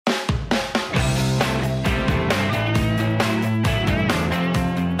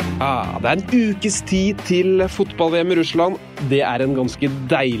Det er en ukes tid til fotball-VM i Russland. Det er en ganske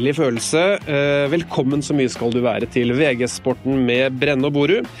deilig følelse. Velkommen så mye skal du være til VG-sporten med Brenne og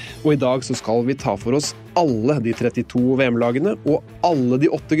Boru. Og i dag så skal vi ta for oss alle de 32 VM-lagene og alle de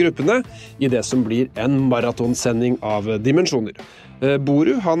 8 gruppene i det som blir en maratonsending av dimensjoner.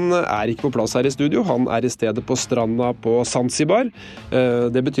 Boru, han er ikke på plass her i studio, han er i stedet på stranda på Zanzibar.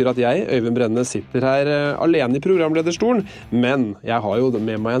 Det betyr at jeg, Øyvind Brenne, sitter her alene i programlederstolen, men jeg har jo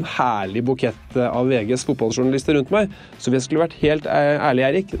med meg en herlig bukett av VGs fotballjournalister rundt meg, så hvis jeg skulle vært helt ærlig,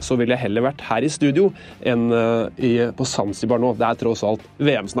 Erik, så ville jeg heller vært her i studio enn på Zanzibar nå. Det er tross alt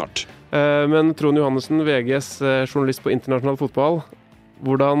VM snart. Men Trond Johannessen, VGs journalist på internasjonal fotball,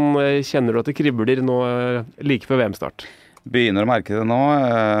 hvordan kjenner du at det kribler nå like før VM-start? Begynner å merke det nå.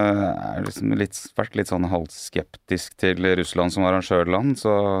 Er liksom vært litt sånn halvskeptisk til Russland som arrangørland,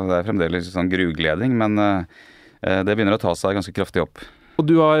 så det er fremdeles sånn grugleding, men det begynner å ta seg ganske kraftig opp. Og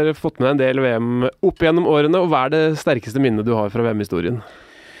du har fått med en del VM opp gjennom årene, og hva er det sterkeste minnet du har fra VM-historien?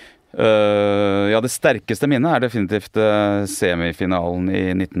 Ja, det sterkeste minnet er definitivt semifinalen i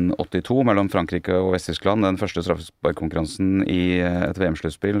 1982 mellom Frankrike og Vest-Tyskland. Den første straffesparkkonkurransen i et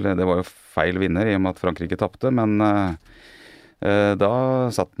VM-sluttspill. Det var jo feil vinner i og med at Frankrike tappte, men da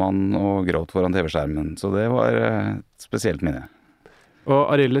satt man og gråt foran TV-skjermen, så det var et spesielt minne.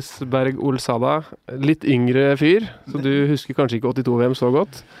 Og Arildes Berg-Olsada, litt yngre fyr, så du husker kanskje ikke 82-VM så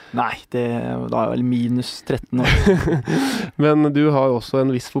godt? Nei, da er jeg vel minus 13 år. Men du har jo også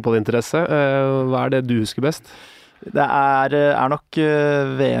en viss fotballinteresse. Hva er det du husker best? Det er nok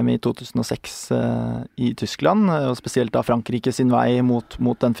VM i 2006 i Tyskland, og spesielt da Frankrike sin vei mot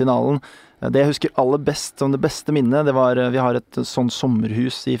den finalen. Det jeg husker aller best, som det beste minnet, det var vi har et sånn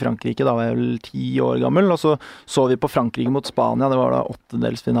sommerhus i Frankrike, da var jeg vel 10 år gammel, og så vi på Frankrike mot Spania, det var da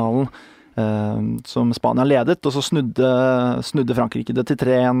 8-delsfinalen som Spania ledet, og så snudde Frankrike det til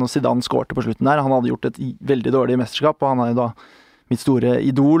 3-1, og Zidane skårte på slutten der. Han hadde gjort et veldig dårlig mesterskap, og han er jo da mitt store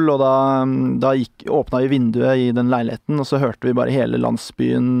idol, og da åpnet vi vinduet i den leiligheten, og så hørte vi bare hele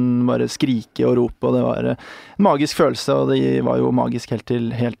landsbyen bare skrike og rope, og det var en magisk følelse, og det var jo magisk helt til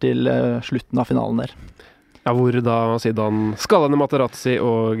slutten av finalen der. Ja, hvor da Zidane skallende Materazzi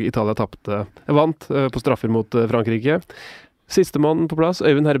og Italia vant på straffer mot Frankrike. Sistemann på plass,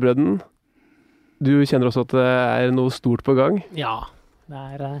 Øyvind Herbrøden. Du kjenner også at det er noe stort på gang? Ja, det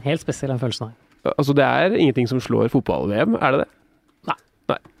er helt spesiell den følelsen her. Altså, det er ingenting som slår fotball-VM, er det det?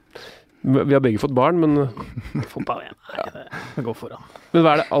 Nei. Vi har begge fått barn, men fotball-VM, det går foran. Men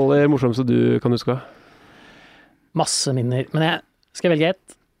hva er det aller morsomste du kan huske? Masse minner, men jeg skal velge et.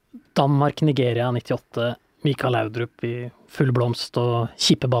 Danmark-Nigeria 98, Mikael Laudrup i full blomst og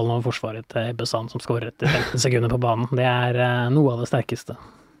kippeballen over forsvaret til Ebbe Sand som skårer etter 15 sekunder på banen. Det er noe av det sterkeste.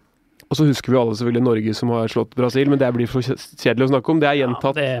 Og så husker vi alle selvfølgelig Norge som har slått Brasil, men det blir for kjedelig å snakke om. Det er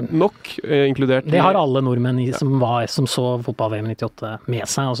gjentatt nok, inkludert. Det har alle nordmenn som så fotball-VM 98 med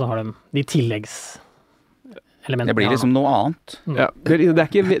seg, og så har de tilleggselementene. Det blir liksom noe annet. Ja,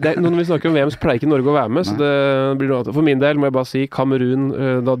 når vi snakker om VM, så pleier ikke Norge å være med, så det blir noe annet. For min del må jeg bare si, Kamerun,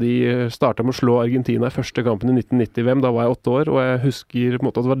 da de startet med å slå Argentina i første kampen i 1990-VM, da var jeg 8 år, og jeg husker på en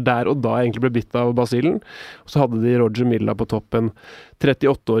måte at det var der og da jeg egentlig ble bitt av basillen. Og så hadde de Roger Milla på toppen,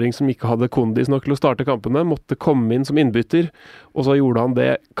 38-åring som ikke hadde kondis nok til å starte kampene, måtte komme inn som innbytter, og så gjorde han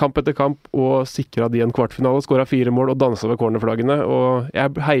det kamp etter kamp, og sikret de en kvartfinale, skåret 4 mål og danset ved cornerflaggene, og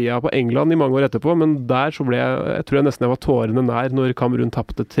jeg heiet på England i mange år etterpå, men der så ble jeg tror jeg nesten jeg var tårene nær når Kamerun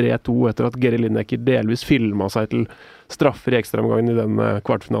tappte 3-2 etter at Geri Lineker delvis filmet seg til straffer i ekstraomgangen i den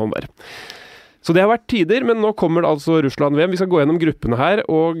kvartfinalen der. Så det har vært tider, men nå kommer det altså Russland-VM. Vi skal gå gjennom gruppene her,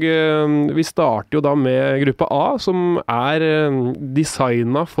 og vi starter jo da med gruppe A, som er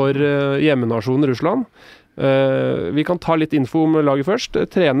designet for hjemmenasjonen Russland. Vi kan ta litt info om laget først.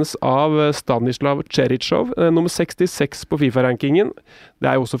 Trenes av Stanislav Cheryshev, nummer 66 på FIFA-rankingen. Det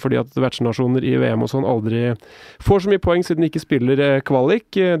er jo også fordi at vertsnasjoner i VM og sånn aldri får så mye poeng siden de ikke spiller kvalik.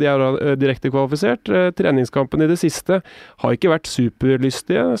 De er direkte kvalifisert. Treningskampen i det siste har ikke vært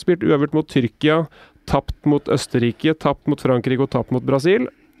superlystige. Spilt uavgjort mot Tyrkia, tapt mot Østerrike, tapt mot Frankrike og tapt mot Brasil.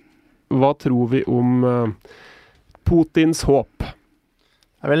 Hva tror vi om Putins håp?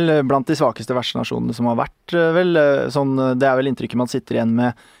 Det er vel blant de svakeste vertsnasjonene som har vært sånn, det er vel inntrykket man sitter igjen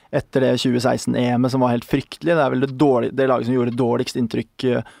med etter det 2016-EM-et som var helt fryktelig. Det er vel det laget som gjorde dårligst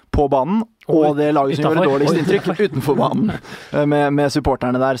inntrykk på banen, og det laget som gjorde dårligst inntrykk utenfor banen med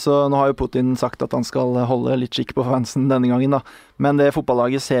supporterne der. Så nå har jo Putin sagt at han skal holde litt skikk på fansen denne gangen da. Men det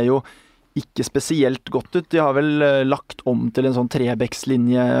fotballaget ser jo ikke spesielt godt ut. De har vel lagt om til en sånn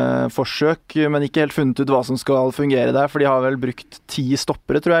trebekslinjeforsøk, men ikke helt funnet ut hva som skal fungere der, for de har vel brukt 10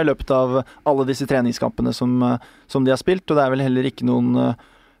 stoppere, tror jeg, i løpet av alle disse treningskampene som de har spilt, og det er vel heller ikke noen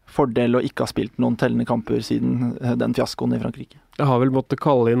fordel å ikke ha spilt noen tellende kamper siden den fiaskoen i Frankrike. Jeg har vel måttet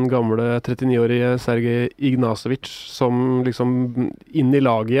kalle inn gamle 39-årige Sergej Ignacevic som liksom inn i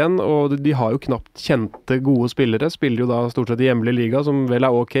laget igjen, og de har jo knapt kjente gode spillere, spiller jo da stort sett i hjemlig liga, som vel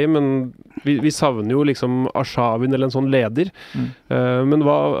er ok, men vi savner jo liksom Arshavin eller en sånn leder. Men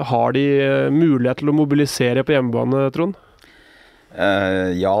har de mulighet til å mobilisere på hjemmebane, Trond?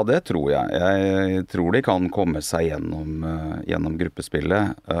 Ja, det tror jeg. Jeg tror de kan komme seg gjennom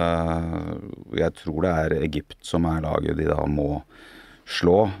gruppespillet. Jeg tror det er Egypt som er laget de da må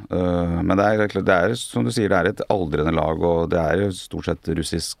slå. Men det er som du sier, det er et aldrende lag, og det er jo stort sett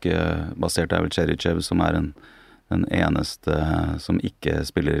russisk basert. Det er vel Cheryshev som er den eneste som ikke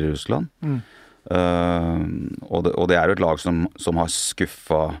spiller i Russland. Og det er jo et lag som har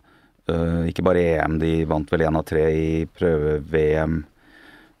skuffet ikke bare EM, de vant vel 1 av 3 i prøve-VM,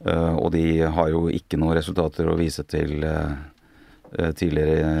 og de har jo ikke noen resultater å vise til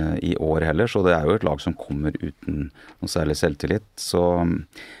tidligere i år heller, så det er jo et lag som kommer uten noe særlig selvtillit.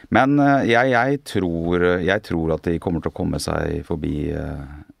 Men jeg tror at de kommer til å komme seg forbi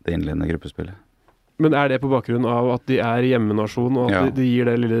det innledende gruppespillet. Men er det på bakgrunn av at de er hjemmenasjon, og at de gir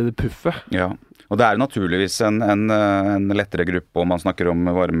det lille puffet? Ja. Og det er naturligvis en lettere gruppe, og man snakker om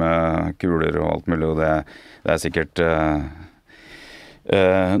varme kuler og alt mulig, og det er sikkert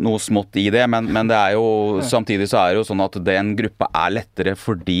noe smått i det, men det er jo, samtidig så er det jo sånn at den gruppa er lettere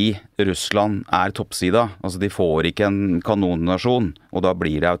fordi Russland er toppsida. Altså de får ikke en kanonnasjon, og da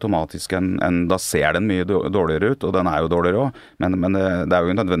blir det automatisk da ser den mye dårligere ut, og den er jo dårligere også, men det er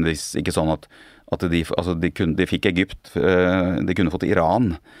jo nødvendigvis ikke sånn at de fikk Egypt, de kunne fått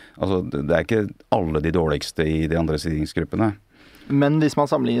Iran. Altså, det er ikke alle de dårligste i de andre sidingsgruppene. Men hvis man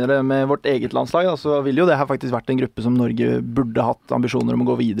sammenligner det med vårt eget landslag, da, så ville jo det her faktisk vært en gruppe som Norge burde hatt ambisjoner om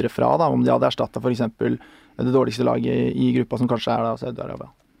å gå videre fra, da, om de hadde erstattet for eksempel det dårligste laget i gruppa, som kanskje er da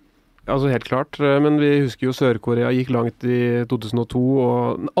Saudi-Arabia. Altså helt klart, men vi husker jo Sør-Korea gikk langt i 2002,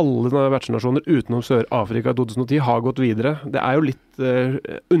 og alle vertsnasjoner utenom Sør-Afrika i 2010 har gått videre. Det er jo litt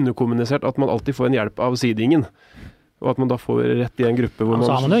underkommunisert at man alltid får en hjelp av seedingen, og at man da får rett i en gruppe hvor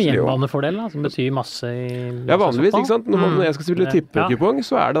så har man jo hjemmebanefordel, som betyr masse i ja, vanligvis, ikke sant? Når jeg skal spille tippekupong,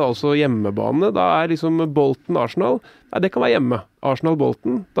 så er det altså hjemmebane. Da er liksom Bolton-Arsenal, nei, det kan være hjemme.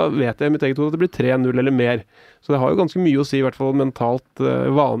 Arsenal-Bolton, da vet jeg i mitt eget hode at det blir 3-0 eller mer. Så det har jo ganske mye å si, i hvert fall mentalt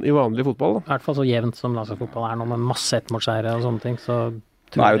i vanlig fotball. Da. I hvert fall så jevnt som landslagsfotball er nå, med masse ettmålseiere og sånne ting. Så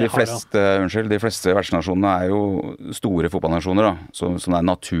nå er jo de fleste vertsnasjonene er jo store fotballnasjoner, da, som det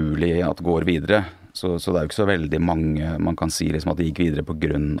er naturlig at går videre. Så det er jo ikke så veldig mange man kan si liksom, at de gikk videre på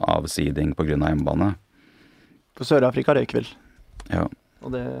grunn av seeding, på grunn av hjemmebane. For Sør-Afrika røyk vel. Ja.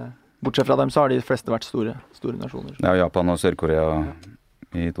 Og bortsett fra dem så har de fleste vært store nasjoner. Ja, Japan og Sør-Korea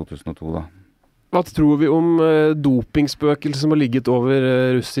i 2002 da. Hva tror vi om dopingspøkelset som har ligget over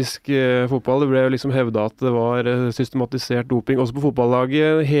russisk fotball? Det ble jo liksom hevda at det var systematisert doping også på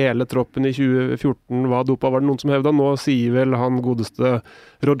fotballaget. Hele troppen i 2014 var dopa, var det noen som hevda. Nå sier vel han godeste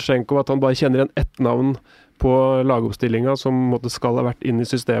Rodsjenko at han bare kjenner igjen ett navn på lagoppstillinga som skal ha vært inne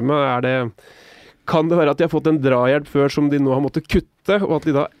i systemet. Kan det være at de har fått en drahjelp før som de nå har måttet kutte, og at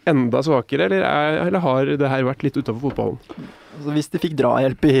de da er enda svakere, eller har det her vært litt utenfor fotballen? Altså, hvis de fikk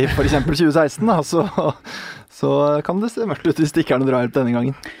drahjelp i for eksempel 2016, da, så kan det se mørkt ut hvis det ikke er noe drahjelp denne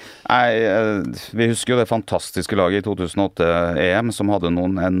gangen. Nei, vi husker jo det fantastiske laget i 2008-EM som hadde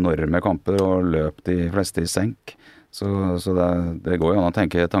noen enorme kamper og løp de fleste i senk. Så det går jo an å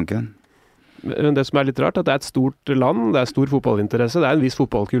tenke tanken. Men det som er litt rart, er at det er et stort land, det er stor fotballinteresse, det er en viss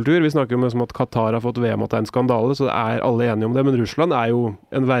fotballkultur. Vi snakker om at Qatar har fått VM, at det er en skandale, så er alle enige om det. Men Russland er jo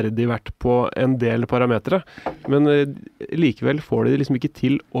en verdig vert på en del parametre. Men likevel får de det liksom ikke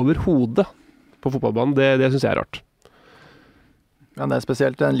til overhodet på fotballbanen. Det synes jeg er rart. Ja, det er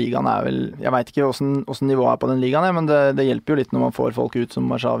spesielt. Den ligaen er vel, jeg vet ikke hvordan nivået er på den ligaen, men det hjelper jo litt når man får folk ut som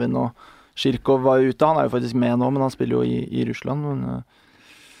Arshavin og Shirkov var ute. Han er jo faktisk med nå, men han spiller jo i Russland.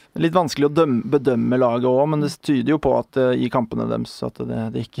 Men litt vanskelig å bedømme laget også, men det tyder jo på at i kampene deres at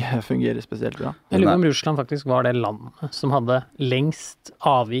det ikke fungerer spesielt bra. Jeg lurer på om Russland faktisk var det landet som hadde lengst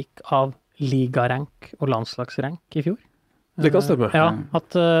avvik av ligarank og landslagsrank i fjor. Det kan stemme. Ja,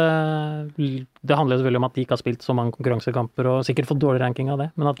 at det handler selvfølgelig om at de ikke har spilt så mange konkurransekamper og sikkert fått dårlig ranking av det,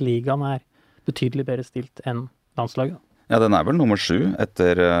 men at ligaen er betydelig bedre stilt enn landslaget. Ja, den er vel nummer 7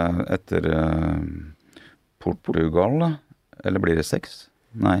 etter Portugal, da? Eller blir det 6?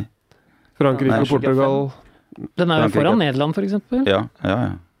 Nei. Frankrike og Portugal. Den er jo foran Nederland, for eksempel. Ja.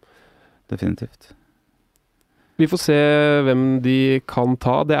 Definitivt. Vi får se hvem de kan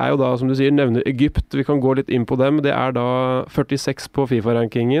ta. Det er jo da, som du sier, nevner Egypt. Vi kan gå litt inn på dem. Det er da 46 på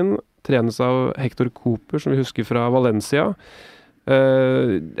FIFA-rankingen. Trenes av Hector Cooper, som vi husker fra Valencia.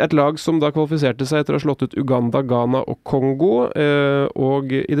 Et lag som da kvalifiserte seg etter å ha slått ut Uganda, Ghana og Kongo,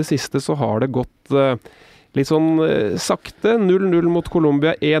 og i det siste så har det gått litt sånn sakte. 0-0 mot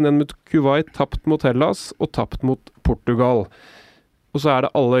Colombia, 1-1 mot Kuwait, tapt mot Hellas og tapt mot Portugal. Og så er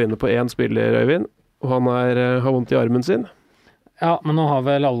det alle øyne på én spiller, Øyvind, og han har vondt i armen sin. Ja, men nå har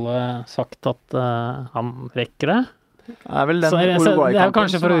vel alle sagt at han rekker det. Det er vel den det er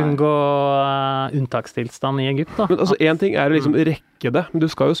kanskje for å unngå unntakstilstand i Egypt, da. Men altså, en ting er å liksom rekke det, men du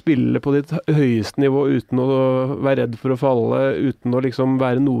skal jo spille på ditt høyeste nivå uten å være redd for å falle, uten å liksom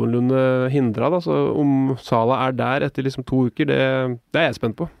være noenlunde hindret. Da. Så om Salah er der etter liksom 2 uker, det er jeg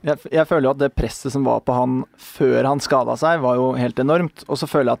spent på. Jeg føler jo at det presset som var på han før han skadet seg, var jo helt enormt. Og så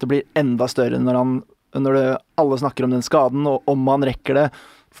føler jeg at det blir enda større når alle snakker om den skaden, og om han rekker det.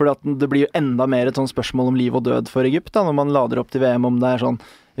 For det blir jo enda mer et sånt spørsmål om liv og død for Egypt, da, når man lader opp til VM, om det er sånn,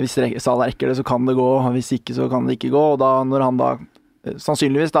 hvis Salah rekker det, så kan det gå, hvis ikke, så kan det ikke gå, og da, når han da,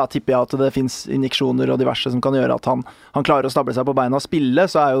 sannsynligvis da, tipper jeg at det finnes injeksjoner og diverse som kan gjøre at han klarer å stable seg på beina og spille,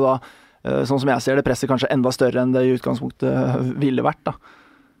 så er jo da, sånn som jeg ser det, presset kanskje enda større enn det i utgangspunktet ville vært, da.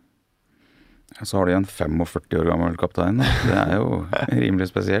 Så har de en 45 år gammel kaptein, da. Det er jo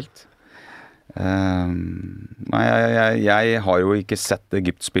rimelig spesielt. Nei, jeg har jo ikke sett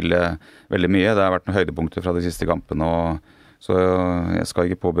Egypt spille veldig mye. Det har vært noen høydepunkter fra de siste kampene, så jeg skal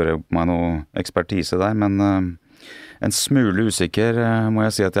ikke påberede meg noe ekspertise der, men en smule usikker må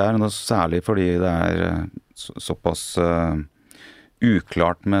jeg si at jeg er, særlig fordi det er såpass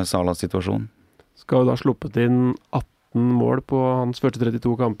uklart med Salahs situasjon. Skal jo da sluppet inn 18 mål på hans første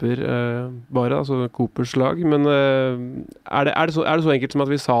 32 kamper bare, altså Coopers lag, men er det så enkelt som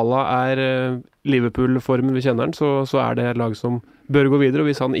at hvis Salah er Liverpool-formen vi kjenner den, så er det et lag som bør gå videre, og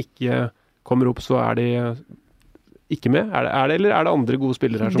hvis han ikke kommer opp, så er de ikke med? Eller er det andre gode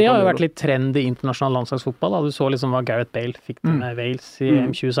spillere her som det har jo vært litt trend i internasjonal landslagsfotball, da. Du så liksom hva Gareth Bale fikk til med Wales i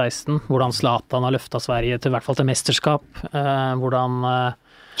EM 2016, hvordan Zlatan har løftet Sverige til, i hvert fall til mesterskap, hvordan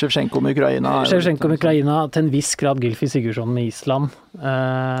Shevchenko med Ukraina til en viss grad Gylfi Sigurdsson med Island.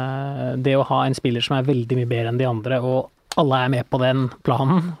 Det å ha en spiller som er veldig mye bedre enn de andre, og alle er med på den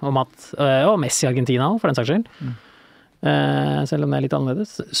planen om at, og Messi Argentina for den saks skyld, selv om det er litt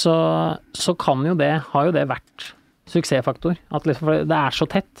annerledes, så har jo det vært suksessfaktor. At liksom, det er så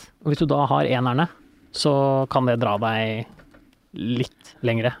tett, og hvis du da har enerne, så kan det dra deg litt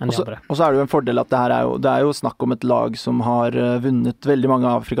lengre enn de andre. Og så er det jo en fordel at det er jo snakk om et lag som har vunnet veldig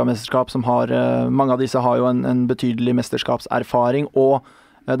mange Afrikamesterskap, mange av disse har jo en betydelig mesterskapserfaring, og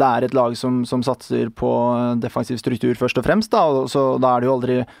det er et lag som satser på defensiv struktur først og fremst, da, så da er det jo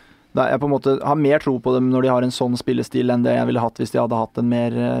aldri jeg på en måte har mer tro på dem når de har en sånn spillestil enn det jeg ville hatt hvis de hadde hatt en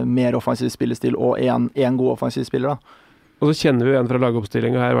mer offensiv spillestil og en god offensiv spiller, da. Og så kjenner vi jo en fra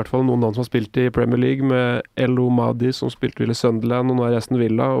lagoppstillingen her, i hvert fall noen som har spilt i Premier League, med Elo Madi, som spilte i Sunderland, og nå er Aston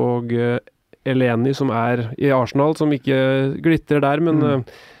Villa, og Eleni, som er i Arsenal, som ikke glittrer der, men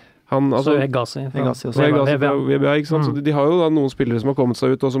han... Altså, så Hegazi fra VBA, ikke sant? Så de har jo da noen spillere som har kommet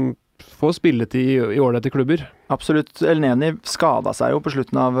seg ut, og som får spilletid i årlige til klubber. Absolutt. Elneny skadet seg jo på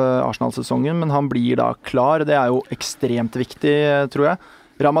slutten av Arsenal-sesongen, men han blir da klar. Det er jo ekstremt viktig, tror jeg.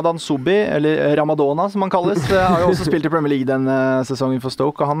 Ramadan Subi, eller Ramadona som han kalles, har jo også spilt i Premier League den sesongen for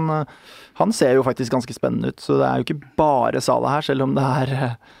Stoke, og han ser jo faktisk ganske spennende ut, så det er jo ikke bare Salah her, selv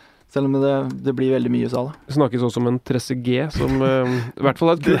om det blir veldig mye Salah. Det snakkes også om en Trezeguet, som i hvert fall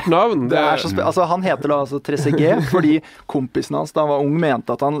har et kult navn. Altså, han heter da altså Trezeguet, fordi kompisen hans da han var ung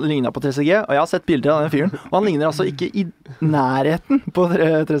mente at han lignet på Trezeguet, og jeg har sett bilder av den fyren, og han ligner altså ikke i nærheten på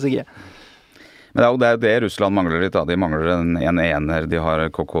Trezeguet. Men det er jo det Russland mangler litt, da. De mangler en ener, de har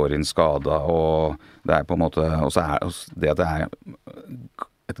Kokorin skada, og det er på en måte, og så er det at det er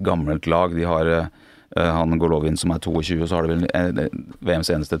et gammelt lag. De har han Golovin som er 22, så har det vel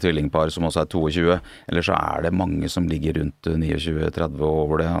VMs eneste tvillingpar som også er 22, eller så er det mange som ligger rundt 29-30 og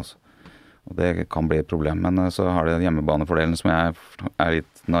over det, altså. Og det kan bli et problem, men så har det hjemmebanefordelen som jeg er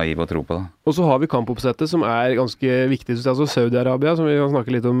litt naiv å tro på, da. Og så har vi kampoppsettet som er ganske viktig, synes jeg. Altså Saudi-Arabia, som vi kan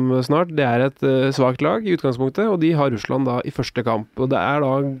snakke litt om snart, det er et svagt lag i utgangspunktet, og de har Russland da i første kamp. Og det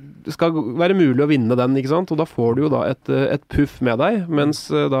skal være mulig å vinne den, ikke sant? Og da får du jo da et puff med deg, mens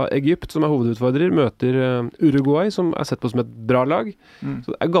da Egypt, som er hovedutfordrer, møter Uruguay, som er sett på som et bra lag.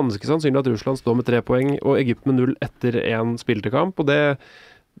 Så det er ganske sannsynlig at Russland står med 3 poeng, og Egypt med 0 etter en spillerkamp, og det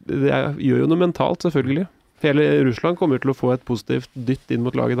gjør jo noe mentalt, selvfølgelig. Hele Russland kommer til å få et positivt dytt inn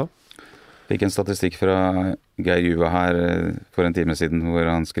mot laget da. Fikk en statistikk fra Geir Juva her for en time siden, hvor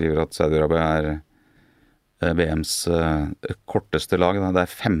han skriver at Saudi-Arabia er VMs korteste lag. Da. Det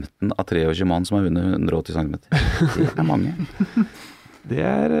er 15 av 23 mann som er under 180 cm. Det er mange.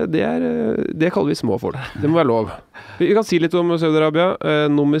 Det kaller vi små folk. Det må være lov. Vi kan si litt om Saudi-Arabia.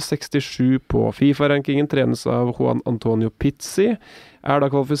 Nummer 67 på FIFA-rankingen trenes av Juan Antonio Pizzi. Da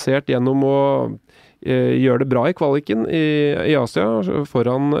kvalifisert gjennom å gjøre det bra i kvaliken i Asia,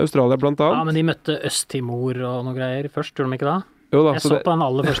 foran Australia blant annet. Ja, men de møtte Øst-Timor og noe greier først, tror de ikke da? Jo da, Jeg så på den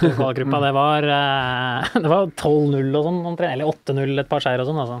aller første kvalgruppa, det var 12-0 og sånn, eller 8-0 et par seier og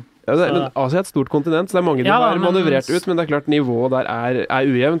sånn, altså. Ja, men Asia er et stort kontinent, så det er mange de har manøvrert ut, men det er klart nivået der er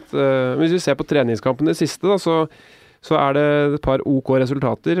ujevnt. Hvis vi ser på treningskampene siste, da, så er det et par OK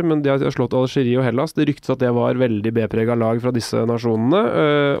resultater, men de har slått Algerie og Hellas. Det ryktes at det var veldig B-preget lag fra disse nasjonene.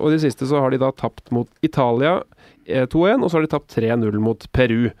 Og de siste så har de da tapt mot Italia 2-1, og så har de tapt 3-0 mot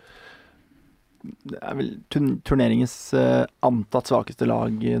Peru. Det er vel turneringens antatt svakeste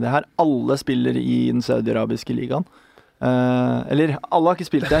lag, det her. Alle spiller i den saudi-arabiske ligaen. Eller, alle har ikke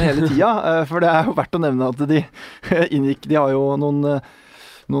spilt der hele tida, for det er jo verdt å nevne at de har jo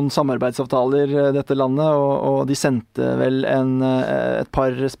noen samarbeidsavtaler dette landet, og de sendte vel et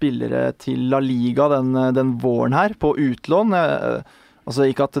par spillere til La Liga den våren her, på utlån. Altså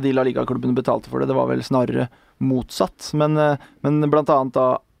ikke at de La Liga-klubbene betalte for det, det var vel snarere motsatt. Men blant annet da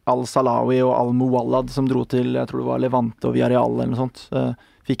Al-Salawi og Al-Muwallad som dro til, jeg tror det var Levante og Villarreal eller noe sånt,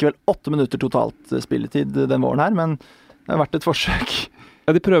 fikk vel 8 minutter totalt spilletid den våren her, men det har vært et forsøk.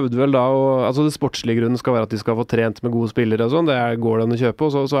 Ja, de prøvde vel da altså det sportslige grunnen skal være at de skal få trent med gode spillere og sånn, det går det an å kjøpe,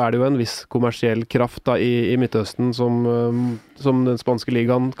 og så er det jo en viss kommersiell kraft da i Midtøsten som den spanske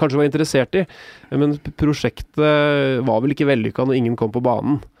ligaen kanskje var interessert i, men prosjektet var vel ikke vellykket når ingen kom på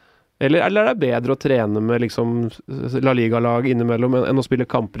banen. Eller er det bedre å trene med liksom La Liga-lag innimellom enn å spille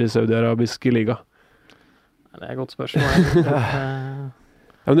kamper i Saudi-Arabisk liga? Det er et godt spørsmål.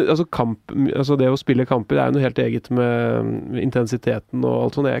 Ja, men, altså det å spille kamper er jo noe helt eget med intensiteten og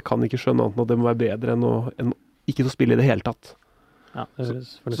alt sånt. Jeg kan ikke skjønne annet enn at det må være bedre enn ikke å spille i det hele tatt. Ja, det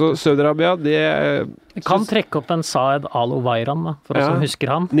høres fornuftig. Så Saudi-Arabia, Vi kan trekke opp en Saed Al-Owairan, da, for oss som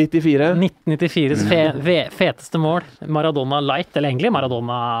husker han. 94. 1994s feteste mål. Maradona light, eller egentlig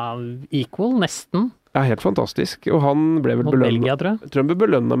Maradona equal, nesten. Ja, helt fantastisk. Og han ble vel Mot belønnet. Belgia, tror jeg. Jeg tror han ble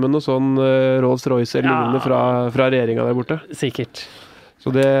belønnet med noe sånn Rolls-Royce eller lignende fra regjeringen der borte. Sikkert. Så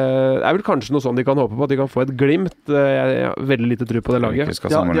det er vel kanskje noe sånn de kan håpe på, at de kan få et glimt. Jeg har veldig lite tro på det laget. Vi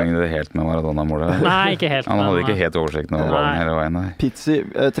skal sammenligne det helt med Maradona-målet. Nei, ikke helt. Han hadde ikke helt oversikten over ballen hele veien.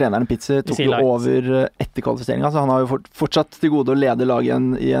 Nei. Treneren Pizzi tok jo over etter kvalifiseringen, så han har jo fortsatt til gode å lede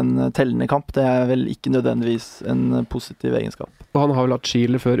laget i en tellende kamp. Det er vel ikke nødvendigvis en positiv egenskap. Og han har vel hatt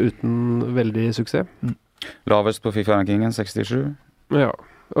Chile før uten veldig suksess. Lavest på FIFA-rankingen, 67. Ja.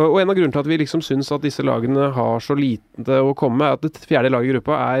 Og en av grunnene til at vi liksom syns at disse lagene har så lite å komme med, er at det fjerde laget i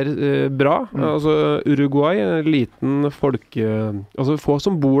gruppa er bra. Altså Uruguay, liten altså få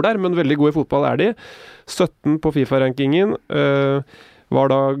som bor der, men veldig gode i fotball er de. 17 på FIFA-rankingen.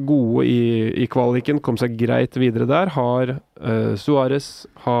 Var da gode i kvaliken, kom seg greit videre der. Har Suárez,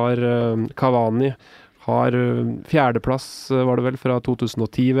 har Cavani, har fjerdeplass, var det vel, fra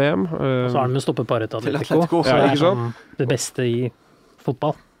 2010-VM. Og så har de med stoppeparet til Atletico. Ja, ikke sant? Det beste i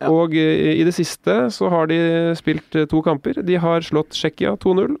fotball. Ja. Og i det siste så har de spilt 2 kamper. De har slått Tsjekkia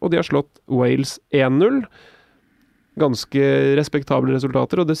 2-0, og de har slått Wales 1-0. Ganske respektable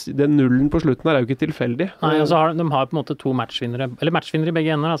resultater, og det nullen på slutten her er jo ikke tilfeldig. Nei, og så de har på en måte 2 matchvinnere i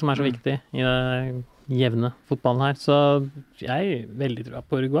begge ender, som er så viktig i det jevne fotballen her. Så jeg veldig tror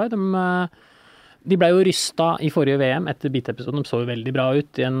på Uruguay. De ble jo rystet i forrige VM etter biteepisoden. De så jo veldig bra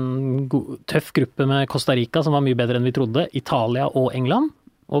ut i en tøff gruppe med Costa Rica, som var mye bedre enn vi trodde. Italia og England,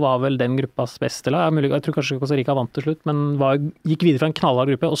 og var vel den gruppas beste lag. Jeg tror kanskje Costa Rica vant til slutt, men gikk videre fra en knallhard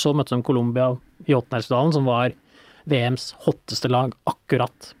gruppe, og så møtte de Colombia i åttendedelsfinalen, som var VMs hotteste lag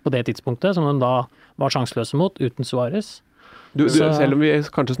akkurat på det tidspunktet, som de da var sjanseløse mot, uten Suárez. Selv om vi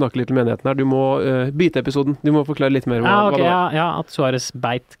kanskje snakker litt om menigheten her, du må bite episoden. Du må forklare litt mer om hva det var. Ja, at Suárez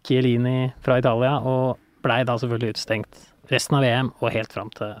beit Chiellini fra Italia, og blei da selvfølgelig utstengt resten av VM, og helt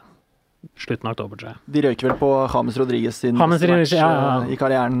fram til slutten av oktober, tror jeg. De røyker vel på James Rodriguez sin match i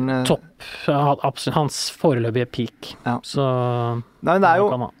karrieren. Topp. Absolutt. Hans foreløpige peak. Ja. Så nei, men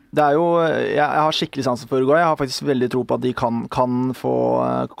det er jo jeg har skikkelig sansen for Uruguay. Jeg har faktisk veldig tro på at de kan få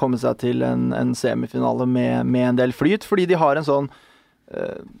komme seg til en semifinale med en del flyt, fordi de har en sånn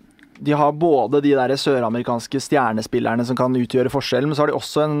de har både de der søramerikanske stjernespillerne som kan utgjøre forskjellen, men så har de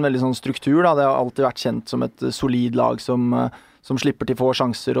også en veldig sånn struktur. Da. Det har alltid vært kjent som et solid lag som slipper til få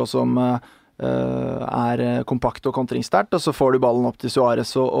sjanser, og som er kompakt og kontringssterkt, og så får du ballen opp til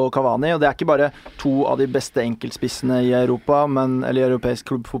Suárez og Cavani, og det er ikke bare 2 av de beste enkeltspissene i Europa, eller i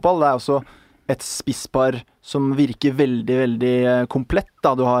europeisk klubbfotball, det er også et spisspar som virker veldig, veldig komplett.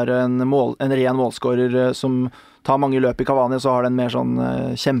 Da. Du har en ren målskårer som tar mange løp i Cavani, og så har du en mer sånn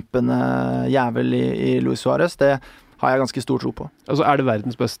kjempende jævel i Luis Suárez. har jeg ganske stor tro på. Altså, er det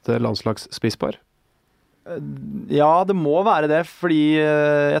verdens beste landslagsspisspar? Ja, det må være det, fordi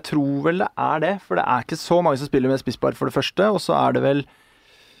jeg tror vel det er det. For det er ikke så mange som spiller med spisspar for det første, og så er det vel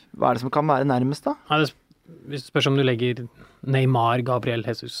hva er det som kan være nærmest, da? Ja, hvis du spørs om du legger Neymar, Gabriel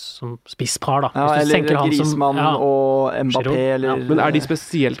Jesus som spisspar, da. Ja, eller Griezmann og Mbappé, eller... Men er de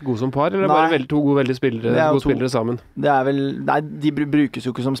spesielt gode som par, eller er det bare to gode spillere sammen? Det er vel... Nei, de brukes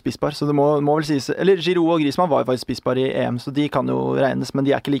jo ikke som spisspar, så det må vel sies... Eller Giroud og Griezmann var jo faktisk spisspar i EM, så de kan jo regnes, men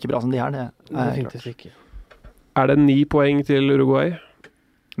de er ikke like bra som de her, det definitivt ikke. Er det 9 poeng til Uruguay?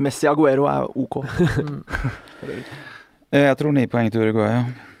 Messi Aguero er ok. Jeg tror 9 poeng til Uruguay, ja.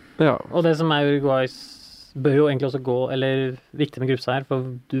 Ja. Og det som er Uruguays bør jo egentlig også gå, eller viktig med gruppeseier, for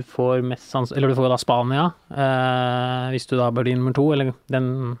du får du får da Spania, hvis du da bør bli nummer 2, eller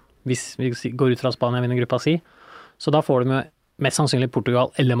hvis vi går ut fra Spania vinner gruppa si, så da får du med mest sannsynlig Portugal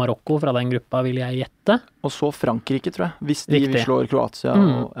eller Marokko fra den gruppa, vil jeg gjette. Og så Frankrike, tror jeg, hvis de slår Kroatia.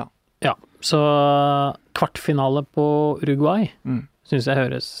 Ja, så kvartfinale på Uruguay, synes jeg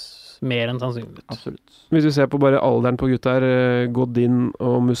høres mer enn sannsynlig ut. Absolutt. Hvis vi ser på bare alderen på gutta her, Godin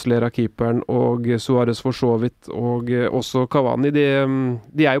og Muslera keeperen, og Suarez for så vidt, og også Cavani, de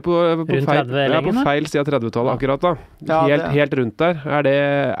er jo på feil siden av 30-tallet akkurat da. Helt rundt der.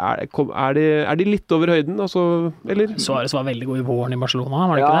 Er de litt over høyden, altså, eller? Suarez var veldig god i våren i Barcelona,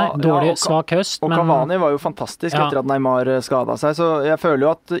 var det ikke det? Dårlig, svak høst. Og Cavani var jo fantastisk etter at Neymar skadet seg, så jeg føler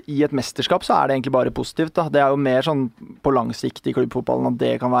jo at i et mesterskap så er det egentlig bare positivt da. Det er jo mer sånn på lang sikt i klubbfotballen at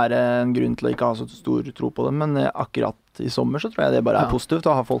det kan være en grunn til å ikke ha så stor tro på det, men akkurat i sommer så tror jeg det bare er positivt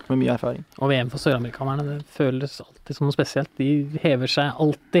å ha folk med mye erfaring. Og VM for søramerikanerne, det føles alltid som noe spesielt. De hever seg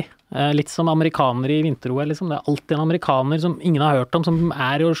alltid. Litt som amerikanere i vinter-OL, liksom. Det er alltid en amerikaner som ingen har hørt om, som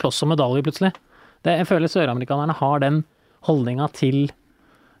er og slåss om medalje plutselig. Jeg føler søramerikanerne har den holdninga til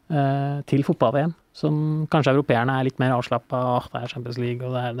fotball-VM, som kanskje europeerne er litt mer avslappet. Det er Champions League,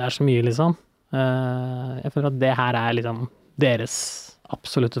 og det er så mye, liksom. Jeg føler at det her er liksom deres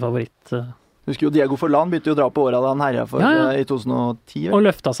absolutte favoritt. Husker jo Diego Forlan begynte jo å dra på året da han herja i 2010. Og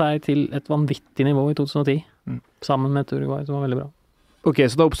løfta seg til et vanvittig nivå i 2010, sammen med et Uruguay som var veldig bra. Ok,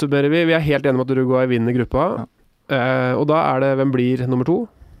 så da oppsummerer vi. Vi er helt enige om at Uruguay vinner gruppa. Og da er det, hvem blir nummer 2?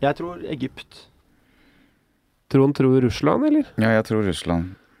 Jeg tror Egypt. Trond tror Russland, eller? Ja, jeg tror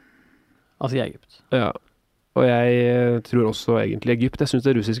Russland. Altså Egypt. Ja, og jeg tror også egentlig Egypt. Jeg synes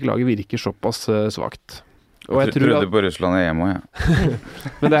det russiske laget virker såpass svagt. Og jeg trodde på Russland i EM også, ja.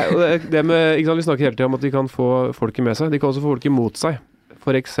 Men det med, ikke sant, vi snakker hele tiden om at de kan få folket med seg. De kan også få folket mot seg.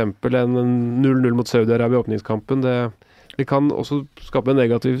 For eksempel en 0-0 mot Saudi-Arabia i åpningskampen. Det kan også skape en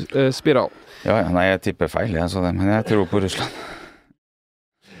negativ spiral. Ja, nei, jeg tipper feil, men jeg tror på Russland.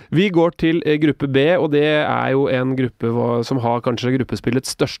 Vi går til gruppe B, og det er jo en gruppe som har kanskje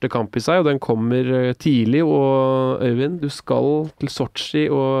gruppespillets største kamp i seg, og den kommer tidlig, og Øyvind, du skal til Sochi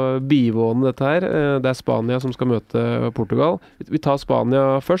og bivåne dette her. Det er Spania som skal møte Portugal. Vi tar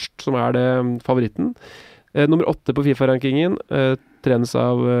Spania først, som er det favoritten. Nummer 8 på FIFA-rankingen, trenes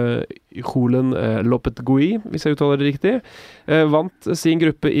av Julen Lopetegui, hvis jeg uttaler det riktig. Vant sin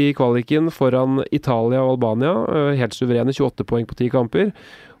gruppe i kvaliken foran Italia og Albania, helt suverene 28 poeng på 10 kamper,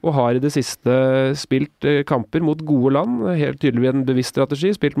 og har i det siste spilt kamper mot gode land, helt tydelig en bevisst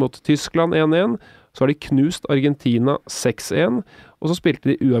strategi, spilt mot Tyskland 1-1, så har de knust Argentina 6-1, og så spilte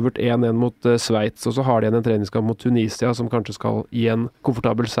de uavgjort 1-1 mot Sveits, og så har de en treningskamp mot Tunisia, som kanskje skal gi en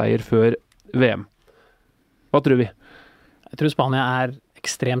komfortabel seier før VM. Hva tror vi? Jeg tror Spania er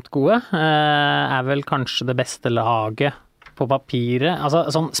ekstremt gode, er vel kanskje det beste laget på papiret, altså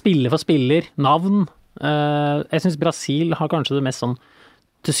sånn spiller for spiller, navn. Jeg synes Brasil har kanskje det mest sånn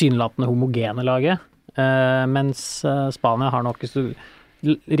tilsynelatende homogene laget, mens Spania har nok, hvis du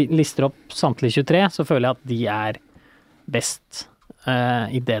lister opp samtlige 23, så føler jeg at de er best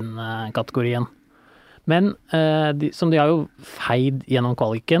i den kategorien. Men som de har jo feid gjennom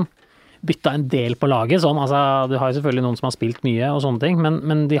kvaliken, bytta en del på laget, sånn, altså du har jo selvfølgelig noen som har spilt mye og sånne ting,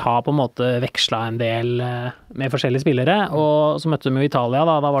 men de har på en måte vekslet en del med forskjellige spillere, og så møtte de jo Italia,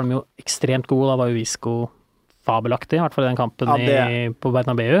 da var de jo ekstremt gode, da var jo Isco fabelaktig, i hvert fall i den kampen på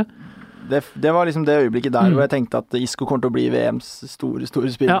Bernabeu. Det var liksom det øyeblikket der hvor jeg tenkte at Isco kommer til å bli VMs store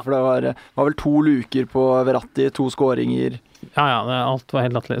spiller, for det var vel 2 luker på Verratti, 2 skåringer. Ja, alt var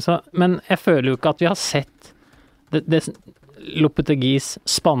helt latterlig. Men jeg føler jo ikke at vi har sett det Lopetegis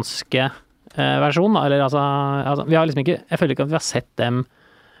spanske versjon, eller altså vi har liksom ikke, jeg føler ikke at vi har sett dem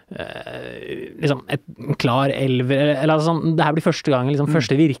liksom en klar elver, eller altså sånn, det her blir første gangen, liksom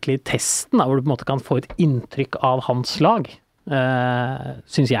første virkelige testen da, hvor du på en måte kan få et inntrykk av hans lag,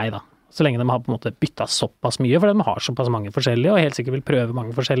 synes jeg da, så lenge de har på en måte byttet såpass mye, for de har såpass mange forskjellige, og helt sikkert vil prøve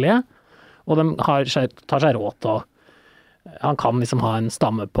mange forskjellige, og de tar seg råd til å Han kan liksom ha en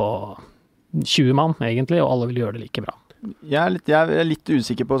stamme på 20 mann, egentlig, og alle vil gjøre det like bra. Jeg er litt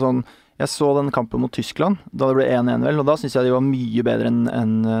usikker på sånn. Jeg så den kampen mot Tyskland, da det ble 1-1 vel, og da synes jeg de var mye bedre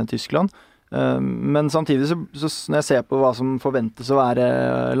enn Tyskland. Men samtidig så når jeg ser på hva som forventes å være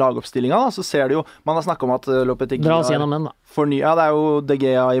lagoppstillingen, da, så ser det jo, man har snakket om at Lopetegui Dra oss gjennom den da. Ja, det er jo De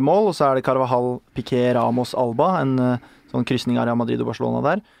Gea i mål, og så er det Carvajal, Piqué, Ramos, Alba, en sånn kryssning av Real Madrid og Barcelona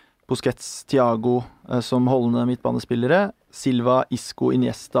der. Busquets, Thiago som holdende midtbanespillere, Silva, Isco,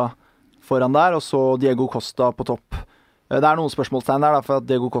 Iniesta foran der, og så Diego Costa på topp. Det er noen spørsmålstegn der, da, for at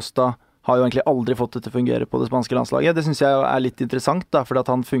Diego Costa har jo egentlig aldri fått det til å fungere på det spanske landslaget. Det synes jeg er litt interessant, da, fordi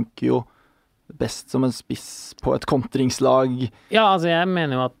at han funker jo best som en spiss på et kontringslag. Ja, altså jeg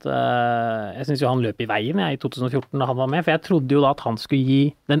mener jo at jeg synes jo han løp i veien i 2014 da han var med, for jeg trodde jo da at han skulle gi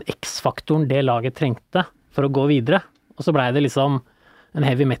den X-faktoren det laget trengte for å gå videre. Og så ble det liksom en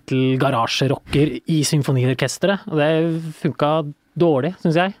heavy metal garasjerocker i symfoniorkestret, og det funket dårlig,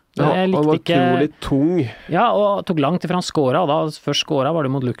 synes jeg. Han var utrolig tung. Ja, og tok langt til for han skåret, og da først skåret var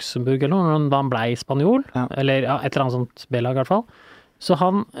det mot Luxemburg eller noe, da han ble spanjol, eller ja, et eller annet sånt B-lag i hvert fall. Så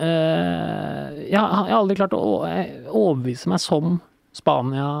han, jeg har aldri klart å overbevise meg som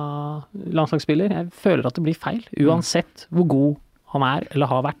Spania-landslagsspiller. Jeg føler at det blir feil. Uansett hvor god han er,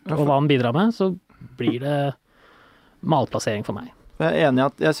 eller har vært, og hva han bidrar med, så blir det malplassering for meg. Jeg er enig i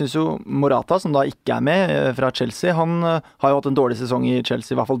at jeg synes jo Morata, som da ikke er med fra Chelsea, han har jo hatt en dårlig sesong i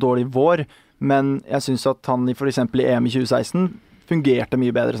Chelsea, i hvert fall dårlig vår, men jeg synes at han for eksempel i EM i 2016 fungerte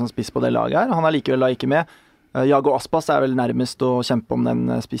mye bedre som spiss på det laget her. Han er likevel da ikke med. Iago Aspas er vel nærmest å kjempe om den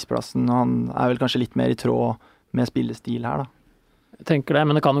spissplassen, og han er vel kanskje litt mer i tråd med spillestil her da. Jeg tenker det,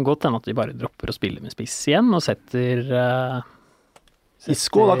 men det kan jo godt hende at de bare dropper å spille med spiss igjen, og setter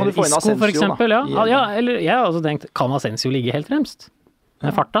Isco, da kan du få inn Asensio for eksempel, da. Ja, eller jeg har også tenkt, kan Asensio ligge helt fremst?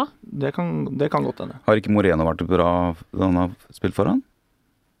 Med farta? Det kan godt hende. Har ikke Moreno vært bra da han har spilt foran?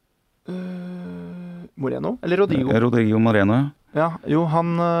 Moreno? Eller Rodrigo? Rodrigo Moreno, ja. Ja, jo,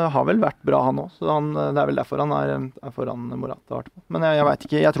 han har vel vært bra han også, så det er vel derfor han er foran Morata. Men jeg vet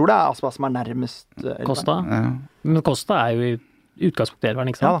ikke, jeg tror det er Aspas som er nærmest Costa? Ja. Men Costa er jo i utgangspunktet elveren,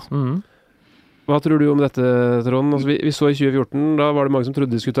 ikke sant? Ja da. Hva tror du om dette, Trond? Altså, vi så i 2014, da var det mange som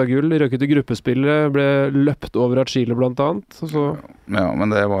trodde de skulle ta gull. De røk ut i gruppespillet, ble løpt over av Chile blant annet. Så. Ja,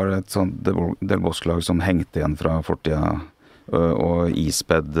 men det var et sånt Del Bosque-lag som hengte igjen fra fortida, og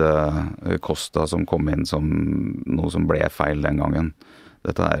ispedd Costa som kom inn som noe som ble feil den gangen.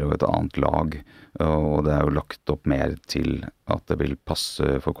 Dette er jo et annet lag, og det er jo lagt opp mer til at det vil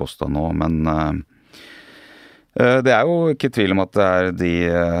passe for Costa nå, men det er jo ikke tvil om at det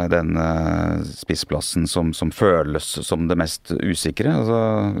er den spissplassen som føles som det mest usikre.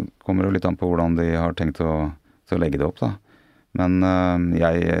 Altså, kommer jo litt an på hvordan de har tenkt å legge det opp, da. Men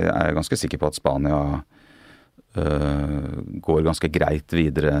jeg er ganske sikker på at Spania går ganske greit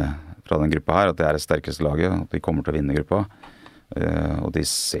videre fra den gruppa her, at det er det sterkeste laget, at de kommer til å vinne gruppa. Og de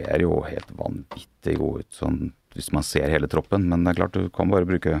ser jo helt vanvittig gode ut, sånn, hvis man ser hele troppen. Men det er klart, du kan bare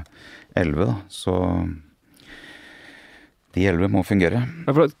bruke 11, da, så de 11 må fungere.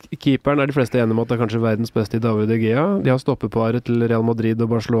 Ja, for keeperen er de fleste enige om at det er kanskje verdens beste i David De Gea. De har stoppeparet til Real Madrid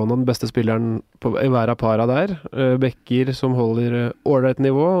og Barcelona, den beste spilleren i hver av para der. Bekker som holder ålreit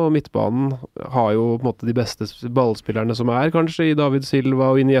nivå, og midtbanen har jo på en måte de beste ballspillerne som er, kanskje, i David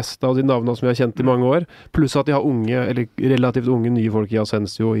Silva og Iniesta og de navnene som vi har kjent i mange år. Pluss at de har unge, eller relativt unge nye folk i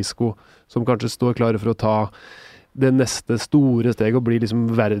Asensio og Isco, som kanskje står klare for å ta det neste store steget og bli liksom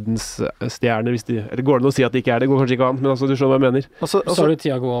verdensstjerne, hvis eller går det å si at det ikke er det, går kanskje ikke an, men altså, du skjønner hva jeg mener. Så har du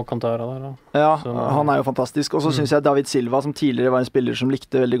Thiago Alcantara der da. Ja, han er jo fantastisk, og så synes jeg David Silva, som tidligere var en spiller som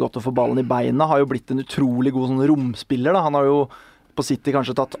likte veldig godt å få ballen i beina, har jo blitt en utrolig god sånn romspiller da. Han har jo på City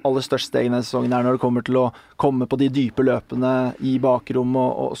kanskje tatt aller størst steg denne sesongen her når det kommer til å komme på de dype løpene i bakrom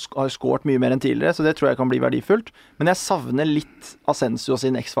og har skåret mye mer enn tidligere, så det tror jeg kan bli verdifullt. Men jeg savner litt Asensio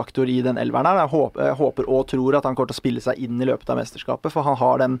sin X-faktor i den elveren her. Jeg håper og tror at han kommer til å spille seg inn i løpet av mesterskapet, for han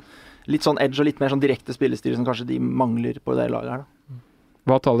har den litt sånn edge og litt mer sånn direkte spillestil som kanskje de mangler på det laget her da.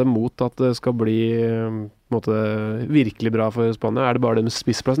 Hva taler mot at det skal bli på en måte, virkelig bra for Spania? Er det bare det med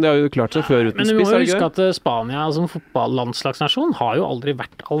spissplassen? De har jo klart seg før uten spiss. Men du må jo huske at Spania som fotballandslagsnasjon har jo aldri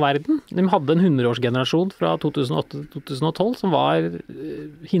vært all verden. De hadde en 100-årsgenerasjon fra 2008 til 2012 som var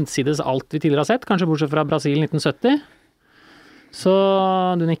hinsides alt vi tidligere har sett, kanskje bortsett fra Brasil 1970. Så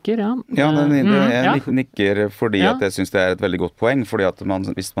du nikker, ja? Ja, jeg nikker fordi at jeg synes det er et veldig godt poeng, fordi at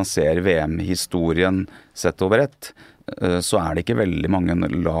hvis man ser VM-historien sett over ett, så er det ikke veldig mange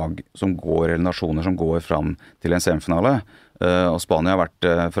lag som går, eller nasjoner som går fram til en semifinale. Og Spania har vært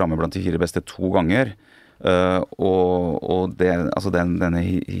framme blant de 4 beste 2 ganger. Og det, altså denne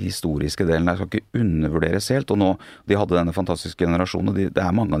historiske delen der skal ikke undervurderes helt. Og nå, de hadde denne fantastiske generasjonen, og det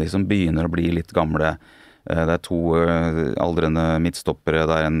mange av de som begynner å bli litt gamle. Det 2 aldrende midtstoppere,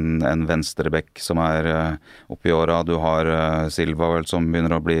 det en venstrebekk som oppe i åra, du har Silva vel, som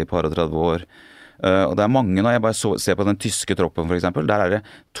begynner å bli par og 30 år. Og det mange, når jeg bare ser på den tyske troppen for eksempel, der det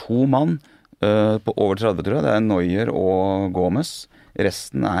 2 mann på over 30, tror jeg. Det Neuer og Gomez.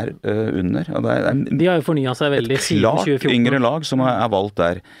 Resten under. Og det de har jo fornyet seg veldig siden 2014. Et klart yngre lag som valgt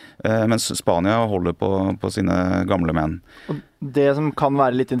der. Mens Spania holder på sine gamle menn. Og det som kan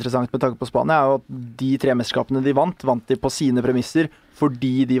være litt interessant med tanke på Spania, jo at de 3 mesterskapene de vant de på sine premisser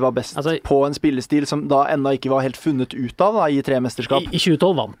fordi de var best på en spillestil som da enda ikke var helt funnet ut av i 3 mesterskap. I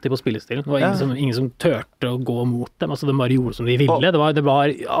 2012 vant de på spillestilen. Det var ingen som tørte å gå mot dem. Altså, de bare gjorde som de ville. Det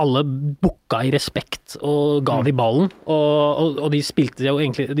var alle bukka i respekt og ga de ballen. Og de spilte jo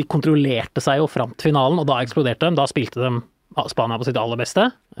egentlig, de kontrollerte seg jo fram til finalen, og da eksploderte de. Da spilte de Spania på sitt aller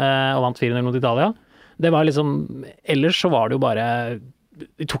beste, og vant 4-0 mot Italia. Det var liksom, ellers så var det jo bare,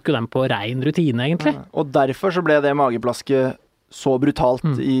 de tok jo dem på ren rutine egentlig. Og derfor så ble det mageplasket så brutalt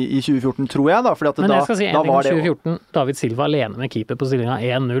i 2014, tror jeg da. Fordi at men jeg skal si en ting om 2014, David Silva alene med keeper på stillingen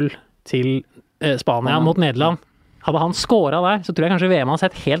 1-0 til Spania mot Nederland. Hadde han skåret der, så tror jeg kanskje VM hadde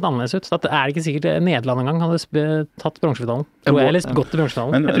sett helt annerledes ut. Så det ikke sikkert Nederland engang hadde tatt bronsefinalen. Tror jeg, eller gått til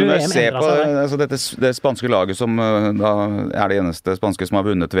bronsefinalen. Men når jeg ser på altså det spanske laget som da det eneste spanske som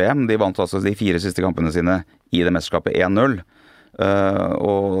har vunnet VM, de vant altså de 4 siste kampene sine i det mesterskapet 1-0.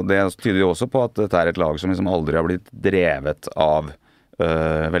 Og det tyder jo også på at dette et lag som liksom aldri har blitt drevet av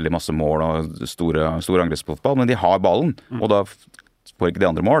veldig masse mål og stor angrepsfotball, men de har ballen, og da får ikke de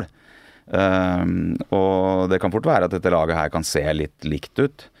andre mål. Og det kan fort være at dette laget her kan se litt likt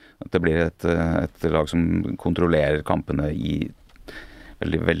ut. At det blir et lag som kontrollerer kampene i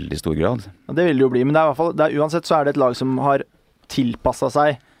veldig, veldig stor grad. Ja, det vil det jo bli, men det i hvert fall, uansett så det et lag som har tilpasset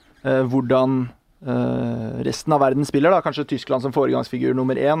seg hvordan resten av verden spiller, da. Kanskje Tyskland som foregangsfigur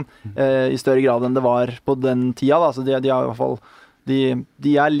nummer 1 i større grad enn det var på den tida, da. Så de har i hvert fall de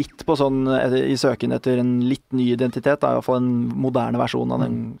litt på sånn i søken etter en litt ny identitet, da. I hvert fall en moderne versjon av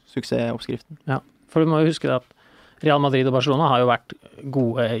den suksessoppskriften. Ja, for du må jo huske at Real Madrid og Barcelona har jo vært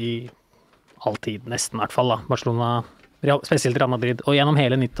gode i all tid, nesten i hvert fall da. Barcelona, spesielt Real Madrid, og gjennom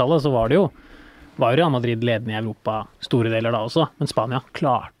hele 90-tallet så var jo Real Madrid ledende i Europa store deler da også, men Spania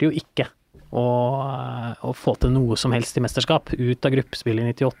klarte jo ikke å få til noe som helst i mesterskap, ut av gruppespillet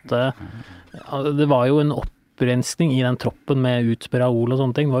i 98. Det var jo en opprensning i den troppen med utspør Raúl og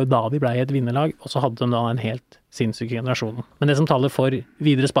sånne ting. Det var jo da de ble et vinnerlag, og så hadde de da en helt sinnssyk generasjon. Men det som taler for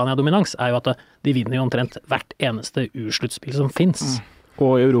videre Spania-dominans jo at de vinner jo omtrent hvert eneste ursluttspill som finnes.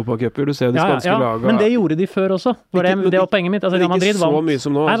 Og i Europacuper, du ser de spanske laget. Men det gjorde de før også. Det var poenget mitt. Altså, Real Madrid ikke så mye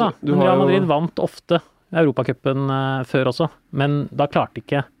som nå. Neida, men Real Madrid vant ofte Europacupen før også, men da klarte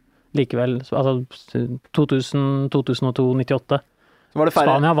ikke likevel, altså 2000, 2002, 98.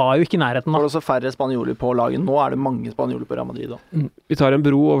 Spania var jo ikke i nærheten da. Var det også færre spanjoler på laget? Nå det mange spanjoler på Real Madrid da. Vi tar en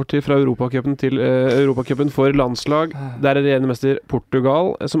bro over fra Europacupen til Europacupen for landslag. Der regjerende mester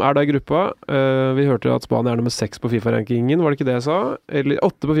Portugal, som da i gruppa. Vi hørte at Spania nummer 6 på FIFA-rankingen, var det ikke det jeg sa? Eller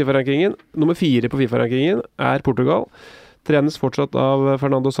 8 på FIFA-rankingen. Nummer 4 på FIFA-rankingen Portugal. Trenes fortsatt av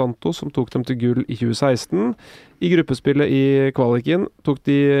Fernando Santos, som tok dem til gull i 2016. I gruppespillet i kvaliken tok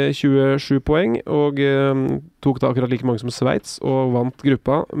de 27 poeng, og tok da akkurat like mange som Sveits, og vant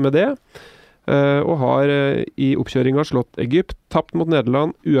gruppa med det. Og har i oppkjøringa slått Egypt, tapt mot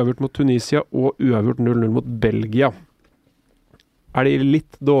Nederland, uavgjort mot Tunisia, og uavgjort 0-0 mot Belgia. De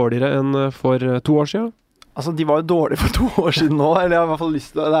litt dårligere enn for 2 år siden? Altså, de var jo dårlige for 2 år siden nå, eller jeg har i hvert fall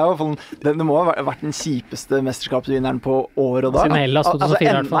lyst til det. I hvert fall, det må ha vært den kjipeste mesterskapsvinneren på år og dag. Siden Hellas 2004 i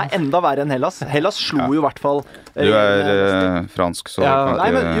hvert fall. Nei, enda verre enn Hellas. Hellas slo jo i hvert fall... Du fransk, så...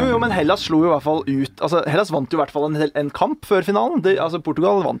 men Hellas slo jo i hvert fall ut... Altså, Hellas vant jo i hvert fall en kamp før finalen.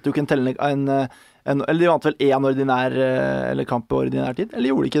 Portugal vant jo ikke eller de vant vel en ordinær kamp på ordinær tid, eller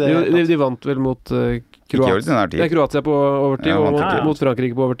gjorde de ikke det? De vant vel mot Kroatia på overtid, og mot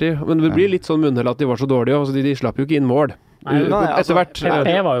Frankrike på overtid. Men det blir litt sånn munnhell at de var så dårlige, altså de slapp jo ikke inn mål. Etter hvert. PP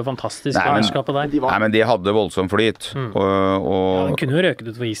var jo fantastisk mannskapet der. Nei, men de hadde voldsom flyt. De kunne jo røket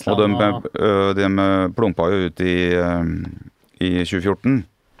ut for Island. Og de plumpa jo ut i 2014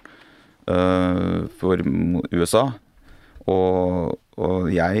 for USA. Og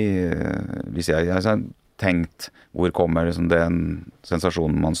hvis jeg har tenkt hvor kommer liksom den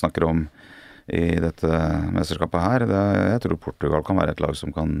sensasjonen man snakker om i dette mesterskapet her, jeg tror Portugal kan være et lag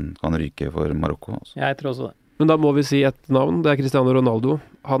som kan ryke for Marokko. Altså. Jeg tror også det. Men da må vi si et navn, det Cristiano Ronaldo.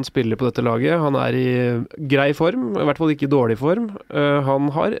 Han spiller på dette laget, han i grei form, i hvert fall ikke dårlig form. Han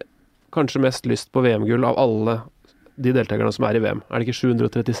har kanskje mest lyst på VM-gull av alle de deltakerne som i VM. Det ikke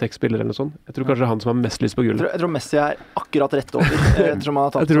 736 spillere eller noe sånt? Jeg tror kanskje han som har mest lyst på gull. Jeg tror Messi akkurat rett over. Jeg tror han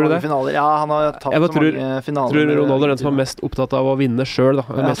har tapt så mange finaler. Ja, han har tapt så mange finaler. Jeg tror Ronaldo er den som er mest opptatt av å vinne selv, da.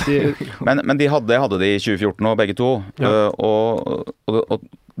 Ja. Messi... Men de hadde de i 2014 og begge to. Ja. Og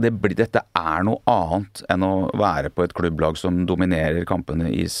dette noe annet enn å være på et klubblag som dominerer kampene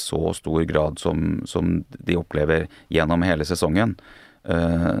i så stor grad som de opplever gjennom hele sesongen.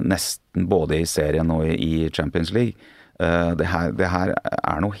 Nesten både i serien og i Champions League. Det her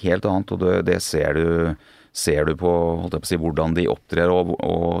noe helt annet, og det ser du på, holdt jeg på å si, hvordan de opptrer,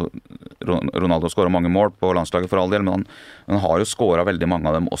 og Ronaldo skårer mange mål på landslaget for all del, men han har jo skåret veldig mange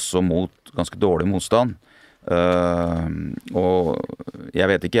av dem også mot ganske dårlig motstand. Og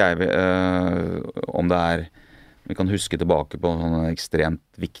jeg vet ikke om det vi kan huske tilbake på sånne ekstremt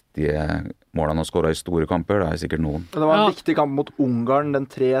viktige mål han har skåret i store kamper. Det sikkert noen. Det var en viktig kamp mot Ungarn, den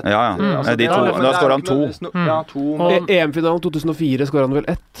 3-2. Ja. De to, da skåret han 2. Ja, 2. EM-finalen 2004 skåret han vel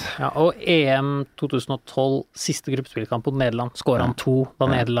 1. Ja, og EM 2012, siste gruppespillkamp mot Nederland, skåret han 2.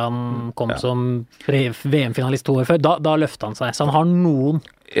 Da Nederland kom som VM-finalist 2 år før. Da løftet han seg. Så han har noen.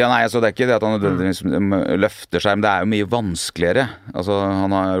 Ja, nei, altså det ikke det at han nødvendigvis løfter seg, men det jo mye vanskeligere. Altså,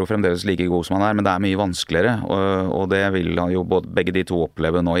 han jo fremdeles like god som han men det mye vanskeligere, og det vil han jo begge de to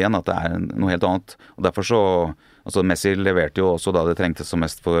oppleve nå igjen, at det noe helt annet. Og derfor så, altså Messi leverte jo også da det trengtes som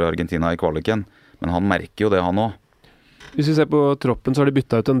mest for Argentina i kvaliken, men han merker jo det han også. Hvis vi ser på troppen, så har de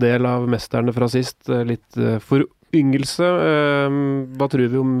byttet ut en del av mesterne fra sist, litt foryngelse. Hva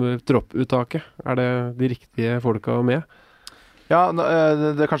tror vi om tropputtaket? Det de riktige folka med? Ja,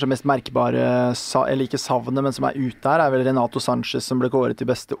 det kanskje mest merkbare, eller ikke savnet, men som ute her, vel Renato Sanchez, som ble kåret til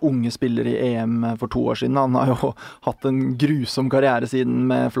beste unge spiller i EM for 2 år siden. Han har jo hatt en grusom karriere siden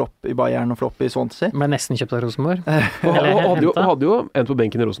med flopp i Bayern og flopp i Swansea. Ble nesten kjøpt av Rosenborg. Og hadde jo en på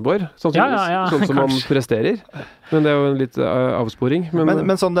benken i Rosenborg, sannsynligvis, sånn som han presterer. Men det jo en litt avsporing.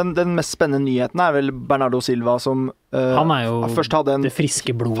 Men sånn, den mest spennende nyheten vel Bernardo Silva, som han jo først hadde en det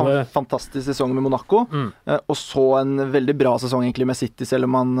friske blodet. Fantastisk sesong med Monaco, og så en veldig bra sesong egentlig med City, selv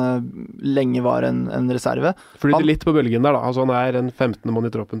om han lenge var en reserve. Flyter litt på bølgen der da, altså han en 15. mann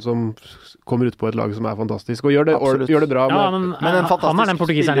i troppen som kommer ut på et lag som fantastisk, og gjør det bra. Ja, men han den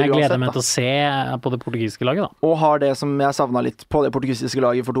portugiseren jeg gleder meg til å se på det portugisiske laget da. Og har det som jeg savnet litt på det portugisiske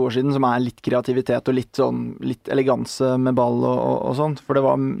laget for 2 år siden, som litt kreativitet og litt eleganse med ball og sånt, for det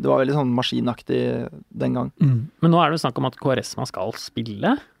var veldig sånn maskinaktig den gang. Men nå det snakk om at Quaresma skal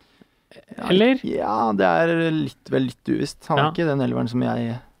spille, eller? Ja, det vel litt uvisst. Han ikke den elveren som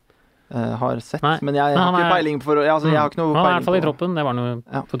jeg har sett, men jeg har ikke peiling på jeg har ikke noe peiling på. Han i hvert fall i troppen, det var noe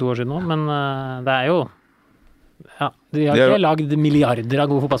for 2 år siden nå, men det jo de har ikke lagd milliarder av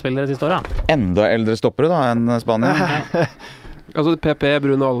gode fotballspillere siste året. Enda eldre stoppere da enn Spania. Altså PP,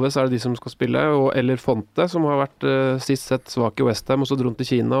 Bruno Alves det de som skal spille, eller Fonte, som har vært sist sett svak i West Ham, og så drondt til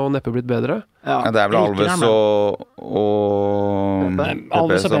Kina og neppe blitt bedre. Ja, det vel Alves og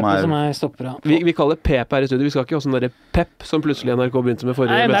Alves og Pepe som stoppere. Vi kaller PP her i studio, vi skal ikke ha sånn der Pep som plutselig NRK begynte med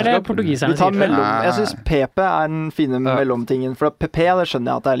forrige mesterskap. Det portugiserne sier. Jeg synes PP den fine mellomtingen, for PP det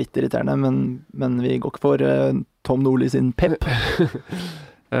skjønner jeg at det litt irriterende, men vi går ikke for Tom Nordli sin Pep.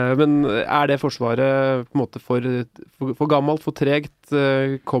 Men det forsvaret på en måte for gammelt, for tregt?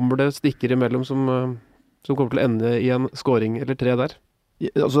 Kommer det stikker imellom som kommer til å ende i en scoring eller 3 der?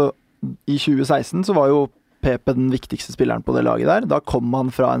 Altså, i 2016 så var jo Pepe den viktigste spilleren på det laget der. Da kom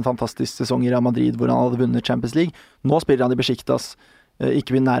han fra en fantastisk sesong i Real Madrid hvor han hadde vunnet Champions League. Nå spiller han i Besiktas,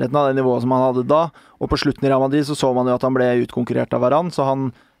 ikke ved nærheten av det nivået som han hadde da. Og på slutten i Real Madrid så man jo at han ble utkonkurrert av Varane, så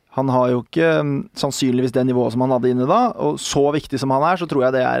han har jo ikke sannsynligvis det nivået som han hadde inne da, og så viktig som han så tror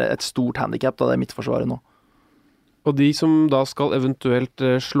jeg det et stort handicap da det midtforsvaret nå. Og de som da skal eventuelt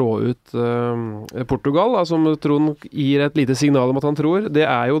slå ut Portugal, som Trond gir et lite signal om at han tror, det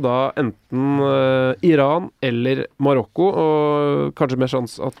jo da enten Iran eller Marokko, og kanskje mer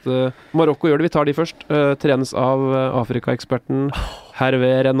sjans at Marokko gjør det. Vi tar de først. Trenes av Afrika-eksperten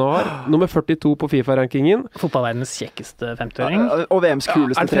Hervé Renard, nummer 42 på FIFA-rankingen. Fotballverdens kjekkeste 50-åring. Og VMs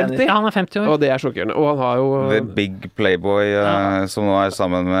kuleste trener. Ja, han 50 år. Og det sjokkerende. Og han har jo The Big Playboy, som nå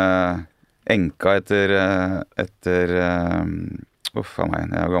sammen med enka etter uff a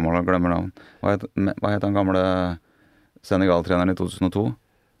meg, jeg gammel og glemmer navn. Hva het han gamle Senegal-treneren i 2002?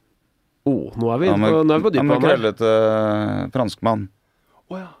 Nå vi på dypet. Han med krøllete franskmann.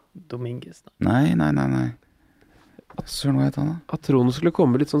 Dominguez da. Nei. Søren, hva het han da? At Trond skulle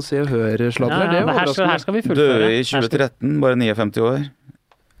komme litt sånn se og høre-sladler, det var her skal vi fullføre. Døde i 2013, bare 59 år.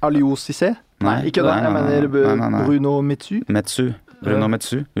 Aliou Cissé? Nei, ikke det. Jeg mener Bruno Metsu. Bruno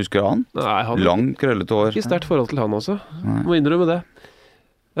Metsu, husker du han? Nei, Lang, krøllete hår. Ikke sterkt forhold til han også. Må innrømme det.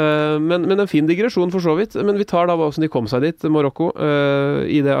 Men en fin digresjon for så vidt. Men vi tar da hvordan de kom seg dit, Marokko.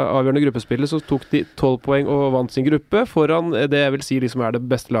 I det avgjørende gruppespillet så tok de 12 poeng og vant sin gruppe foran det jeg vil si liksom er det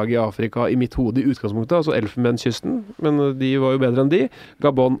beste laget i Afrika i mitt hode i utgangspunktet, altså Elfenbenskysten. Men de var jo bedre enn de.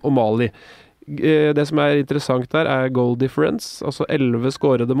 Gabon og Mali. Det som er interessant der er goal difference, altså 11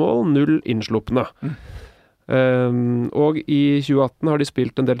 skårede mål, 0 innslupne. Og i 2018 har de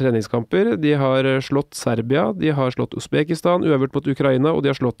spilt en del treningskamper. De har slått Serbia, de har slått Uzbekistan, uavgjort mot Ukraina, og de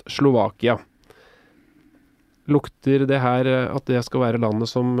har slått Slovakia. Lukter det her at det skal være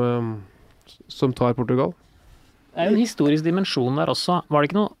landet som tar Portugal? Det er jo en historisk dimensjon der også. Var det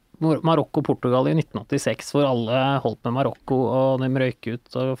ikke noe Marokko-Portugal i 1986 hvor alle holdt med Marokko og de røyk ut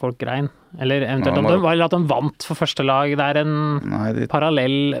og folk grein? Eller eventuelt at de vant for første lag? Det er en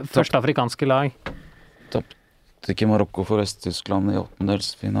parallell første afrikanske lag. Ikke Marokko for Vest-Tyskland i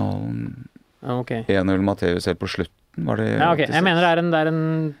åttendelsfinalen. Okay. 1-0 Matteus helt på slutten, var det? Ja, ok. Jeg mener det er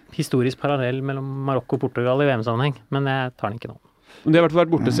en historisk parallell mellom Marokko og Portugal i VM-sammenheng, men jeg tar den ikke nå. De har i hvert fall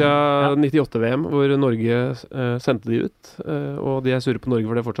vært borte siden 98-VM, hvor Norge sendte de ut, og de er surre på Norge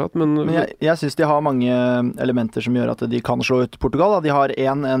for det fortsatt. Men jeg synes de har mange elementer som gjør at de kan slå ut Portugal. Da. De har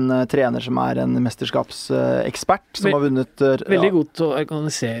en trener som er en mesterskapsekspert, som har vunnet... Veldig god til å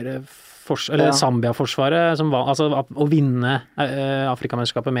organisere Zambia-forsvaret, altså å vinne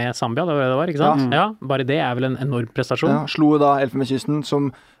Afrikamesterskapet med Zambia, det var ikke sant? Ja, bare det er vel en enorm prestasjon. Ja, slo da Elfenbenskysten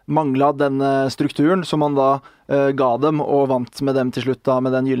som manglet denne strukturen som man da ga dem og vant med dem til slutt da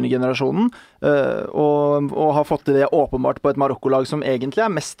med den gyllene generasjonen, og har fått til det åpenbart på et Marokko-lag som egentlig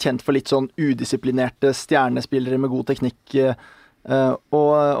er mest kjent for litt sånn udisiplinerte stjernespillere med god teknikk,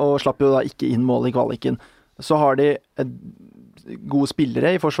 og slapp jo da ikke inn mål i kvaliken. Så har de gode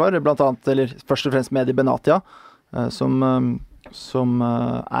spillere i forsvar, blant annet, eller først og fremst Mehdi Benatia, som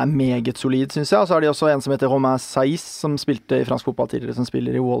er meget solid, synes jeg. Og så har de også en som heter Romain Saiss, som spilte i fransk fotball tidligere, som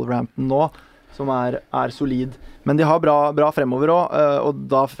spiller i Wolverhampton nå, som er solid. Men de har bra fremover også, og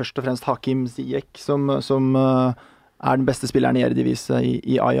da først og fremst Hakim Ziyech, som er den beste spilleren i Eredivisie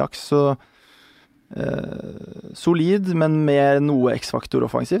i Ajax, så solid, men med noe X-faktor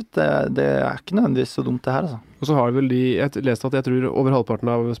offensivt. Det er ikke nødvendigvis så dumt det her, altså. Og så har vel jeg lest at jeg tror over halvparten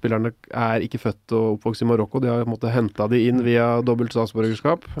av spillerne er ikke født og oppvokst i Marokko. De har på en måte hentet de inn via dobbelt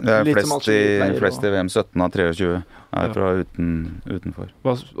statsborgerskap. Det er flest i VM 17 av 23 er fra utenfor.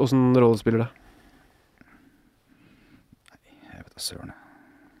 Hvordan rolle spiller det? Jeg vet da søren.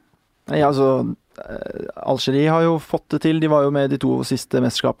 Nei, altså Algerie har jo fått det til. De var jo med de 2 siste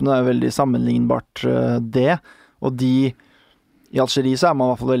mesterskapene. Det er veldig sammenlignbart det. Og i Algerie så er man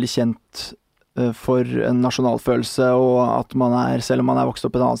i hvert fall veldig kjent for en nasjonalfølelse, og at man selv om man er vokst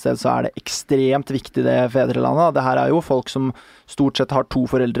opp et annet sted, så er det ekstremt viktig det fedrelandet. Det her er jo folk som stort sett har 2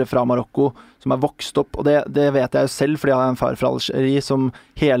 foreldre fra Marokko, som er vokst opp, og det vet jeg jo selv, fordi jeg har en far fra Algerie som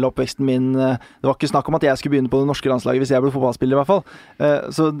hele oppveksten min, det var ikke snakk om at jeg skulle begynne på det norske landslaget hvis jeg ble fotballspiller i hvert fall.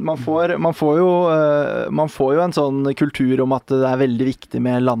 Så man får jo en sånn kultur om at det er veldig viktig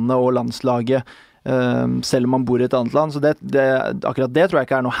med landet og landslaget, selv om man bor i et annet land, så akkurat det tror jeg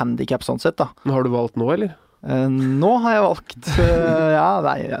ikke er noe handicap sånn sett da. Men har du valgt nå, eller? Nå har jeg valgt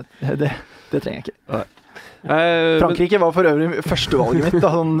det trenger jeg ikke. Nei. Frankrike var for øvrig førstevalget mitt da,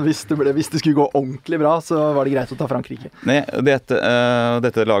 sånn, hvis det skulle gå ordentlig bra, så var det greit å ta Frankrike. Nei,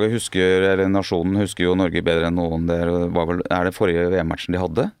 dette laget eller nasjonen husker jo Norge bedre enn noen der. Er det forrige VM-matchen de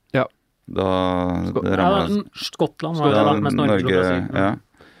hadde? Ja. Skottland var det da, mens Norge slo Brasil. Ja.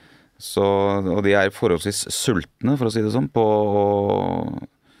 Og de er forholdsvis sultne, for å si det sånn, på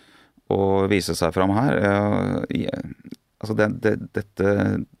å vise seg fram her. Altså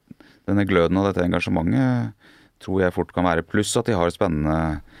denne gløden og dette engasjementet tror jeg fort kan være, pluss at de har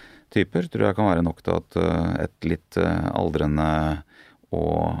spennende typer, tror jeg kan være nok til at et litt aldrende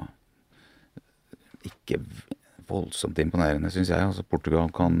og ikke voldsomt imponerende, synes jeg, altså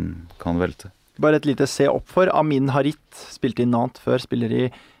Portugal kan velte. Bare et lite se opp for. Amin Harit spilte i Nantes før, spiller i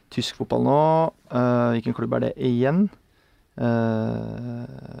tysk fotball nå. Hvilken klubb er det igjen?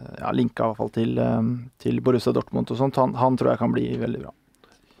 Linka i hvert fall til Borussia Dortmund og sånt. Han tror jeg kan bli veldig bra.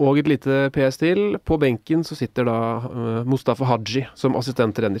 Og et lite PS til. På benken så sitter da Mustafa Hadji som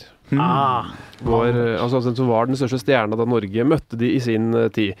assistenttrener. Altså som var den største stjerna da Norge møtte de i sin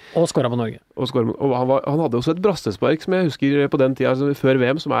tid. Og skåret på Norge. Og han hadde også et brassespark som jeg husker på den tida, altså før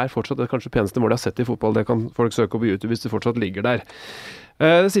VM, som er fortsatt det kanskje peneste målet jeg har sett i fotball. Det kan folk søke opp på YouTube hvis det fortsatt ligger der.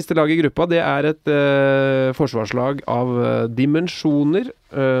 Det siste laget i gruppa, det er et forsvarslag av dimensjoner.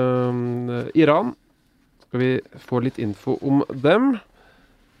 Iran. Skal vi få litt info om dem?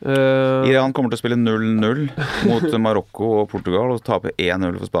 Iran kommer til å spille 0-0 mot Marokko og Portugal og tape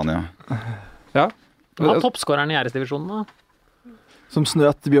 1-0 for Spania. Ja. Hva er toppskåreren i æresdivisjonen da? Som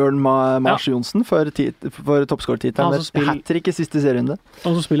snøt Bjørn Mars Johnsen for toppskårertittelen med hat-trick i siste serierunde.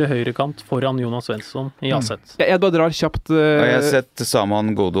 Og så spiller høyrekant foran Jonas Svensson i Aset. Jeg bare drar kjapt Jeg har sett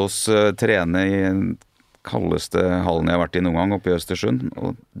Saman Ghoddos trene i den kaldeste hallen jeg har vært i noen gang, oppe i Østersund,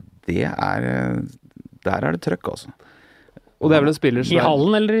 og der er det trøkk, altså. Og det er vel en spiller I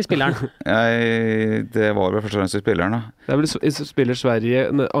hallen eller i spilleren? Det var vel først og fremst i spilleren, da. Det er vel en spiller Sverige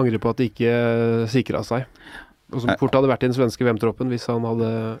angrer på at de ikke sikret seg. Og som fort hadde vært i den svenske VM-troppen hvis han hadde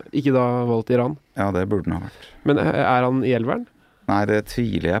ikke da valgt Iran. Ja, det burde han ha vært. Men er han i elveren? Nei, det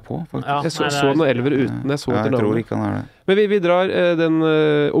tviler jeg på, faktisk. Ja, jeg så noen elver uten, jeg tror ikke han er det. Men vi drar den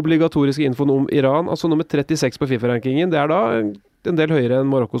obligatoriske infoen om Iran, altså nummer 36 på FIFA-rankingen. Det er da en del høyere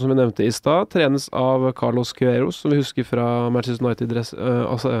enn Marokko, som vi nevnte i stad. Trenes av Carlos Queiroz, som vi husker fra Manchester United,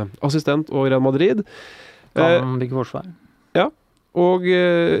 assistent og Real Madrid. Kan bygge forsvar. Ja, og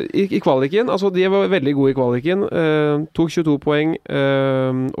i kvaliken, altså de var veldig gode i kvaliken, tok 22 poeng,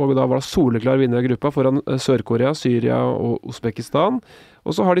 og da var det soleklar vinner av gruppa foran Sør-Korea, Syria og Uzbekistan.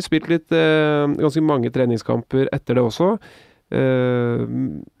 Og så har de spilt litt ganske mange treningskamper etter det også.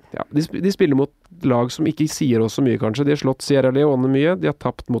 Ja, de spiller mot lag som ikke sier oss så mye, kanskje. De har slått Sierra Leone mye, de har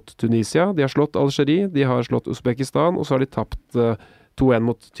tapt mot Tunisia, de har slått Algerie, de har slått Uzbekistan, og så har de tapt 2-1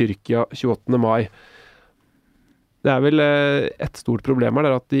 mot Tyrkia 28. mai. Det er vel et stort problem her,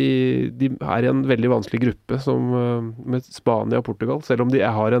 det er at de er i en veldig vanskelig gruppe med Spania og Portugal, selv om de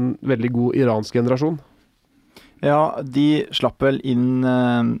har en veldig god iransk generasjon. Ja, de slapp vel inn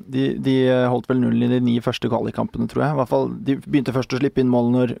de holdt vel null i de 9 første kvalikkampene, tror jeg. I hvert fall, de begynte først å slippe inn mål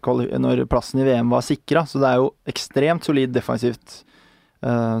når plassen i VM var sikret, så det er jo ekstremt solid defensivt,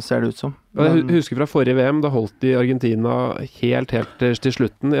 ser det ut som. Jeg husker fra forrige VM, da holdt de Argentina helt til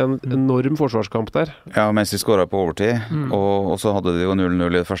slutten, en enorm forsvarskamp der. Ja, mens de skåret på overtid, og så hadde de jo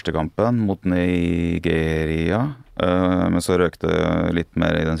 0-0 i første kampen mot Nigeria, men så røkte litt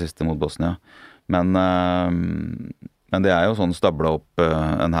mer i den siste mot Bosnia. Men det er jo sånn stabla opp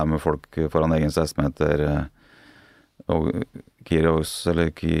en her med folk foran egen 16-meter, og Queiroz,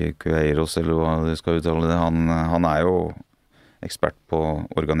 eller Queiroz, eller hva du skal uttale det, han er jo ekspert på å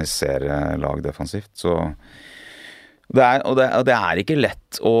organisere lag defensivt, så det er ikke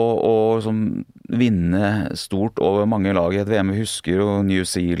lett å vinne stort over mange lag i et VM. Vi husker jo New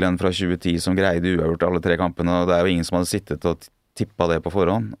Zealand fra 2010 som greide uavgjort alle 3 kampene, og det er jo ingen som hadde sittet og tippet det på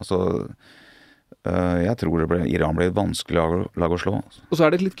forhånd. Altså, jeg tror Iran ble et vanskelig lag å slå. Og så er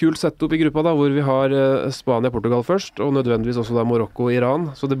det et litt kult setup i gruppa da, hvor vi har Spania og Portugal først, og nødvendigvis også da Marokko og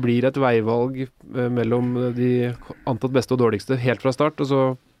Iran. Så det blir et veivalg mellom de antatt beste og dårligste helt fra start. Og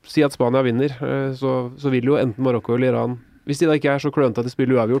så si at Spania vinner, så vil jo enten Marokko eller Iran, hvis de da ikke er så klønete at de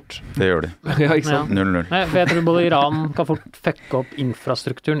spiller uavgjort. Det gjør de. Ja, ikke sant? 0-0. Nei, for jeg tror både Iran kan fort fucke opp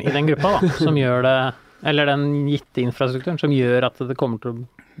infrastrukturen i den gruppa da, som gjør det, eller den gitte infrastrukturen, som gjør at det kommer til å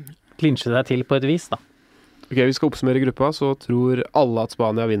klinsje deg til på et vis, da. Ok, vi skal oppsummere gruppa, så tror alle at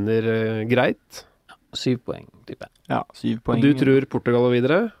Spania vinner greit. 7 poeng, type. Ja, 7 poeng. Og du tror Portugal går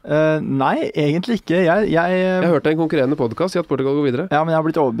videre? Nei, egentlig ikke. Jeg hørte en konkurrerende podcast si at Portugal går videre. Ja, men jeg har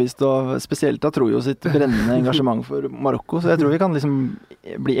blitt overbevist av spesielt av Trojo sitt brennende engasjement for Marokko, så jeg tror vi kan liksom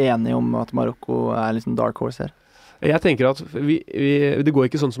bli enige om at Marokko er liksom dark horse her. Jeg tenker at det går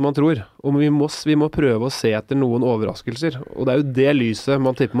ikke sånn som man tror, og vi må prøve å se etter noen overraskelser, og det er jo det lyset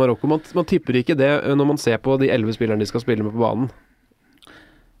man tipper Marokko. Man tipper ikke det når man ser på de 11 spillerne de skal spille med på banen.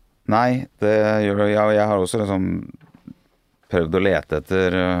 Nei, det gjør jeg har også liksom prøvd å lete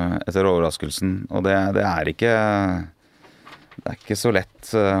etter overraskelsen, og det er ikke så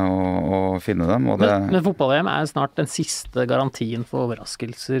lett å finne dem. Og men fotball-VM er snart den siste garantien for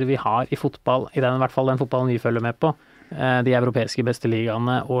overraskelser vi har i fotball, i hvert fall den fotballen vi følger med på. De europeiske beste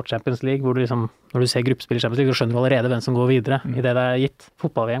ligaene og Champions League, hvor du liksom, når du ser gruppespill i Champions League, så skjønner du allerede hvem som går videre i det er gitt.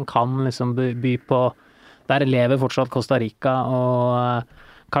 Fotball-VM kan liksom by på, der lever fortsatt Costa Rica og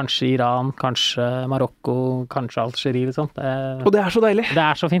kanskje Iran, kanskje Marokko, kanskje Algerie, liksom. Og det er så deilig! Det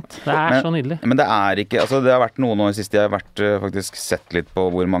er så fint. Det er så nydelig. Men det er ikke, altså det har vært noen år sist jeg har faktisk sett litt på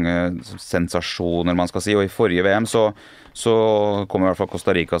hvor mange sensasjoner man skal si, og i forrige VM så kom i hvert fall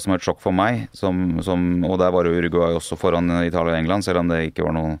Costa Rica som et sjokk for meg, og der var Uruguay også foran Italia og England, selv om det ikke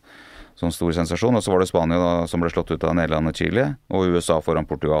var noen sånn stor sensasjon, og så var det Spania da, som ble slått ut av Nederland og Chile, og USA foran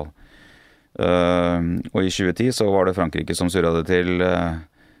Portugal. Og i 2010 så var det Frankrike som surret det til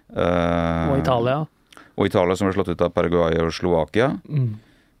og Italia. Og Italia som ble slått ut av Paraguay og Slovakia.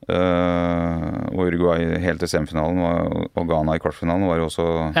 Og Uruguay helt til semifinalen, og Ghana i kvartfinalen var jo også...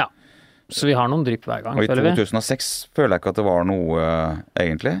 Ja, så vi har noen drypp hver gang, og i 2006 føler jeg ikke at det var noe,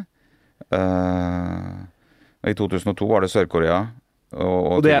 egentlig. Og i 2002 var det Sør-Korea.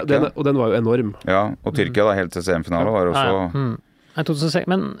 Og den var jo enorm. Ja, og Tyrkia da, helt til semifinalen var også... Nei, 2006,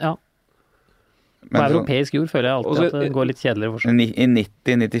 men ja. På Men europeisk jord føler jeg alltid Også- at det går litt kjedeligere for seg. I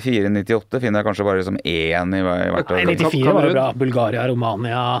 90, 94, 98 finner jeg kanskje bare som én i hvert Nei, av 94 var jo bra. Bulgaria,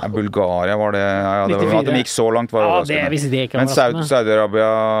 Romania. Ja, Bulgaria var det, ja, det var, 94. at de gikk så langt var Ja, det, overraskende. hvis det ikke er Men overraskende.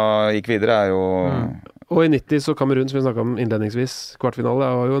 Saudi-Arabia gikk videre er jo Og i 90 så Kamerun, som vi snakket om innledningsvis, kvartfinale,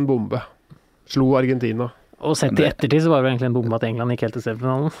 det var jo en bombe. Slo Argentina. Og sett i ettertid så var det jo egentlig en bombe at England gikk helt til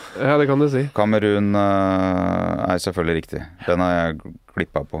semifinalen. Ja, det kan du si. Kamerun er selvfølgelig riktig. Den har jeg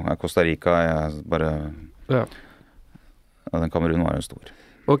glippa på. Costa Rica jeg bare Ja. Ja, den Kamerun var jo stor.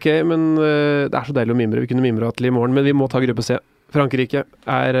 Ok, men det er så deilig å mimre. Vi kunne mimre til i morgen, men vi må ta gruppe C. Frankrike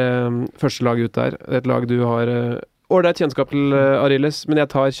er første lag ut der. Et lag du har ålreit kjennskap til, Arildes, men jeg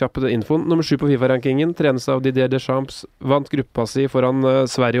tar kjapt infoen. Nummer 7 på FIFA-rankingen, trenes av Didier Deschamps, vant gruppa si foran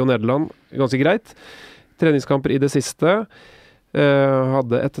Sverige og Nederland. Ganske greit. Treningskamper i det siste.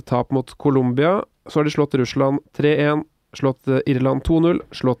 Hadde et tap mot Colombia. Så har de slått Russland 3-1, slått Irland 2-0,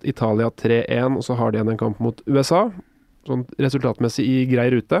 slått Italia 3-1, og så har de igjen en kamp mot USA. Sånn resultatmessig i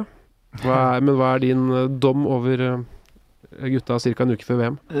grei rute. Men hva er din dom over gutta ca. en uke før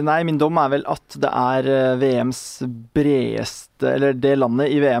VM? Nei, min dom er vel at det er VMs bredeste, eller det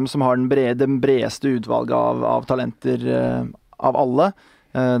landet i VM som har den bredeste utvalget av talenter av alle.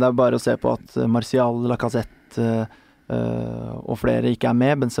 Det er bare å se på at Martial, Lacazette og flere ikke er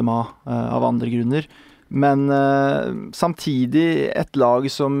med, Benzema av andre grunner. Men samtidig et lag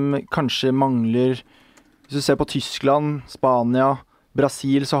som kanskje mangler. Hvis du ser på Tyskland, Spania,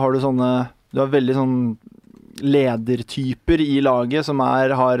 Brasil, så har du har veldig sånn ledertyper i laget som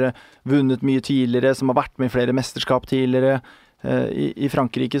har vunnet mye tidligere, som har vært med i flere mesterskap tidligere. I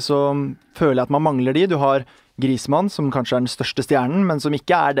Frankrike så føler jeg at man mangler de. Du har Griezmann, som kanskje er den største stjernen, men som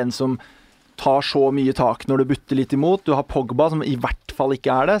ikke er den som tar så mye tak når du butter litt imot. Du har Pogba, som i hvert fall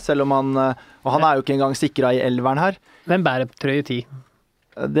ikke er det, selv om han er jo ikke engang sikret i elveren her. Hvem bærer trøye 10?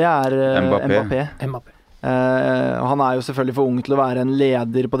 Det er Mbappé. Mbappé. Han er jo selvfølgelig for ung til å være en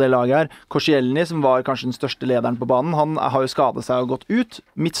leder på det laget her. Koscielny, som var kanskje den største lederen på banen, han har jo skadet seg og gått ut.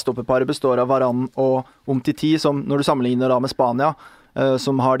 Midtstopperparet består av Varane og Umtiti, som når du sammenligner da med Spania,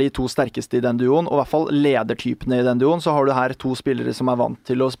 som har de to sterkeste i den duoen, og i hvert fall ledertypene i den duoen, så har du her to spillere som er vant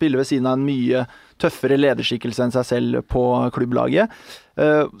til å spille ved siden av en mye tøffere lederskikkelse enn seg selv på klubblaget.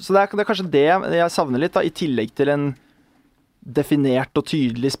 Så det er kanskje det jeg savner litt, da, i tillegg til en definert og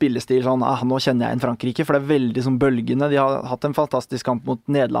tydelig spillestil, sånn, nå kjenner jeg en Frankrike, for det er veldig sånn bølgende. De har hatt en fantastisk kamp mot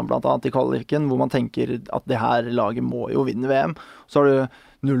Nederland blant annet i kvaliken, hvor man tenker at det her laget må jo vinne VM. Så har du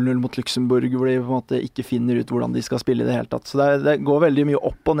 0-0 mot Luxemburg, hvor de på en måte ikke finner ut hvordan de skal spille i det hele tatt. Så det går veldig mye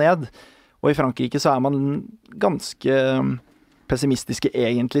opp og ned, og i Frankrike så er man ganske pessimistiske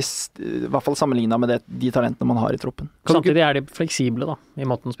egentlig, i hvert fall sammenlignet med de talentene man har i troppen. Samtidig er de fleksible da, i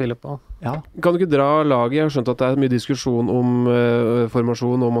måten å spille på. Ja. Kan du ikke dra laget? Jeg har skjønt at det er mye diskusjon om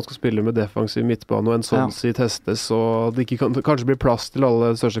formasjon, om man skal spille med defensiv midtbane, og en Sonsi testes, og det ikke kanskje blir plass til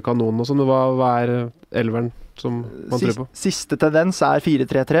alle de største kanonene og sånn. Hva er elveren som man tror på? Siste tendens er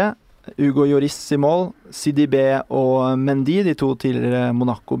 4-3-3. Hugo Lloris i mål, Sidibé og Mendy, de to tidligere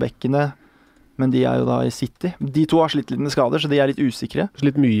Monaco-bekkene, men de er jo da i City. De to har slitt litt med skader, så de er litt usikre.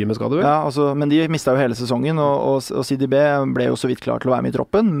 Slitt mye med skader, vel? Ja, altså, men de mistet jo hele sesongen, og Sidibé ble jo så vidt klar til å være med i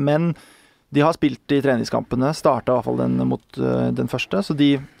troppen, men de har spilt i treningskampene, startet i hvert fall den mot den første, så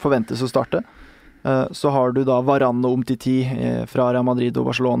de forventes å starte. Så har du da Varane og Umtiti fra Real Madrid og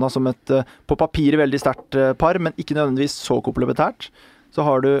Barcelona som et på papiret veldig sterkt par, men ikke nødvendigvis så komplementært. Så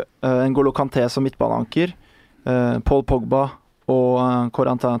har du N'Golo Kanté som midtbaneanker, Paul Pogba og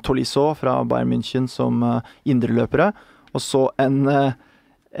Corentin Tolisso fra Bayern München som indreløpere, og så den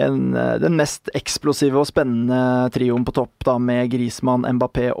mest eksplosive og spennende trioen på topp da, med Griezmann,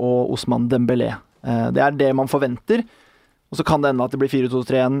 Mbappé og Ousmane Dembélé. Det er det man forventer, og så kan det ende at det blir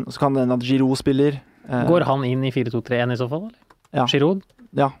 4-2-3-1, og så kan det ende at Giroud spiller. Går han inn i 4-2-3-1 i så fall, eller? Ja. Giroud?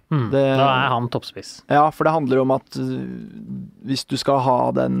 Ja. Da er han toppspiss. Ja, for det handler om at hvis du skal ha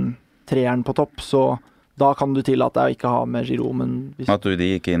den treeren på topp, så da kan du tillate deg å ikke ha med Giroud, men At du de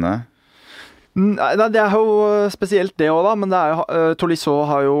ikke inne? Nei, det er jo spesielt det også da, men det er jo, Tolisso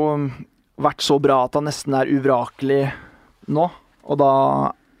har jo vært så bra at han nesten er uvrakelig nå, og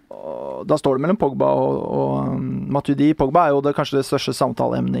da står det mellom Pogba og Matuidi. Pogba er jo kanskje det største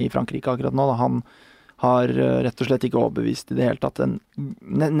samtaleemnet i Frankrike akkurat nå. Han har rett og slett ikke overbevist i det hele tatt en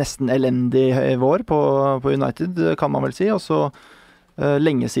nesten elendig vår på United, kan man vel si. Og så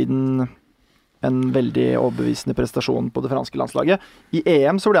lenge siden en veldig overbevisende prestasjon på det franske landslaget. I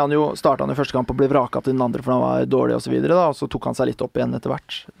EM så startet han i første kamp og ble vraket til den andre for han var dårlig og så videre da, og så tok han seg litt opp igjen etter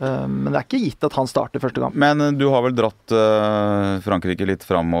hvert. Men det er ikke gitt at han starter første kamp. Men du har vel dratt Frankrike litt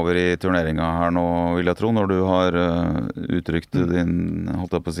framover i turneringa her nå, vil jeg tro, når du har uttrykt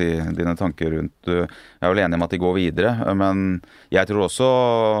dine tanker rundt. Jeg er vel enig om at de går videre, men jeg tror også,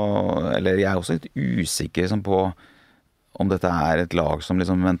 eller jeg er også litt usikker på om dette er et lag som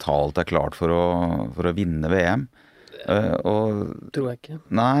liksom mentalt er klart for å vinne VM. Tror jeg ikke.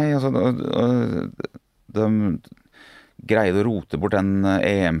 Nei, altså de greide å rote bort den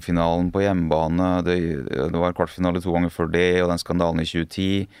EM-finalen på hjemmebane. Det var kvartfinale 2 ganger før det, og den skandalen i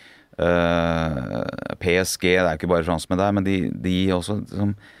 2010. PSG, det er jo ikke bare franskmenn der, men de også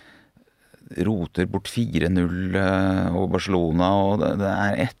liksom roter bort 4-0 over Barcelona, og det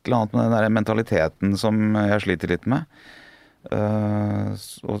er et eller annet med den der mentaliteten som jeg sliter litt med.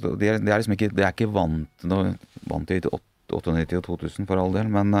 Og de er liksom ikke, de er ikke vant til 98 og 2000 for all del,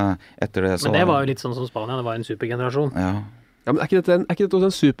 men etter det så... Men det var jo litt sånn som Spania, det var en supergenerasjon. Ja, men er ikke dette også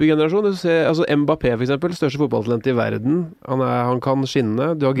en supergenerasjon? Altså Mbappé for eksempel, største fotballtalent i verden, han kan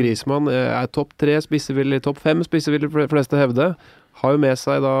skinne. Du har Griezmann, er topp 3, spissevill i topp 5, spissevill de fleste hevde. Har jo med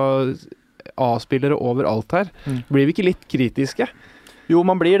seg da A-spillere overalt her. Blir vi ikke litt kritiske? Jo,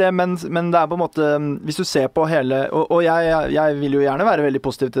 man blir det, men det er på en måte, hvis du ser på hele, og jeg vil jo gjerne være veldig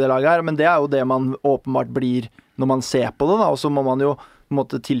positiv til det laget her, men det er jo det man åpenbart blir når man ser på det da, og så må man jo på en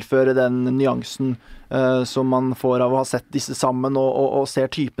måte tilføre den nyansen som man får av å ha sett disse sammen og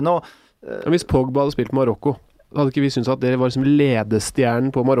ser typene. Hvis Pogba hadde spilt på Marokko, hadde ikke vi syntes at det var liksom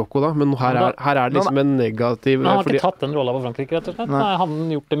ledestjernen på Marokko da, men her er det liksom en negativ... Men han har ikke tatt den rollen på Frankrike, rett og slett. Nei, han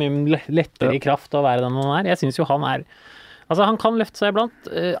har gjort det mye lettere i kraft å være den han er. Jeg synes jo han er... Altså, han kan løfte seg iblant.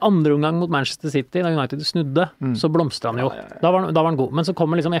 Andre omgang mot Manchester City, da United snudde, så blomstrer han jo. Da var han god. Men så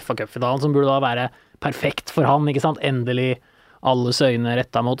kommer liksom FA Cup-finalen, som burde da være perfekt for han, ikke sant? Endelig alles øyne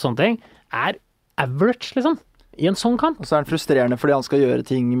rettet mot sånne ting. Er average, liksom, i en sånn kamp. Og så er han frustrerende fordi han skal gjøre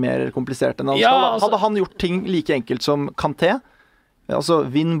ting mer komplisert enn han skal. Hadde han gjort ting like enkelt som Kanté, altså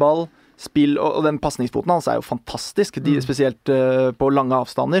vinn ball, spill, og den passningsfoten hans er jo fantastisk, spesielt på lange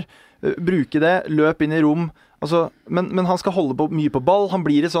avstander. Bruke det, løp inn i rom, altså, men han skal holde mye på ball. Han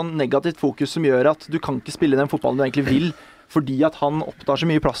blir et sånn negativt fokus som gjør at du kan ikke spille den fotballen du egentlig vil, fordi at han opptar så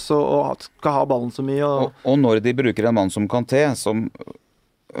mye plass og skal ha ballen så mye. Og når de bruker en mann som Kanté, som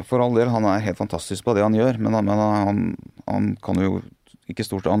for all del, han er helt fantastisk på det han gjør, men han kan jo ikke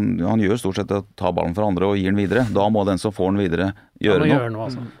han gjør stort sett å ta ballen fra andre og gir den videre. Da må den som får den videre gjøre noe.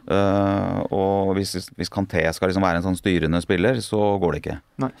 Altså. Og hvis Kanté skal liksom være en sånn styrende spiller, så går det ikke.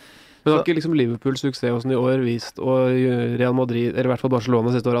 Nei. Men har ikke liksom Liverpools suksess hos den i år vist, og Real Madrid, eller i hvert fall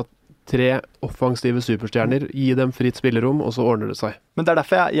Barcelona siste år, at 3 offensive superstjerner, gi dem fritt spillerom, og så ordner det seg. Men det er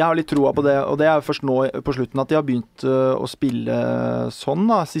derfor jeg har litt troa på det, og det er først nå på slutten at de har begynt å spille sånn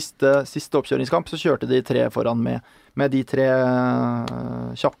da. Siste oppkjøringskamp så kjørte de 3 foran med de 3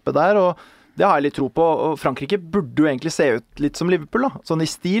 kjappe der, og det har jeg litt tro på. Og Frankrike burde jo egentlig se ut litt som Liverpool da, sånn i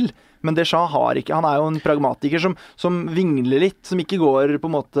stil, men Deschamps har ikke, han er jo en pragmatiker som vingler litt, som ikke går på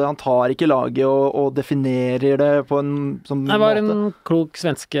en måte, han tar ikke laget og definerer det på en sånn måte. Det var en klok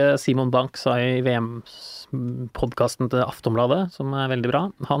svenske Simon Bank sa i VM-podcasten til Aftonbladet, som er veldig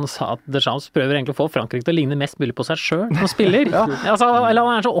bra. Han sa at Deschamps prøver egentlig å få Frankrike til å ligne mest mulig på seg selv som spiller. Altså, eller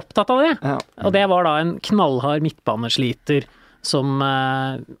han er så opptatt av det. Ja. Og det var da en knallhard midtbanesliter som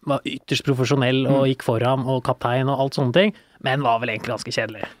var ytterst profesjonell og gikk foran og kaptein og alt sånne ting, men var vel egentlig ganske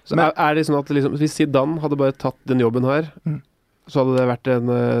kjedelig. Så er det sånn at liksom, hvis Zidane hadde bare tatt den jobben her, så hadde det vært en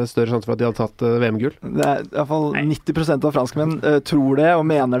større sjanse for at de hadde tatt VM-gull? Det er i hvert fall 90% av franskmenn tror det og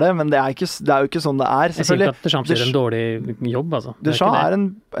mener det, men det er jo ikke sånn det er. Jeg sier ikke at Deschamps gjør en dårlig jobb, altså. Deschamps er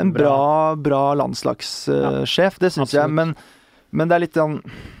en bra landslagssjef, det synes jeg, men det er litt sånn...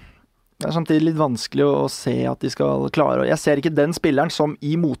 Det er samtidig litt vanskelig å se at de skal klare. Jeg ser ikke den spilleren som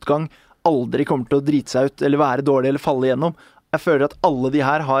i motgang aldri kommer til å drite seg ut, eller være dårlig, eller falle igjennom. Jeg føler at alle de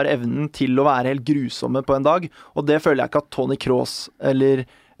her har evnen til å være helt grusomme på en dag, og det føler jeg ikke at Toni Kroos eller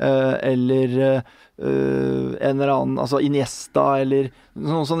en eller annen, altså Iniesta, eller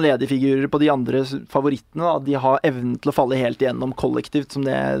noen sånne ledige på de andre favorittene, da, de har evnen til å falle helt igjennom kollektivt, som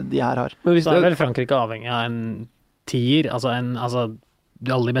det de her har. Men hvis det er vel Frankrike avhengig av en tier, altså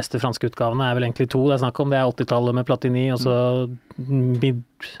alle de beste franske utgavene er vel egentlig 2 det er snakk om, det er 80-tallet med Platini og så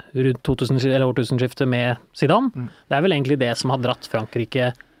rundt årtusenskiftet med Zidane. Det er vel egentlig det som har dratt Frankrike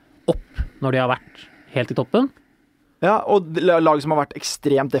opp når de har vært helt i toppen. Ja, og lag som har vært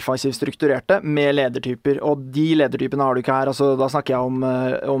ekstremt defensivt strukturerte, med ledertyper, og de ledertypene har du ikke her. Altså, da snakker jeg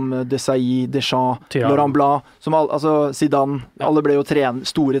om Desailly, Deschamps, Laurent Blanc, altså Zidane, alle ble jo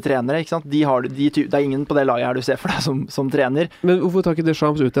store trenere, ikke sant? Det er ingen på det laget her du ser for deg som trener. Men hvorfor tar ikke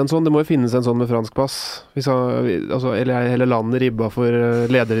Deschamps ut en sånn? Det må jo finnes en sånn med fransk pass. Eller er hele landet ribba for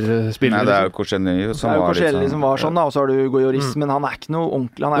lederspillere? Nei, det er jo Koscielny som var sånn, da, og så har du Goyoris, men han er ikke noe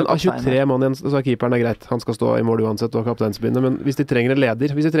ordentlig. Han er men 23 mann igjen, så er keeperen er greit. Han skal stå i mål uansett og kapteinsbindet, men hvis de trenger en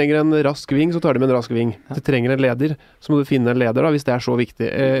leder, hvis de trenger en rask ving, så tar de med en rask ving. Hvis de trenger en leder, så må du finne en leder da, hvis det er så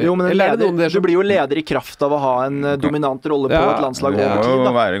viktig. Jo, men du blir jo leder i kraft av å ha en dominant rolle på et landslag over tid. Du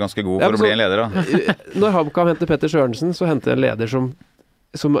må være ganske god for å bli en leder da. Når HamKam henter Petter Sørensen, så henter en leder som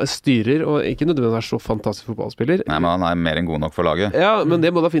styrer, og ikke nødvendigvis er så fantastisk fotballspiller. Nei, men han er mer enn god nok for laget. Ja, men det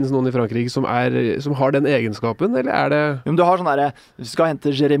må da finnes noen i Frankrike som har den egenskapen, eller er det... Jo, men du har sånn der, hvis du skal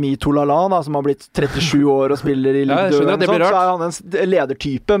hente Jérémy Toulala, da, som har blitt 37 år og spiller i Ligue 2, så er han en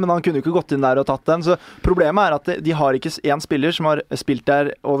ledertype, men han kunne jo ikke gått inn der og tatt den. Så problemet er at de har ikke en spiller som har spilt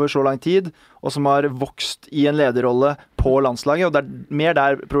der over så lang tid, og som har vokst i en lederrolle på landslaget, og det er mer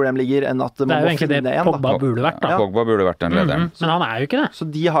der problemet ligger enn at man må finne en. Det er jo egentlig det Pogba burde vært, da. Ja. Pogba burde vært den lederen. Men han er jo ikke det. Så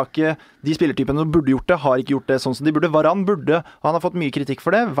de spillertypene som burde gjort det, har ikke gjort det sånn som de burde. Varane burde, han har fått mye kritikk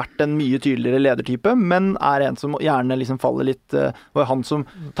for det, vært en mye tydeligere ledertype, men er en som gjerne liksom faller litt, var han som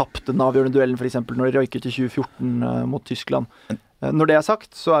tappte den avgjørende duellen, for eksempel, når de røyket i 2014 mot Tyskland. Når det er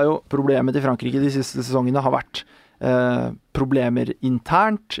sagt, så er jo problemet til Frankrike de siste sesongene har vært problemer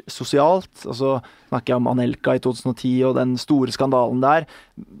internt, sosialt, altså snakker jeg om Anelka i 2010 og den store skandalen der.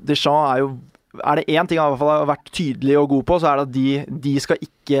 Deschamps er det én ting han i hvert fall har vært tydelig og god på, så er det at de skal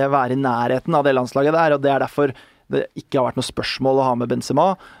ikke være i nærheten av det landslaget der, og det er derfor det ikke har vært noe spørsmål å ha med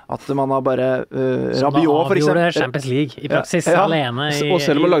Benzema, at man har bare Rabiot for eksempel. Så Champions League i praksis alene og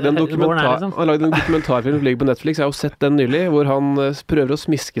selv om han lagde en dokumentarfilm som ligger på Netflix, jeg har jo sett den nylig, hvor han prøver å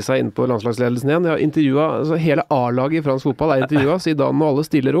smiske seg inn på landslagsledelsen igjen. Jeg har intervjuet, altså hele A-laget i fransk fotball er intervjuet, Zidane og alle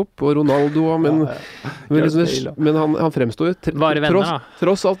stiller opp, og Ronaldo, men han fremstår jo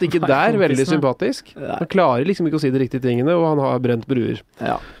tross alt ikke der veldig sympatisk. Han klarer liksom ikke å si de riktige tingene, og han har brent bruer.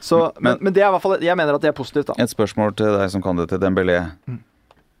 Ja, men det er i hvert fall, jeg mener at det er positivt da. Et spørsmål til deg som kan det til Dembélé.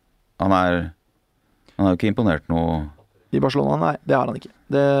 Han er jo ikke imponert noe i Barcelona, nei, det har han ikke.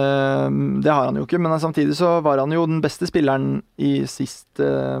 Det har han jo ikke, men samtidig så var han jo den beste spilleren i sist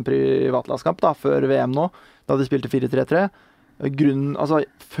privatlandskamp da, før VM nå, da de spilte 4-3-3. Altså,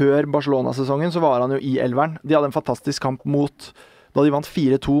 før Barcelona-sesongen så var han jo i elveren. De hadde en fantastisk kamp da de vant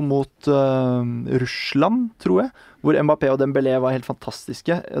 4-2 mot Russland, tror jeg, hvor Mbappé og Dembélé var helt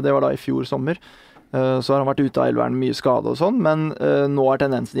fantastiske. Det var da i fjor sommer. Så har han vært ute av elveren, mye skade og sånn, men nå er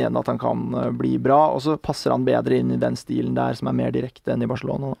tendensen igjen at han kan bli bra, og så passer han bedre inn i den stilen der som er mer direkte enn i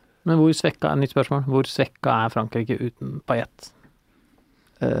Barcelona. Men nytt spørsmål, hvor svekka er Frankrike uten Payet?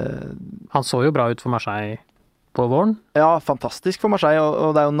 Han så jo bra ut for Marseille på våren. Ja, fantastisk for Marseille,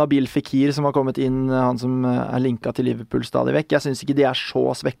 og det er jo Nabil Fekir som har kommet inn, han som er linket til Liverpool stadig vekk. Jeg synes ikke de er så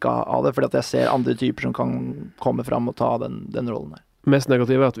svekka av det, fordi at jeg ser andre typer som kan komme fram og ta den rollen der. Mest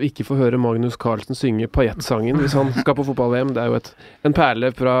negative er at vi ikke får høre Magnus Carlsen synge Payet-sangen hvis han skal på fotball-VM. Det er jo en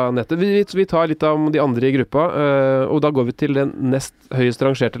perle fra nettet. Vi tar litt om de andre i gruppa, og da går vi til den nest høyest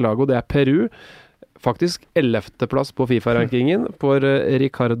rangerte laget, og det er Peru. Faktisk 11. plass på FIFA-rankingen for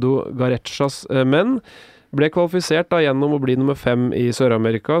Ricardo Garechas menn. Ble kvalifisert da gjennom å bli nummer 5 i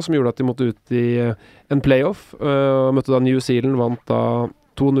Sør-Amerika, som gjorde at de måtte ut i en playoff. Møtte da New Zealand, vant da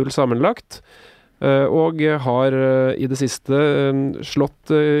 2-0 sammenlagt. Og har i det siste slått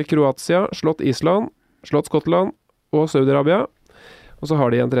Kroatia, slått Island, slått Skottland og Saudi-Arabia. Og så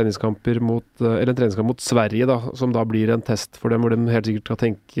har de en treningskamp mot Sverige, da, som da blir en test for dem, hvor de helt sikkert skal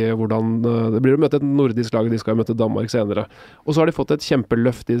tenke hvordan det blir å møte et nordisk lag, de skal møte Danmark senere. Og så har de fått et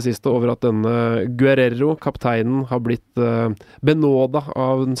kjempeløft i det siste over at denne Guerrero, kapteinen, har blitt benåda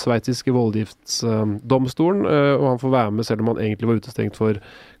av den sveitsiske voldgiftsdomstolen, og han får være med selv om han egentlig var utestengt for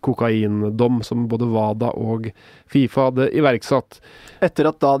kokaindom, som både WADA og FIFA hadde iverksatt. Etter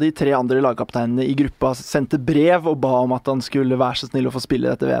at da de 3 andre lagkapteinene i gruppa sendte brev og ba om at han skulle være så snill å få spille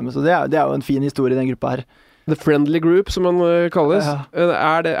dette VM. Så det er jo en fin historie i den gruppa her. The Friendly Group, som man kalles. Ja.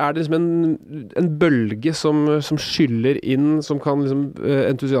 Er det liksom en bølge som skyller inn, som kan liksom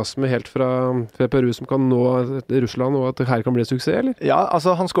entusiasme helt fra Peru, som kan nå Russland, og at det her kan bli en suksess, eller? Ja,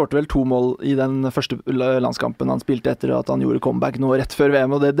 altså han skårte vel 2 mål i den første landskampen han spilte etter at han gjorde comeback nå rett før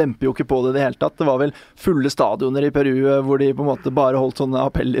VM, og det demper jo ikke på det i det hele tatt. Det var vel fulle stadioner i Peru, hvor de på en måte bare holdt sånne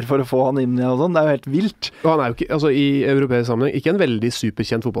appeller for å få han inn og sånn. Det er jo helt vilt. Og han er jo ikke, altså i europeisk sammenheng, ikke en veldig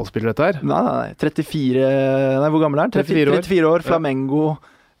superkjent fotballspiller dette her. Nei, 34 Nei, hvor gammel er han? 34 år, Flamengo.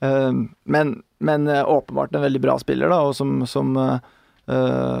 Men men åpenbart en veldig bra spiller, da, og som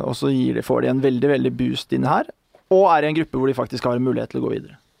og så får de en veldig, veldig boost inn her, og i en gruppe hvor de faktisk har en mulighet til å gå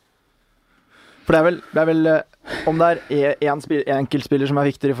videre. For det er vel om det en enkeltspiller som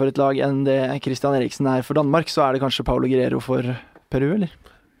viktigere for et lag enn det Christian Eriksen for Danmark, så det kanskje Paulo Guerrero for Peru, eller?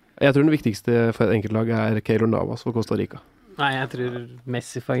 Jeg tror den viktigste for et enkeltlag Keylor Navas for Costa Rica. Nei, jeg tror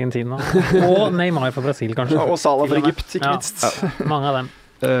Messi for Argentina. Og Neymar for Brasil, kanskje. Og Salah for Egypt, ikke minst. Ja, mange av dem.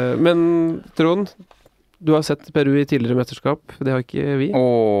 Men Trond, du har sett Peru i tidligere mesterskap. Det har ikke vi.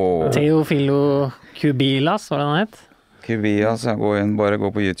 Teofilo Cubillas, hva han het? Cubillas, bare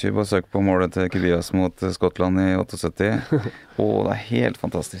gå på YouTube og søk på målet til Cubillas mot Skottland i 78. Det helt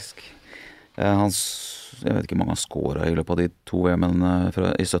fantastisk. Jeg vet ikke hvor mange han scoret i løpet av de 2 EM-ene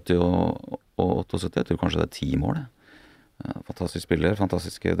i 70 og 78. Jeg tror kanskje det 10 mål. Fantastisk spiller,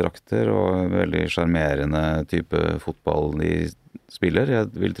 fantastiske drakter og veldig charmerende type fotball de spiller.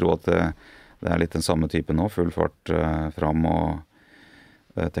 Jeg vil tro at det litt den samme type nå, full fart fram og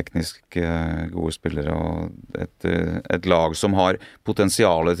teknisk gode spillere og et lag som har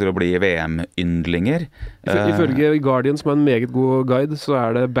potensialet til å bli VM-yndlinger. Ifølge Guardian, som en meget god guide, så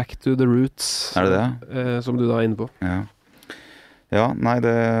det Back to the Roots. Det? Som du da inne på. Ja, nei,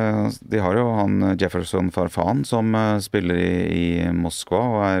 de har jo han Jefferson Farfan som spiller i Moskva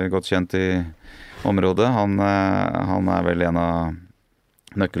og godt kjent i området. Han vel en av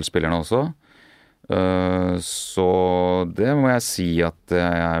nøkkelspillerne også. Så det må jeg si at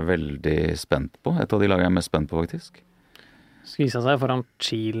jeg veldig spent på. Et av de lagene jeg mest spent på, faktisk. Skvisa seg foran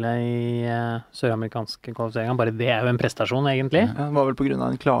Chile i søramerikanske kvalifiseringer. Bare det jo en prestasjon, egentlig. Ja, det var vel på grunn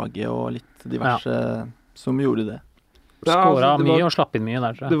av en klage og litt diverse som gjorde det. Skåra mye og slapp inn mye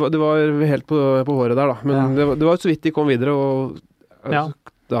der, tror jeg. Det var helt på håret der, da. Men det var så vidt de kom videre, og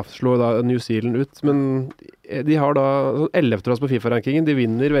da slår da New Zealand ut. Men de har da 11. på FIFA-rankingen. De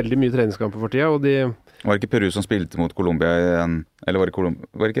vinner veldig mye treningskamper for tida, og de... Var det ikke Peru som spilte mot Colombia eller var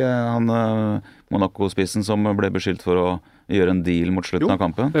det ikke han Monaco-spissen som ble beskyldt for å gjøre en deal mot slutten av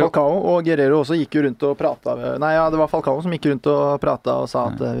kampen? Falcao og Guerrero også gikk jo rundt og prata. Det var Falcao som gikk rundt og prata og sa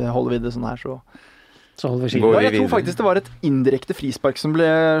at holder vi det sånn her, så holder vi skilt. Jeg tror faktisk det var et indirekte frispark som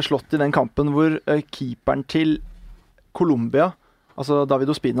ble slått i den kampen hvor keeperen til Colombia, altså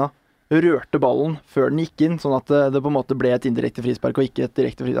David Ospina, rørte ballen før den gikk inn, sånn at det på en måte ble et indirekte frispark og ikke et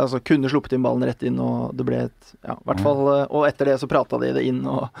direkte frispark. Altså kunne sluppet inn ballen rett inn, og det ble i hvert fall, og etter det så pratet de det inn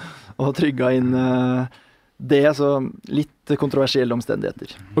og trygga inn det, så litt kontroversielle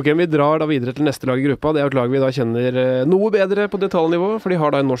omstendigheter. Ok, vi drar da videre til neste lag i gruppa. Det et lag vi da kjenner noe bedre på detaljnivå, for de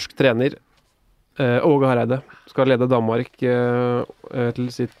har da en norsk trener, Åge Hareide, skal lede Danmark til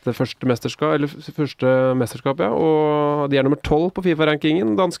sitt første mesterskap, og de nummer 12 på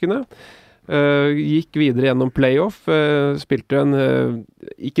FIFA-rankingen, danskene. Gikk videre gjennom playoff, spilte en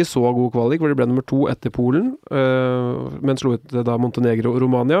ikke så god kvalik, hvor de ble nummer 2 etter Polen, men slo ut da Montenegro og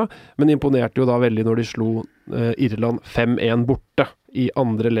Romania, men imponerte jo da veldig når de slo Irland 5-1 borte i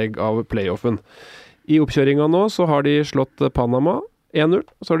andre legg av playoffen. I oppkjøringen nå så har de slått Panama 1-0,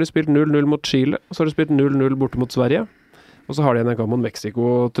 og så har de spilt 0-0 mot Chile, og så har de spilt 0-0 borte mot Sverige, og så har de en kamp mot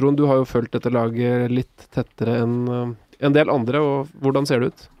Mexico. Trond, du har jo fulgt dette laget litt tettere enn en del andre, og hvordan ser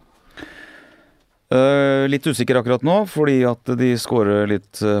det ut? Litt usikker akkurat nå, fordi at de skårer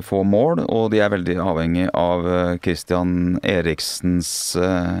litt få mål, og de veldig avhengig av Christian Eriksens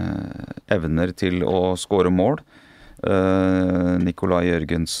evner til å skåre mål. Nikolai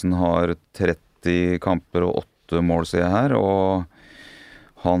Jørgensen har 30 kamper og 8 mål, ser jeg her, og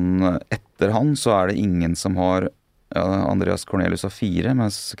etter han så det ingen som har Andreas Cornelius har 4,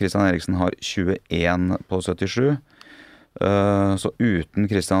 mens Christian Eriksen har 21 på 77. Så uten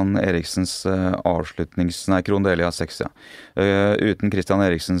Christian Eriksens Kron Deli har 6, ja. Uten Christian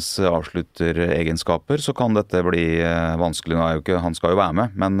Eriksens avslutteregenskaper så kan dette bli vanskelig. Han skal jo være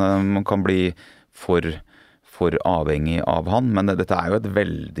med, men man kan bli for avhengig av han. Men dette jo et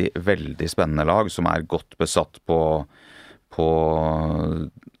veldig, veldig spennende lag som godt besatt på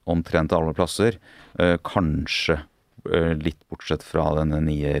omtrent alle plasser. Kanskje litt bortsett fra denne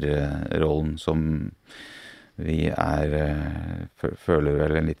nier-rollen som vi føler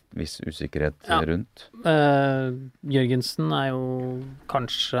vel en litt viss usikkerhet rundt. Jørgensen jo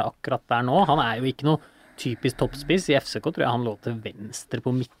kanskje akkurat der nå. Han jo ikke noe typisk toppspiss. I FCK tror jeg han lå til venstre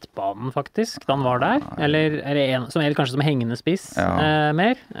på midtbanen faktisk, da han var der. Eller kanskje som hengende spiss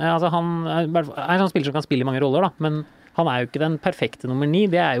mer. Altså han en sånn spiller som kan spille i mange roller, da. Men han jo ikke den perfekte nummer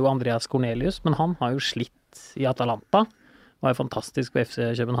 9. Det jo Andreas Cornelius, men han har jo slitt i Atalanta. Var jo fantastisk på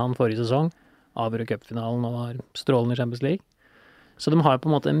FC København forrige sesong. Avgjorde cupfinalen og var strålende i Champions League. Så de har jo på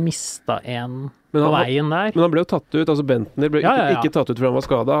en måte mistet en Men på han- veien der. Men han ble jo tatt ut, altså Bentner ble Ja. ikke tatt ut fordi han var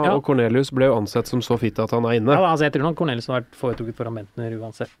skada, Ja. og Cornelius ble jo ansett som så fit at han er inne. Ja, altså jeg tror nok Cornelius har vært foretrukket foran Bentner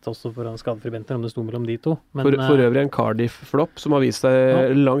uansett, også foran skadefri Bentner, om det sto mellom de to. Men, For øvrig en Cardiff-flopp som har vist seg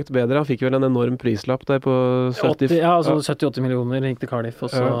Ja. langt bedre. Han fikk vel en enorm prislapp der på 70... 70-80 millioner gikk til Cardiff, og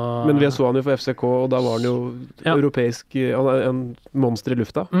så Ja. Men vi så han jo for FCK, og da var han jo Ja. europeisk. Han er en monster i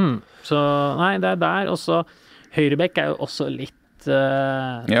lufta. Så nei, det er der. Og så Høyrebekk er jo også litt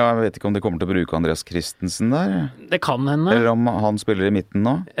Ja, jeg vet ikke om de kommer til å bruke Andreas Christensen der, Det kan hende. eller om han spiller i midten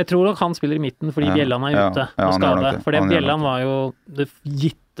nå. Jeg tror nok han spiller i midten fordi Ja, Bjelland er ja, ute ja, med han gjør nok skade. det. For det Han gjør Bjelland nok var jo det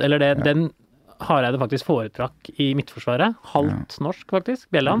gitt, eller det, den Hareide faktisk foretrakk i midtforsvaret. Halvt norsk, faktisk,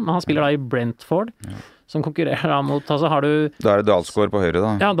 Bjelland. Men han spiller da i Brentford, som konkurrerer da mot Altså har du Da er det Dalsgaard på høyre,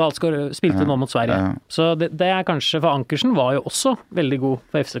 da. Ja, Dalsgaard spilte nå mot Sverige. Ja. Så det er kanskje For Ankersen var jo også veldig god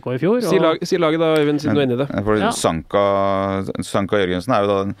for FCK i fjor. Si laget da, Øyvind, siden du er inne i det. For Ja. Sanka Jørgensen er jo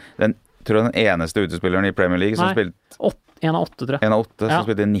da tror jeg den eneste utespilleren i Premier League som Nei. spilte En av 8, tror jeg. en av 8, Ja. som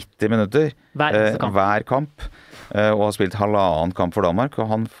spilte 90 minutter Hver eneste kamp. hver kamp, og har spilt halvannen kamp for Danmark, og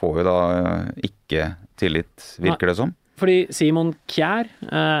han får jo da ikke tillit, virker det som. Fordi Simon Kjær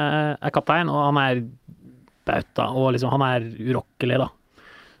er kaptein, og han er bauta, og liksom han er urokkelig, da.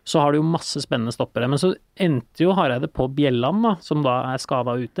 Så har du jo masse spennende stoppere. Men så endte jo Hareide på Bjelland, da, som da er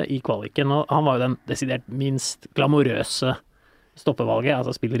skada ute i kvaliken. Og han var jo den desidert minst glamorøse stoppevalget.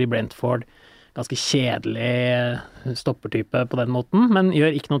 Altså spiller i Brentford. Ganske kjedelig stoppertype på den måten, men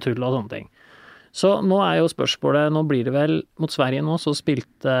gjør ikke noe tull og sånne ting. Så nå er jo spørsmålet, nå blir det vel mot Sverige nå, så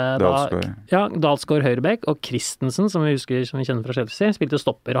spilte Dalsgaard. Dalsgaard Høyrebekk og Christensen, som vi husker, som vi kjenner fra Chelsea, spilte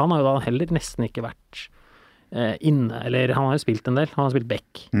stopper. Han har jo da heller nesten ikke vært inne, eller han har jo spilt en del, han har spilt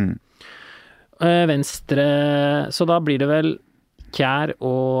back. Venstre, så da blir det vel Kjær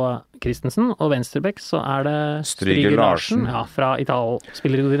og Christensen, og venstrebekk så er det Stryger Larsen. Ja, fra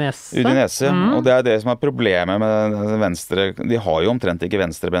spiller i Udinese. Udinese, og det er det som er problemet med venstre. De har jo omtrent ikke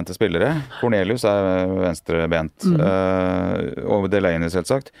venstrebente spillere. Cornelius er venstrebent, og Delaney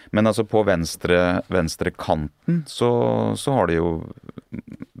selvsagt. Men altså på venstre kanten så har de jo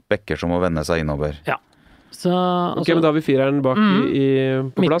bekker som må vende seg innover. Ja. Så, Ok, men da har vi fireren bak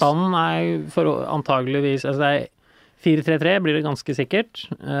på plass. midtbanen er for antageligvis altså det er 4-3-3 blir det ganske sikkert.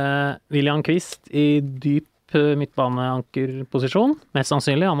 William Kvist i dyp midtbaneankerposisjon, mest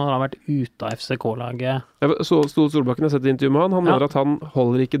sannsynlig. Han har da vært ute av FCK-laget. Ståle Solbakken har sett et intervju med han. Han mener at han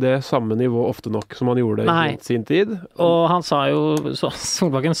holder ikke det samme nivå ofte nok som han gjorde Nei. i sin tid. Og han sa jo,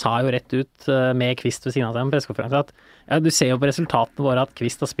 Solbakken sa jo rett ut med Kvist ved siden av seg en pressekonferanse at ja, du ser jo på resultatene våre at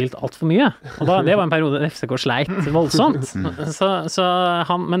Kvist har spilt altfor mye. Og det var en periode FCK sleit voldsomt.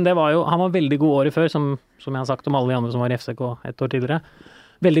 Men det var jo, han var veldig god året før, som jeg har sagt om alle de andre som var i FCK et år tidligere.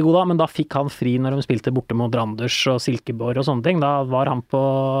 Veldig god da, men da fikk han fri når de spilte borte mot Randers og Silkeborg og sånne ting. Da var han på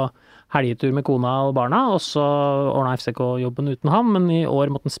helgetur med kona og barna, og så ordna FCK-jobben uten ham, men i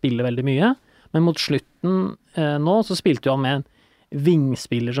år måtte han spille veldig mye. Men mot slutten nå så spilte jo han med en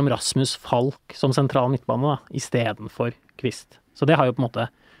vingspiller som Rasmus Falk som sentral midtbane, da, istedenfor Kvist. Så det har jo på en måte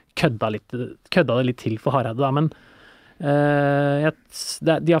kødda det litt til for Hareide, da, men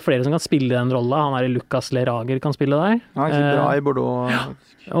de har flere som kan spille den rolla. Han er Lucas Lerager kan spille der. Ja, ikke bra i Bordeaux.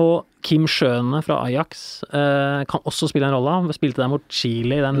 Og Kim Schøne fra Ajax kan også spille en rolle. Han spilte der mot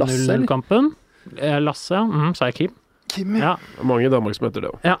Chile i den Lasse, eller? 0-0-kampen. Lasse, ja. Sa jeg Kim? Kim, Ja. Mange i Danmark som heter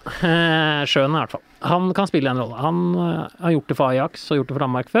det òg. Ja, Schøne i hvert fall. Han kan spille en rolle. Han har gjort det for Ajax og gjort det for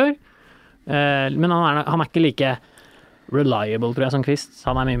Danmark før. Men han er ikke like reliable, tror jeg, som Kvist.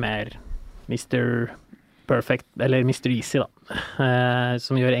 Han er mye mer Mr. Perfect, eller Mr. Easy, da.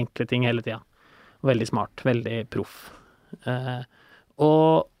 Som gjør enkle ting hele tida. Veldig smart, veldig proff.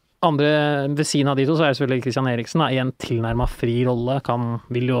 Og andre ved siden av de to, så er det selvfølgelig Christian Eriksen, da, i en tilnærma fri rolle.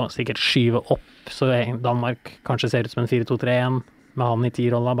 Vil jo sikkert skyve opp, så Danmark kanskje ser ut som en 4-2-3-1 med han i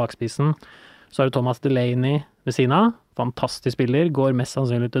 10-rolla bak spissen. Så er det Thomas Delaney ved siden av. Fantastisk spiller. Går mest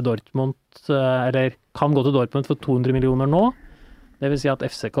sannsynlig til Dortmund, eller kan gå til Dortmund for 200 millioner nå. Det vil si at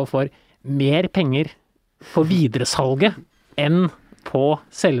FCK får mer penger på videresalget enn på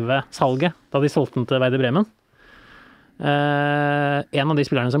selve salget, da de solgte den til Werder Bremen. En av de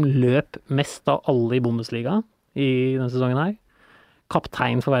spillerne som løp mest av alle i Bundesliga i denne sesongen her.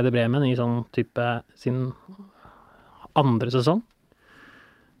 Kaptein for Werder Bremen i sånn type sin andre sesong.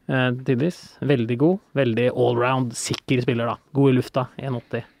 Tidvis. Veldig god. Veldig allround, sikker spiller da. God i lufta.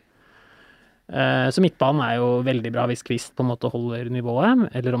 1,80. Så midtbanen er jo veldig bra hvis Kvist på en måte holder nivået,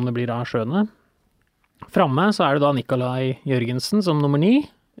 eller om det blir da Schøne. Framme så er det da Nikolai Jørgensen som nummer 9.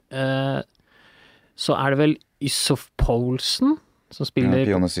 Så er det vel Yusuf Poulsen som spiller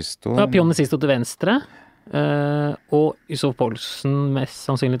Pionicisto. Ja, Pionicisto til venstre. og Yusuf Poulsen mest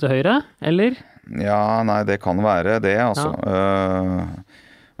sannsynlig til høyre, eller? Ja, nei, det kan være det, altså.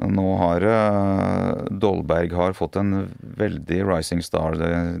 Nå har Dolberg har fått en veldig rising star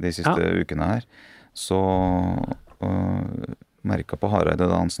de siste ukene her. Så merket på Hareide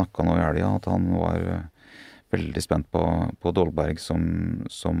da han snakket nå i helga, at han var veldig spent på Dolberg som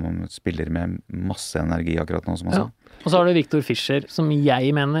spiller med masse energi akkurat nå, som han sa. Og så har du Viktor Fischer, som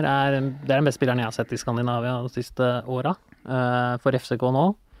jeg mener det er den beste spilleren jeg har sett i Skandinavia de siste åra, for FCK nå.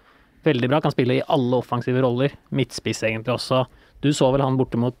 Veldig bra, kan spille i alle offensive roller, midtspiss egentlig også. Du så vel han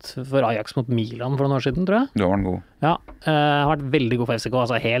bortimot for Ajax mot Milan for noen år siden, tror jeg? Da var han god. Ja, har vært veldig god for FCK,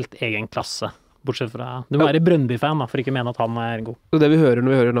 altså helt egen klasse. Bortsett fra, du må være Brøndby-fan da, for ikke mene at han er god. Så det vi hører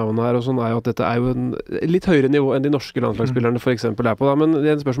når vi hører navnet her, og sånn, er jo at dette er jo en litt høyere nivå enn de norske landslagsspillerne for eksempel er på. Da. Men det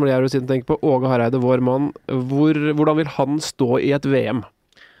er en spørsmål jeg vil tenke på. Åge Hareide, vår mann, hvordan vil han stå i et VM?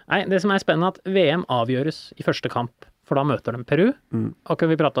 Nei, det som er spennende er at VM avgjøres i første kamp, for da møter de Peru. Akkurat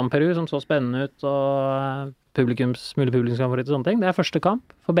vi pratet om Peru, som så spennende ut, og mulig publikumsfavoritt og sånne ting. Det er første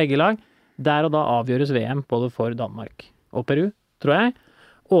kamp for begge lag. Der og da avgjøres VM både for Danmark og Peru, tror jeg.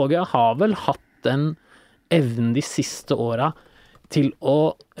 Åge har vel hatt den evnen de siste åra til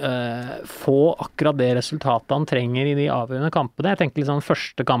å få akkurat det resultatet han trenger i de avgjørende kampene. Jeg tenker liksom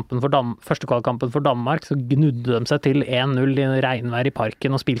første kvalkampen for Danmark, så gnudde de seg til 1-0 i regnvær i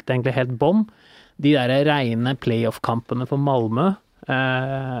parken og spilte egentlig helt bom. De der reine playoff-kampene for Malmö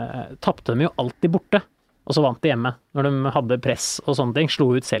tappte de jo alltid borte, og så vant de hjemme når de hadde press og sånne ting.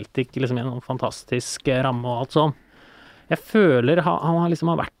 Slo ut Celtic liksom i en fantastisk ramme og alt sånn. Jeg føler han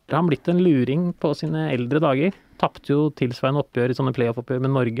har blitt en luring på sine eldre dager. Tappte jo tilsvarende oppgjør i sånne playoff-oppgjør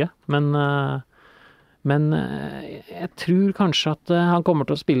med Norge. Men jeg tror kanskje at han kommer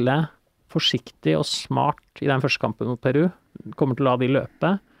til å spille forsiktig og smart i den første kampen mot Peru. Kommer til å la de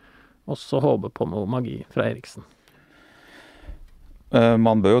løpe, og så håpe på noe magi fra Eriksen.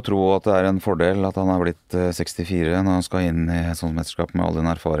 Man bør jo tro at det er en fordel at han har blitt 64 når han skal inn i et sånt mesterskap med all den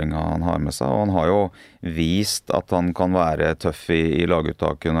erfaringen han har med seg, og han har jo vist at han kan være tøff i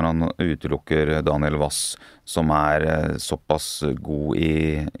laguttaket når han utelukker Daniel Wass, som er såpass god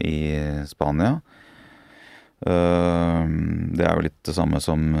i Spania. Det er jo litt det samme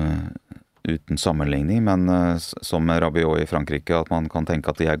som uten sammenligning, men som med Rabiot i Frankrike, at man kan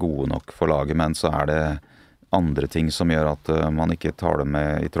tenke at de er gode nok for laget, men så er det andre ting som gjør at man ikke tar det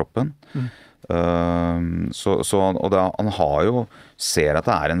med i troppen. Han har jo, ser at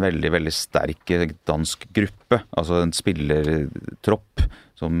det er en veldig, veldig sterk dansk gruppe, altså en spillertropp,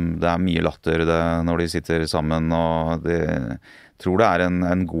 som det er mye latter når de sitter sammen, og tror det er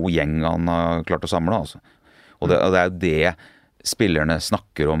en god gjeng han har klart å samle, altså. Og det er jo det spillerne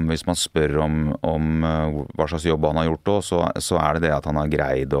snakker om hvis man spør om hva slags jobb han har gjort, så er det det at han har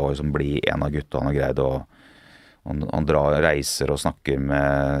greid å liksom bli en av gutta, han har greid å han reiser og snakker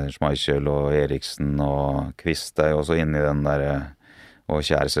med Schmeichel og Eriksen og Kvistøy, og så inn i den der, og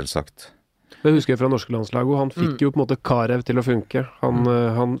Kjær selvsagt. Det husker jeg fra norske landslag, og han fikk jo på en måte Karev til å funke.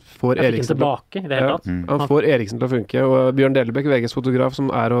 Han får Eriksen tilbake i det hele tatt. Han får Eriksen til å funke, og Bjørn Delebekk, VGs fotograf,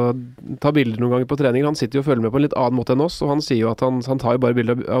 som er å ta bilder noen ganger på trening, han sitter jo og følger med på en litt annen måte enn oss, og han sier jo at han tar jo bare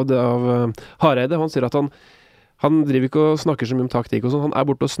bilder av Hareide. Han sier at han driver ikke og snakker så mye om taktikk og sånn. Han er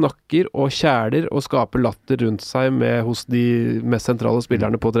borte og snakker og kjæler og skaper latter rundt seg hos de mest sentrale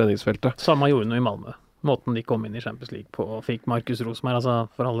spillerne på treningsfeltet. Samme gjorde han jo i Malmö. Måten de kom inn i Champions League på, og fikk Markus Rosenberg, altså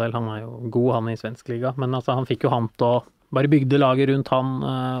for all del, han er jo god, han i svensk liga, men altså han fikk jo han til å bare bygde laget rundt han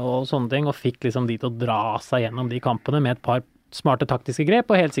og sånne ting, og fikk liksom de til å dra seg gjennom de kampene med et par smarte taktiske grep,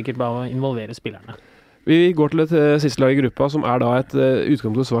 og helt sikkert bare å involvere spillerne. Vi går til et siste lag i gruppa, som er da et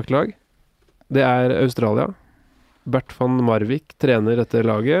utgangspunkt svakt lag. Det er Australia. Bert van Marwijk trener dette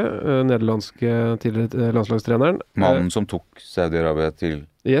laget, nederlandske tidligere landslagstreneren. Mannen som tok Saudi-Arabia til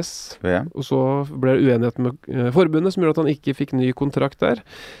VM. Og så ble det uenighet med forbundet, som gjorde at han ikke fikk ny kontrakt der,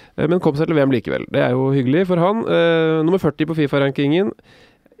 men kom seg til VM likevel. Det er jo hyggelig for han. Nummer 40 på FIFA-rankingen.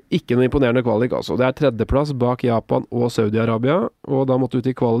 Ikke noe imponerende kvalik, altså. Det er tredjeplass bak Japan og Saudi-Arabia, og da måtte ut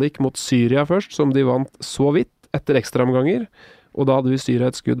i kvalik mot Syria først, som de vant så vidt etter ekstraomganger. Og da hadde vi Syria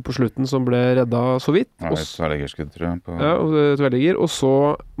et skudd på slutten som ble redda så vidt. Ja, et tverrliggerskudd, tror jeg. Tverrligger. Og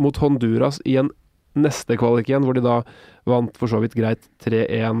så mot Honduras i en neste kvalik igjen, hvor de da vant for så vidt greit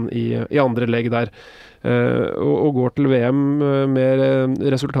 3-1 i andre legg der. Og går til VM med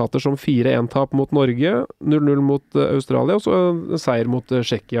resultater som 4-1-tap mot Norge, 0-0 mot Australia, og så seier mot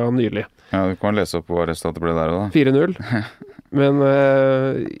Tsjekkia nylig. Ja, du kan lese opp hva resultatet ble der da. 4-0. Men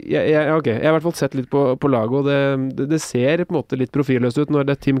jeg har i hvert fall sett litt på laget, og det ser på en måte litt profilløst ut når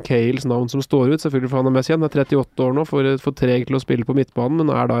det er Tim Cahills navn som står ut, selvfølgelig for han er mest kjent, han er 38 år nå, for treg til å spille på midtbanen,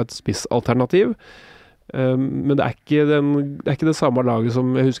 men er da et spissalternativ. Men det er ikke det samme laget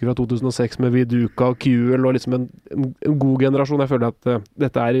som jeg husker fra 2006 med Viduka og Kuel og liksom en god generasjon. Jeg føler at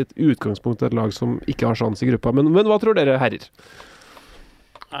dette er i et utgangspunkt et lag som ikke har sjans i gruppa. Men hva tror dere, herrer?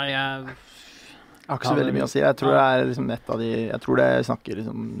 Nei, jeg har ikke så veldig mye å si. Jeg tror det er liksom et av de Jeg tror det snakker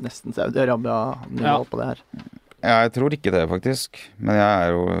liksom nesten Saudi-Arabia-nivå på det her. Ja, jeg tror ikke det, faktisk. Men jeg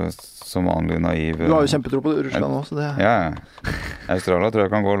er jo som vanlig naiv. Du har jo kjempetro på Russland også, det. Ja. Australia tror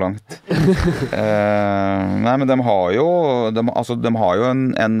jeg kan gå langt. Nei, men de har jo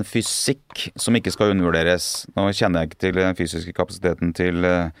en fysikk som ikke skal undervurderes. Nå kjenner jeg ikke til den fysiske kapasiteten til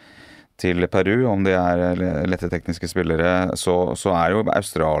Peru, om de er lette tekniske spillere, så er jo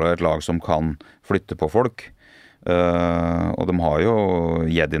Australia et lag som kan flytte på folk. Og de har jo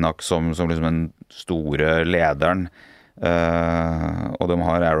Jedinak som liksom den store lederen, og de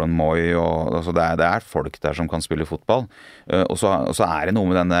har Aaron Moy, og altså det er folk der som kan spille fotball. Og så er det noe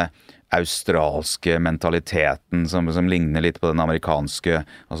med denne australske mentaliteten som ligner litt på den amerikanske.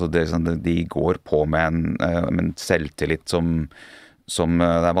 Altså de går på med en selvtillit som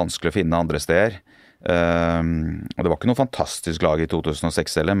det er vanskelig å finne andre steder. Og det var ikke noe fantastisk lag i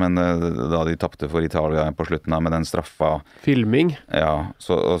 2006 heller, men da de tappte for Italia på slutten med den straffa filming. Ja,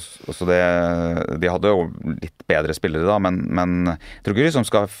 så de hadde jo litt bedre spillere da, men jeg tror ikke de som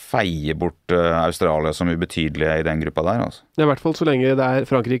skal feie bort Australia som ubetydelige i den gruppa der, altså. I hvert fall så lenge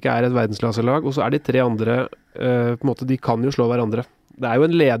Frankrike er et verdensklasselag, og så er de tre andre på en måte, de kan jo slå hverandre. Det er jo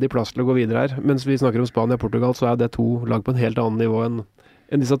en ledig plass til å gå videre her, mens vi snakker om Spania og Portugal, så er det to lag på en helt annen nivå enn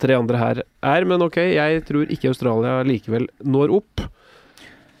disse tre andre her er, men ok, jeg tror ikke Australia likevel når opp.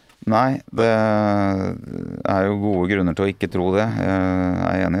 Nei, det er jo gode grunner til å ikke tro det, jeg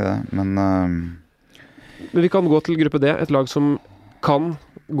er enig i det, men vi kan gå til gruppe D, et lag som kan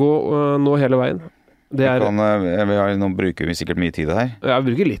gå nå hele veien. Nå bruker vi sikkert mye tid her. Ja,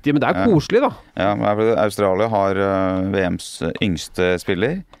 vi bruker litt tid, men det er koselig da. Ja, Australia har VMs yngste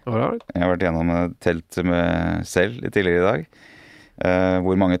spiller. Jeg har vært gjennom telt med selv tidligere i dag.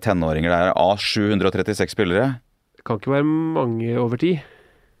 Hvor mange tenåringer det er av 736 spillere. Det kan ikke være mange over 10.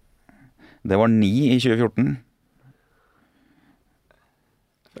 Det var 9 i 2014.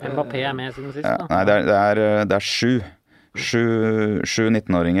 Mbappé er med siden sist da. Nei, det er 7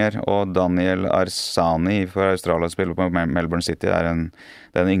 19-åringer, og Daniel Arzani for Australia spiller på Melbourne City er den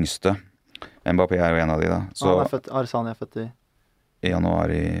yngste. Mbappé er jo en av de da. Arzani er født i januar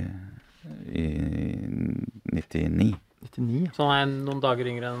i 99. 99. Så han er noen dager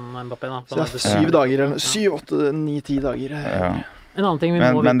yngre enn Mbappé da. Så det er 7 dager, 7, 8, 9, 10 dager. Ja. En annen ting vi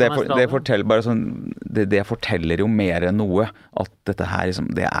må vite om Australia. Det forteller bare sånn, det forteller jo mer enn noe, at dette her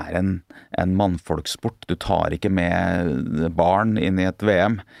liksom, det er en mannfolkssport. Du tar ikke med barn inn i et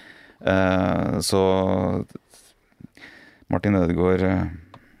VM. Så Martin Ødegaard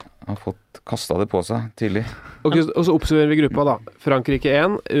har fått kastet det på seg tidlig. Okay, og så oppsummerer vi gruppa da. Frankrike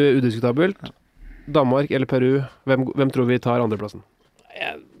 1, udiskutabelt. Danmark eller Peru, hvem tror vi tar andreplassen?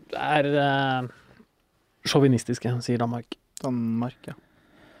 Det er sjåvinistisk, sier Danmark. Danmark, ja.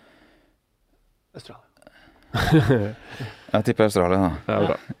 Australia. Jeg tipper Australia, da. Ja,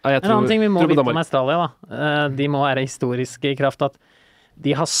 bra. En annen ting vi må vite om Australia, da. De må være historiske i kraft at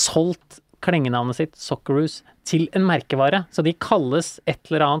de har solgt klengenavnet sitt, Socceroos, til en merkevare. Så de kalles et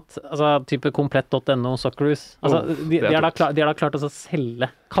eller annet, altså type komplett.no Socceroos. Altså, de har da klart å selge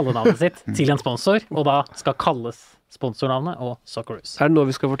kallenavnet sitt til en sponsor, og da skal kalles sponsornavnet og Socceroos. Er det nå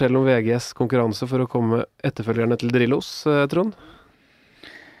vi skal fortelle om VGs konkurranse for å komme etterfølgerne til Drillos, Trond?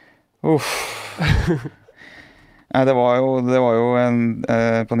 Nei, det var jo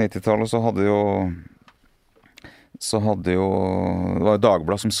på 90-tallet så hadde jo det var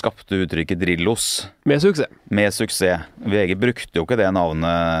Dagbladet som skapte uttrykket Drillos. Med suksess. VG brukte jo ikke det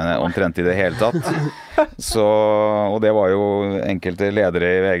navnet omtrent i det hele tatt. Og det var jo enkelte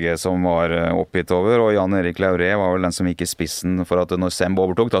ledere i VG som var oppgitt over, og Jan Erik Lauré var vel den som gikk i spissen for at når Semb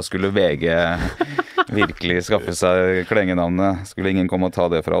overtok, da skulle VG virkelig skaffe seg klengenavnet. Skulle ingen komme og ta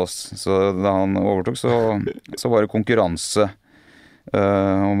det fra oss. Så da han overtok, så var det konkurranse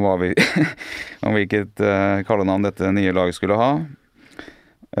om hvilket kallenavn dette nye laget skulle ha.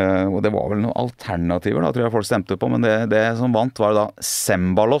 Og det var vel noen alternativer da, tror jeg folk stemte på, men det som vant var da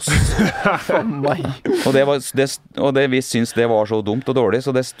Sembalos. og vi syntes det var så dumt og dårlig,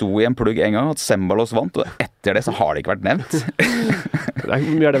 så det sto i en plugg en gang at Sembalos vant, og etter det så har det ikke vært nevnt.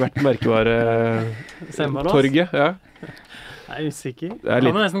 Mye har det vært merkevare Torget, ja. Jeg er usikker. Kan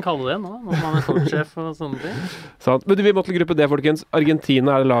man nesten kalle det nå, når man er sportssjef og sånne ting. Sant. Men vi må til gruppe D, folkens.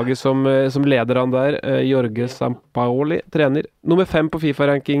 Argentina er det laget som leder an der. Jorge Sampaoli trener. Nummer 5 på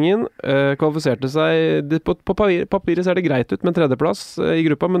FIFA-rankingen. Kvalifiserte seg. På papiret ser det greit ut med en tredjeplass i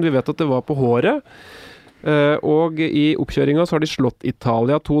gruppa, men vi vet at det var på håret. Og i oppkjøringa så har de slått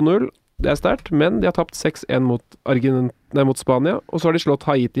Italia 2-0. Det er sterkt, men de har tapt 6-1 mot Spania, og så har de slått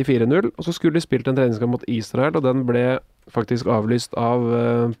Haiti 4-0, og så skulle de spilt en treningskamp mot Israel, og den ble faktisk avlyst av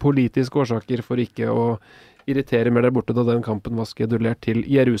politiske årsaker for ikke å irritere mer der borte, da den kampen var skedulert til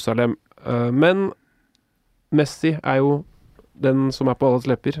Jerusalem. Men Messi er jo den som er på alles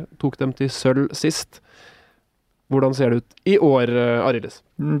lepper, tok dem til sølv sist. Hvordan ser det ut i år, Arild?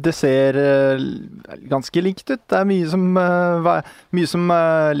 Det ser ganske likt ut. Det er mye som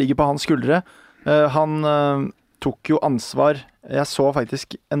ligger på hans skuldre. Han tok jo ansvar. Jeg så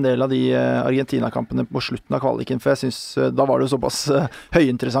faktisk en del av de Argentina-kampene på slutten av kvaliken, for jeg synes da var det jo såpass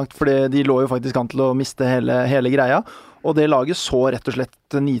høyinteressant, for de lå jo faktisk an til å miste hele greia. Og det laget så rett og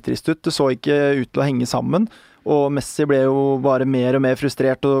slett nitrist ut. Det så ikke ut til å henge sammen. Og Messi ble jo bare mer og mer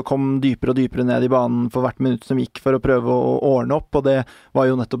frustrert og kom dypere og dypere ned i banen for hvert minutt som gikk for å prøve å ordne opp, og det var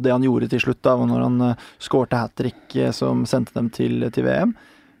jo nettopp det han gjorde til slutt da, når han skårte hat-trick som sendte dem til VM.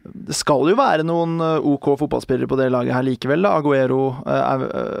 Det skal jo være noen OK fotballspillere på det laget her likevel da. Aguero er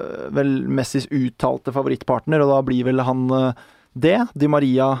vel Messis uttalte favorittpartner, og da blir vel han det. Di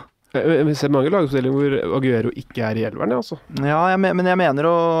Maria... Vi ser mange lagoppstillinger hvor Aguero ikke er i elveren, altså. Ja, men jeg mener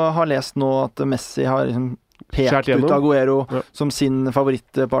å ha lest nå at Messi har liksom pekt ut Aguero som sin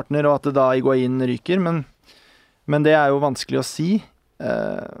favorittpartner, og at det da Higuaín ryker, men det er jo vanskelig å si.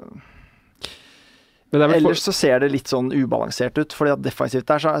 Ellers så ser det litt sånn ubalansert ut, fordi at defensivt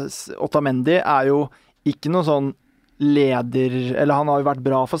der, så Otamendi er jo ikke noe sånn leder, eller han har jo vært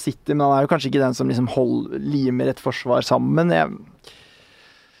bra for City, men han er jo kanskje ikke den som liksom limer et forsvar sammen.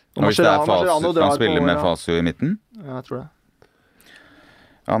 Og hvis det er Fasio, han spiller med Fasio i midten? Ja, jeg tror det.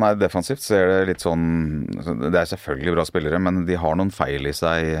 Ja, nei, defensivt så er det litt sånn, det er selvfølgelig bra spillere, men de har noen feil i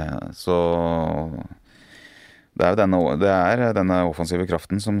seg, så det er jo denne offensive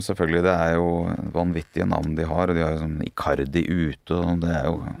kraften som selvfølgelig, det er jo vanvittige navn de har, og de har jo sånn Icardi ute, og det er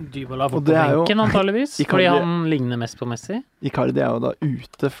jo... Dybala får på benken antageligvis, fordi han ligner mest på Messi. Icardi er jo da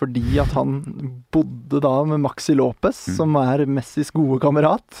ute fordi at han bodde da med Maxi Lopez, som er Messis gode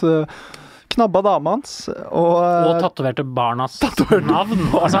kamerat, knabba dama hans, og tatoverte barnas navn.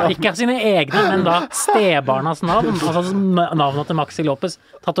 Altså ikke sine egne, men da stebarnas navn. Altså navnet til Maxi Lopez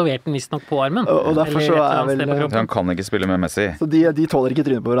tatoverte den visst nok på armen. Og derfor så er vel... Han kan ikke spille med Messi. Så de tåler ikke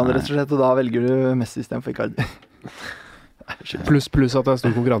trynet på hverandre, rett og slett, og da velger du Messi i stedet for Icardi. Pluss at det er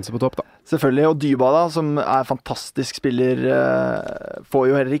stor konkurranse på topp, da. Selvfølgelig, og Dybala, som er fantastisk spiller, får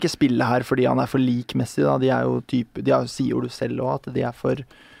jo heller ikke spille her fordi han er for lik Messi, da. De sier jo du selv også, at de er for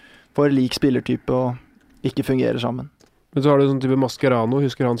lik spillertype og ikke fungerer sammen. Men så har du sånn type Mascherano,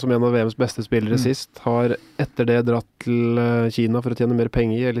 husker han som en av VMs beste spillere sist, har etter det dratt til Kina for å tjene mer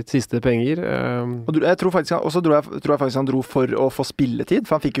penger, eller siste penger. Og jeg tror faktisk han dro for å få spilletid,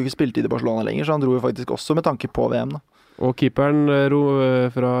 for han fikk jo ikke spilletid i Barcelona lenger, så han dro jo faktisk også med tanke på VM da. Og keeperen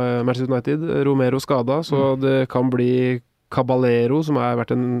fra Manchester United, Romero skada, så det kan bli Caballero, som har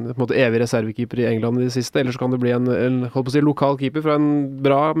vært en på en måte evig reservekeeper i England i det siste, eller så kan det bli en holdt på å si, lokal keeper fra en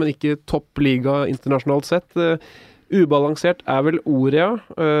bra, men ikke toppliga internasjonalt sett. Ubalansert er vel ordet, ja.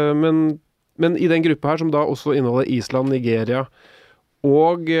 Men i den gruppa her, som da også inneholder Island, Nigeria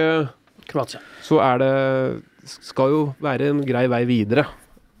og Kroatia, så skal jo være en grei vei videre.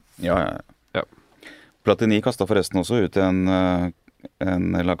 Ja. Platini kastet forresten også ut en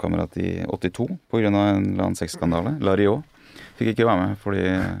lagkamerat i 82 på grunn av en eller annen sexskandale. Lariot fikk ikke være med fordi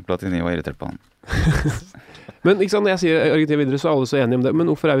Platini var irritert på han. Men ikke sant, når jeg sier Argentina videre, så er alle så enige om det. Men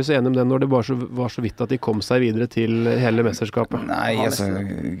hvorfor er vi så enige om det når det bare var så vidt at de kom seg videre til hele mesterskapet? Nei, altså,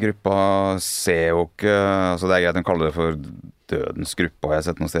 gruppa ser jo ikke... Altså, det er greit å kalle det for dødens gruppe, og jeg har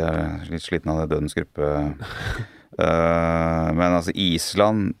sett noe sted, jeg er litt sliten av det dødens gruppe. Men altså,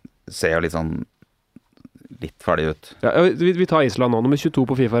 Island ser jo litt sånn litt ferdig ut. Ja, vi tar Island nå, nummer 22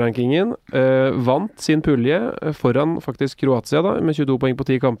 på FIFA-rankingen. Vant sin pulje foran faktisk Kroatia da, med 22 poeng på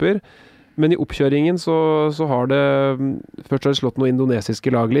 10 kamper. Men i oppkjøringen så har det først har de slått noe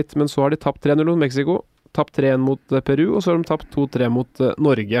indonesiske lag litt, men så har de tapt 3-0 mot Mexico, tapt 3-1 mot Peru, og så har de tapt 2-3 mot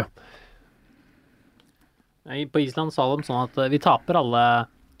Norge. På Island sa de sånn at vi taper alle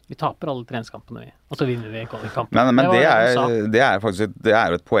treningskampene, og så vinner vi kvalikkampen. Men det er faktisk det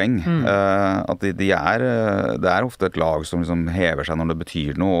er jo et poeng. At det er ofte et lag som liksom hever seg når det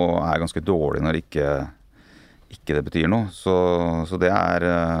betyr noe, og er ganske dårlig når ikke det betyr noe. Så det er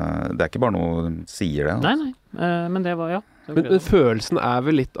ikke bare noe de sier det. Altså. Nei, men det var, ja. Men følelsen er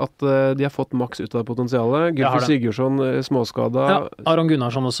vel litt at de har fått maks ut av potensialet. Gylfi Sigurdsson småskada. Ja, Aron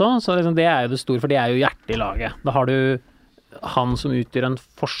Gunnarsson også, så liksom det er jo det store, for det er jo hjertet i laget. Da har du han som utgjør en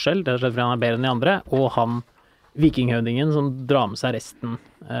forskjell, det er fordi han er bedre enn de andre, og han vikinghøvdingen som drar med seg resten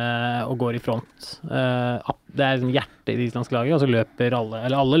og går i front. Det er liksom hjertet i det islandske laget, og så løper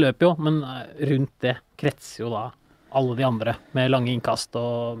alle løper jo, men rundt det kretser jo da alle de andre med lange innkast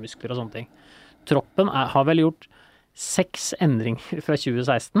og muskler og sånne ting. Troppen har vel gjort 6 endringer fra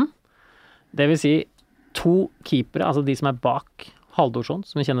 2016. Det vil si 2 keepere, altså de som er bak Haldorsson,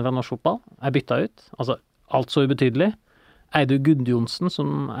 som vi kjenner fra norsk fotball, er bytta ut. Altså alt så ubetydelig. Eidur Gudjonsen,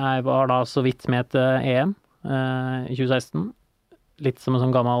 som var da så vidt med til EM i 2016, litt som en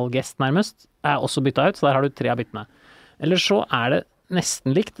sånn gammel gest nærmest, er også bytta ut, så der har du 3 av byttene. Eller så er det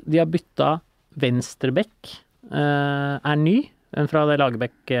nesten likt. De har bytta venstrebekk, er ny, den fra det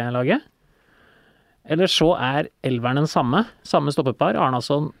Lagerbäck-laget. Eller så er elveren den samme stoppepar,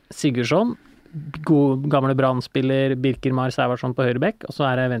 Arnason, Sigurdsson, god gamle Brann-spiller Birkir-Mar Sævarsson på høyrebekk, og så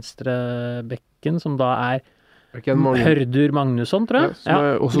er det venstrebekken som da er Hørdur Magnusson, tror jeg. Ja, som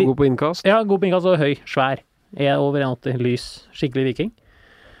er også god på innkast. Ja, god på innkast og høy, svær. Over 1,80, lys, skikkelig viking.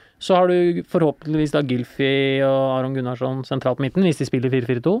 Så har du forhåpentligvis da Gylfi og Aron Gunnarsson sentralt på midten, hvis de spiller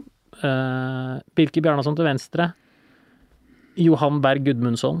 4-4-2. Birkir Bjarnason til venstre. Johan Berg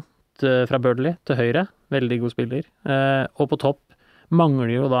Gudmundsson fra Burnley til høyre, veldig god spiller. Og på topp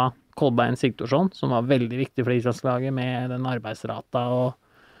mangler jo da Kolbein Sigthorsson, som var veldig viktig for det islandslaget med den arbeidsrata, og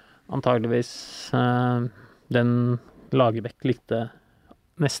antageligvis den Lagerbäck likte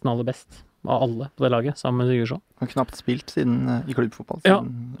nesten aller best av alle på det laget, sammen med Sigurdsson. Han har knapt spilt siden i klubbfotball. Ja,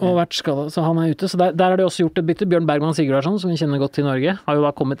 og vært skadet, så han er ute. Så der har de også gjort et bytte. Bjørn Bergman Sigurdsson, som vi kjenner godt til Norge, har jo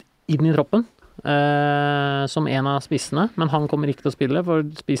da kommet inn i troppen. Som en av spissene, men han kommer ikke til å spille, for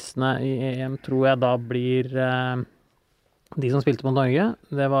spissene i EM tror jeg da blir de som spilte mot Norge.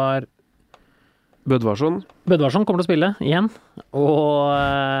 Det var Bødvarsson kommer til å spille igjen,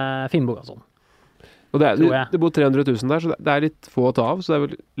 og Finn Bogason. Og det bor 300 000 der, så det er litt få å ta av, så det er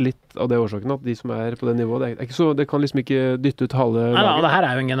vel litt av det årsaken at de som er på det nivået, det er ikke så, det kan liksom ikke dytte ut halve laget. Nei, det her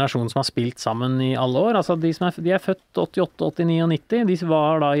er jo en generasjon som har spilt sammen i alle år. Altså de er født 88, 89 og 90. De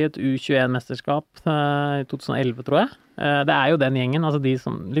var da i et U21-mesterskap i 2011, tror jeg. Det er jo den gjengen, altså de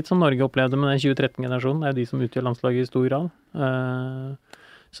som, litt som Norge opplevde med den 2013-generasjonen, det er jo de som utgjør landslaget i stor grad.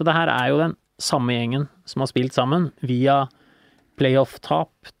 Så det her er jo den samme gjengen som har spilt sammen via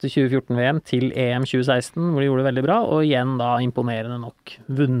playoff-tap til 2014-VM til EM 2016, hvor de gjorde det veldig bra, og igjen da imponerende nok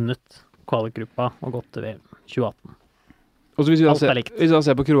vunnet kvalikgruppa og gått til VM 2018. Og så hvis vi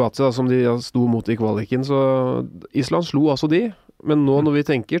ser på Kroatia da, som de sto mot i kvaliken, så Island slo altså de, men nå når vi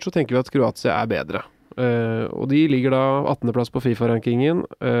tenker, så tenker vi at Kroatia er bedre. Og de ligger da 18. plass på FIFA-rankingen,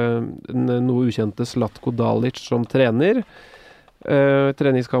 noe ukjente Zlatko Dalic som trener,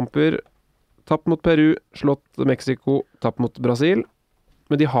 treningskamper, tapp mot Peru, slått Mexico, tapp mot Brasil.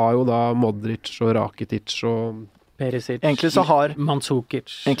 Men de har jo da Modric og Rakitic og Perisic, Mandzukic.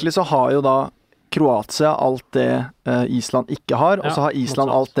 Egentlig så har jo da Kroatia alt det Island ikke har, og så har Island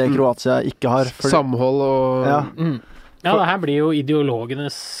alt det Kroatia ikke har. Samhold og... Ja. Ja, det her blir jo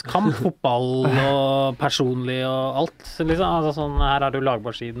ideologenes kamp, fotball og personlig og alt. Liksom. Altså, sånn, her er det jo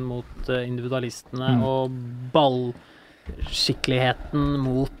lagbarsiden mot individualistene og ballskikkeligheten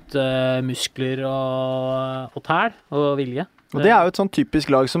mot muskler og tæl og vilje. Og det er jo et sånn typisk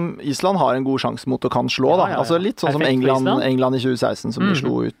lag som Island har en god sjanse mot og kan slå, da. Altså litt sånn perfekt som England i 2016 som de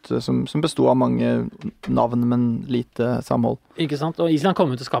slo ut, som bestod av mange navn, men lite samhold. Ikke sant? Og Island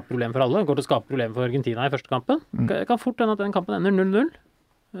kommer til å skape problemer for alle. Går til å skape problemer for Argentina i første kampen. Det kan fort hende at den kampen ender 0-0.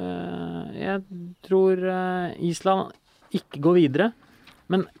 Jeg tror Island ikke går videre,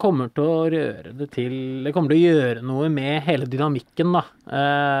 men kommer til å røre det til. Det kommer til å gjøre noe med hele dynamikken, da.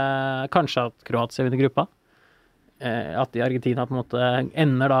 Kanskje at Kroatia vinner gruppa. At i Argentina på en måte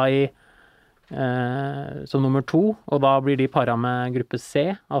ender da i som nummer 2, og da blir de para med gruppe C.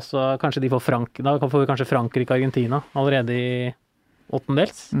 Altså kanskje de får da får vi kanskje Frankrike og Argentina allerede i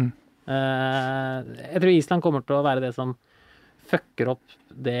åttendels. Jeg tror Island kommer til å være det som fucker opp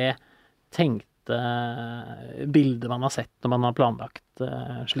det tenkte bildet man har sett når man har planlagt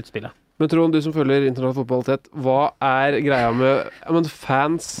sluttspillet. Men Trond, du som følger internasjonal fotball tett, hva er greia med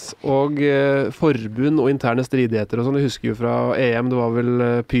fans og forbund og interne stridigheter og sånn? Jeg husker jo fra EM, det var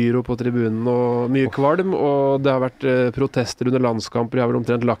vel pyro på tribunen og mye kvalm, og det har vært protester under landskamper, de har vel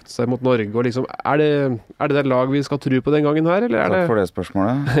omtrent lagt seg mot Norge, og liksom, er det lag vi skal tro på den gangen her, eller er det... Takk for det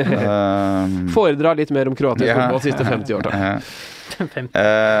spørsmålet. Foredra litt mer om kroatisk fotball de siste 50 år, takk. Jeg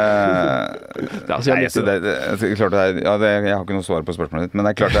har ikke noe svar på spørsmålet ditt, men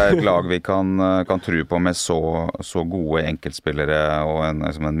det er klart det er et lag vi kan tro på med så gode enkeltspillere og en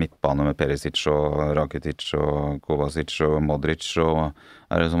midtbane med Perisic og Rakitic og Kovacic og Modric, og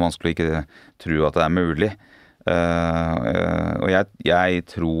er det så vanskelig å ikke tro at det er mulig. Og jeg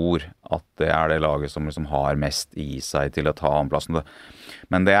tror at det det laget som liksom har mest i seg til å ta annenplassen.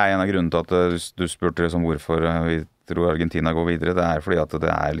 Men det en av grunnene til at du spurte liksom hvorfor vi tror Argentina går videre. Det fordi at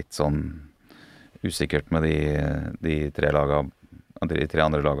det litt sånn usikkert med de tre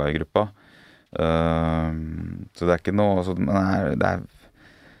andre lagene i gruppa. Så det ikke noe så, men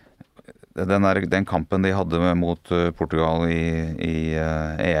den kampen de hadde mot Portugal i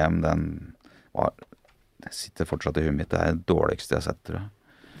EM, det sitter fortsatt i huet mitt. Det det dårligste jeg har sett, tror jeg.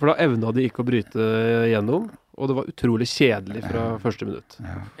 For da evnet de ikke å bryte gjennom, og det var utrolig kjedelig fra første minutt.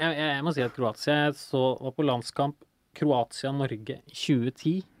 Ja. Jeg må si at Kroatia var på landskamp Kroatia-Norge i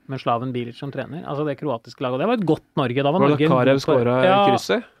 2010 med Slaven Bilic som trener. Altså det kroatiske laget, og det var et godt Norge. Da var Norge... da Karev skåret i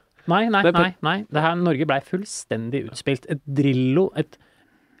krysset? Nei. Det her Norge ble fullstendig utspilt.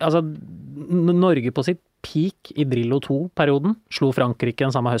 Norge på sitt peak i Drillo 2-perioden, slo Frankrike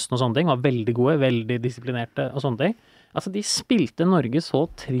den samme høsten og sånne ting, var veldig gode, veldig disiplinerte og sånne ting. Altså, de spilte Norge så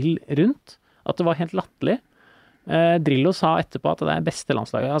trill rundt at det var helt latterlig. Drillo sa etterpå at det beste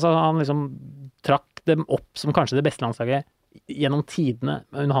landslaget. Altså, han liksom trakk dem opp som kanskje det beste landslaget gjennom tidene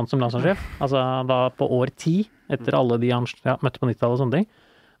under han som landslagssjef. Altså, da på år 10, etter alle de han møtte på 90-tallet og sånne ting.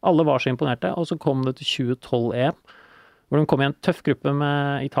 Alle var så imponerte, og så kom det til 2012-EM, hvor de kom i en tøff gruppe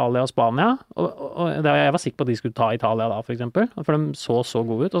med Italia og Spania, og jeg var sikker på at de skulle ta Italia da, for eksempel, for de så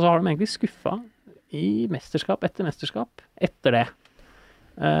gode ut, og så har de egentlig skuffet i mesterskap etter det.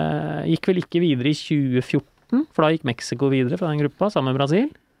 Gikk vel ikke videre i 2014, for da gikk Mexico videre fra den gruppa, sammen med Brasil.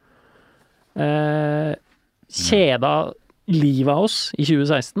 Kjeda livet av oss i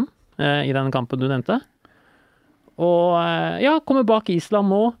 2016, i den kampen du nevnte. Og kommer bak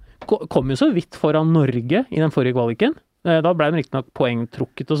Island nå, kom jo så vidt foran Norge i den forrige kvaliken. Da ble de riktig nok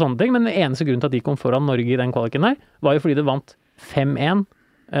poengtrukket og sånne ting, men den eneste grunnen til at de kom foran Norge i den kvaliken her, var jo fordi det vant 5-1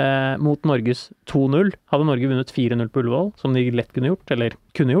 mot Norges 2-0. Hadde Norge vunnet 4-0 på Ullevål, som de lett kunne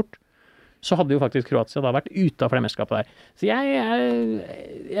gjort, så hadde jo faktisk Kroatia da vært ute av mesterskapet der. Så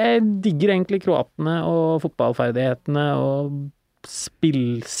jeg digger egentlig kroatene og fotballferdighetene og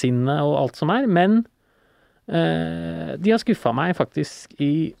spillsinnet og alt som men de har skuffet meg faktisk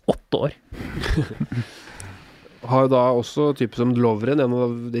i 8 år. Har jo da også type som Lovren, en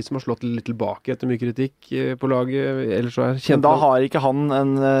av de som har slått litt tilbake etter mye kritikk på laget, ellers så kjent. Men da har ikke han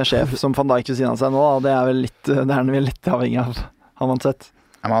en sjef som Van Dijk ved siden av seg nå, det vel litt avhengig av, har man sett.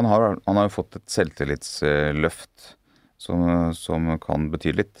 Ja, men han har jo fått et selvtillitsløft som kan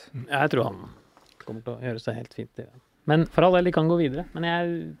bety litt. Jeg tror han kommer til å gjøre seg helt fint i det. Men for all del, de kan gå videre. Men jeg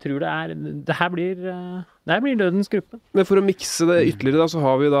tror det her blir dødens gruppe. Men for å mikse det ytterligere da, så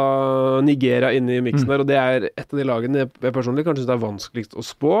har vi da Nigeria inne i miksen der, og det et av de lagene jeg personlig kanskje synes det vanskeligst å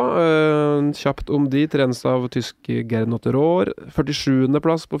spå. Kjapt om de, trenes av tysk Gerd Notterår. 47.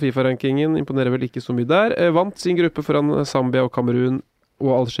 plass på FIFA-rankingen, imponerer vel ikke så mye der. Vant sin gruppe foran Zambia og Kamerun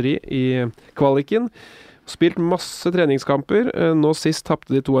og Algerie i kvaliken. Spilt masse treningskamper. Nå sist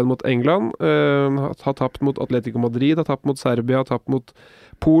tappte de 2-1 mot England. Har tapt mot Atletico Madrid, har tapt mot Serbia, har tapt mot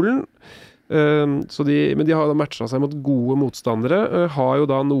Polen. Men de har da matchet seg mot gode motstandere. Har jo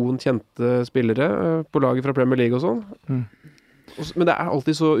da noen kjente spillere på laget fra Premier League og sånn. Men det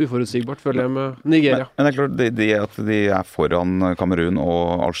alltid så uforutsigbart, føler jeg, med Nigeria. Men det klart, at de foran Kamerun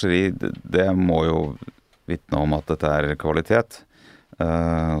og Algerie, det må jo vitne om at dette kvalitet.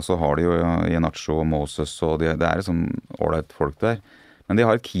 Og så har de jo Iheanacho og Moses, og det liksom ålreit folk der. Men de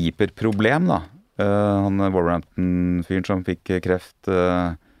har et keeperproblem, da. Han Wolverhampton-fyren som fikk kreft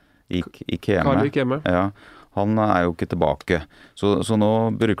i Keme. Ja, han jo ikke tilbake. Så nå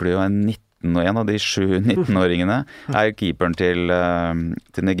bruker de jo en av de 7 19-åringene jo keeperen til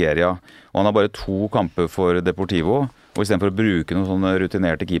Nigeria. Og han har bare 2 kamper for Deportivo. Og i stedet for å bruke noen sånne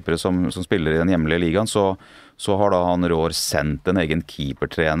rutinerte keepere som spiller i den hjemlige ligaen, så har da han Rohr sendt en egen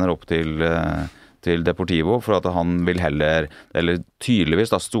keepertrener opp til Deportivo, for at han vil heller, eller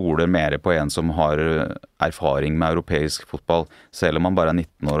tydeligvis da stoler mer på en som har erfaring med europeisk fotball, selv om han bare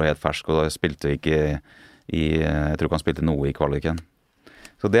 19 år og helt fersk, og da spilte ikke jeg tror ikke han spilte noe i kvaliken.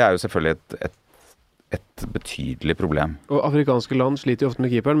 Så det jo selvfølgelig et betydelig problem. Og afrikanske land sliter jo ofte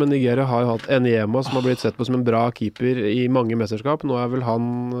med keeperen, men Nigeria har jo hatt Enyema som har blitt sett på som en bra keeper i mange mesterskap. Nå vel han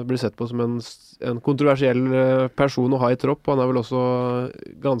blitt sett på som en kontroversiell person å ha i tropp, og han vel også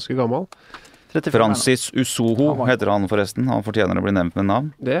ganske gammel. Francis Usoho heter han forresten. Han fortjener å bli nevnt med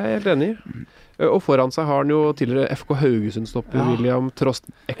navn. Det jeg helt enig i. Og foran seg har han jo tidligere FK Haugesund-stopper William Trost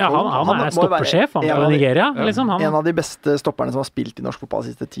Ekholm. Ja, han stoppesjef fra Nigeria. Liksom, en av de beste stopperne som har spilt i norsk fotball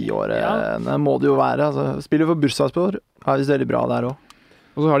de siste 10 årene. Må det jo være. Altså, spiller for Bursaspor. Har visst veldig bra der også.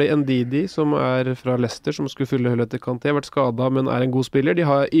 Og Og så har de Ndidi, som fra Leicester, som skulle fylle hullet til Kanté, vært skadet, men en god spiller. De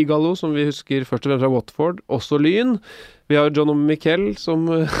har Igalo, som vi husker først og fremst fra Watford, også Lyn. Vi har John Mikel, som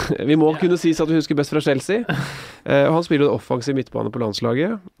vi må kunne si at vi husker best fra Chelsea. Og han spiller jo offensiv midtbane på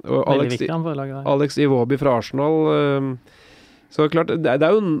landslaget. Og Alex Iwobi fra Arsenal. Så klart, det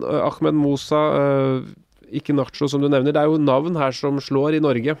jo Ahmed Mosa, ikke Nacho som du nevner, det jo navn her som slår i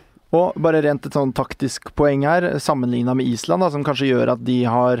Norge. Og bare rent et sånn taktisk poeng her, sammenlignet med Island, da, som kanskje gjør at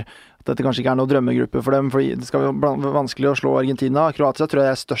at dette kanskje ikke noen drømmegruppe for dem, fordi det skal være vanskelig å slå Argentina. Kroatia tror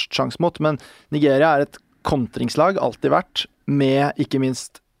jeg størst sjanse mot, men Nigeria et kontringslag, alltid vært, med ikke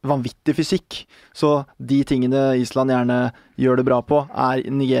minst vanvittig fysikk. Så de tingene Island gjerne gjør det bra på,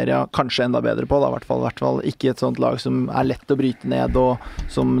 Nigeria kanskje enda bedre på, da, i hvert fall ikke et sånt lag som lett å bryte ned, og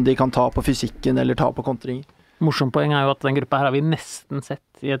som de kan ta på fysikken eller ta på kontringer. Morsomt poeng jo at den gruppa her har vi nesten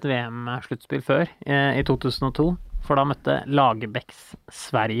sett i et VM-sluttspill før, i 2002. For da møtte Lagerbäcks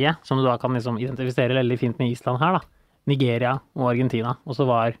Sverige, som du da kan liksom identifisere veldig fint med Island her, da. Nigeria og Argentina. Og så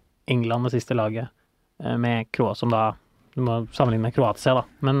var England det siste laget med Kroatia, som da du må sammenligne med Kroatia, da.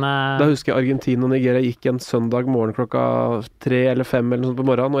 Men da husker jeg Argentina og Nigeria gikk en søndag morgen klokka 3 eller 5 eller noe sånt på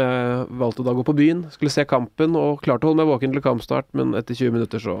morgenen, og jeg valgte da å gå på byen, skulle se kampen, og klarte å holde meg våken til kampstart, men etter 20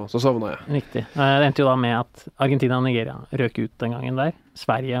 minutter så sovna jeg. Riktig. Det endte jo da med at Argentina og Nigeria røk ut den gangen der,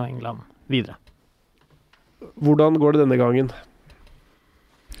 Sverige og England videre. Hvordan går det denne gangen?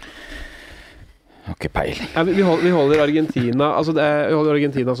 Har ikke peiling. Ja, vi holder Argentina, altså vi holder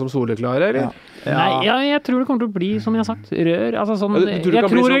Argentina som soleklare, eller? Ja. Nei, jeg tror det kommer til å bli, som jeg har sagt, rør. Altså sånn, jeg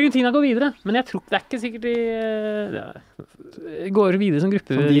tror Argentina går videre, men jeg tror det ikke sikkert de går videre som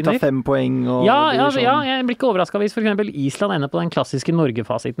gruppevinner. De tar 5 poeng og jeg blir ikke overrasket hvis for eksempel Island ender på den klassiske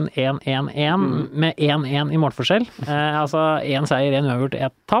Norge-fasiten 1-1-1 med 1-1 i målforskjell. Altså 1 seier, 1 uavgjort,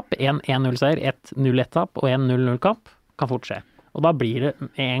 1 tapp, 1 1-0 seier, 1 0-1 tapp og 1 0-0 kamp kan fort skje. Og da blir det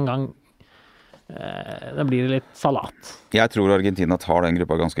en gang da blir det litt salat. Jeg tror Argentina tar den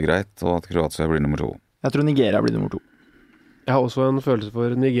gruppa ganske greit, og at Kroatia blir nummer 2. Jeg tror Nigeria blir nummer 2. Jeg har også en følelse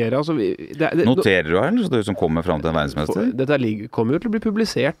for Nigeria. Altså Noterer du her, eller så du som kommer frem til en verdensmester? Dette kommer jo til å bli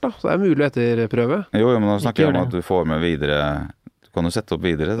publisert, da, så det mulig å etterprøve. Jo, men nå snakker jeg om at du får med videre. Du kan jo sette opp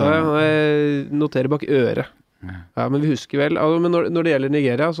videre. Da. Ja, jeg noterer bak øret. Ja, men vi husker vel, altså, men når det gjelder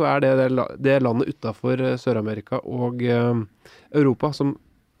Nigeria, så det landet utenfor Sør-Amerika og Europa som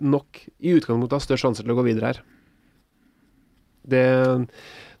nok i utgangspunktet har størst sjanse til å gå videre her. Det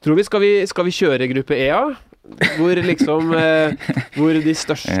tror vi skal vi kjøre gruppe E, hvor liksom hvor de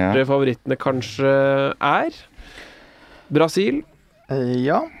største favorittene kanskje Brasil.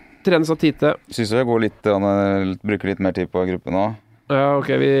 Ja. Trenes av Tite. Synes jeg bruker litt mer tid på gruppen nå. Ja, ok,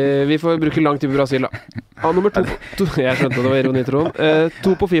 vi får bruke lang tid på Brasil da. Nummer 2, jeg skjønte det var ironi, Trond.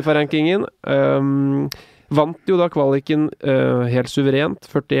 2 på FIFA-rankingen. Vant jo da kvaliken helt suverent,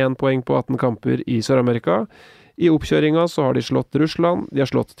 41 poeng på 18 kamper i Sør-Amerika. I oppkjøringa så har de slått Russland, de har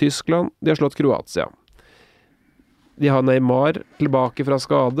slått Tyskland, de har slått Kroatia. De har Neymar tilbake fra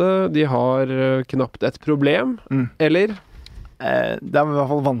skade, de har knapt et problem, eller? Det i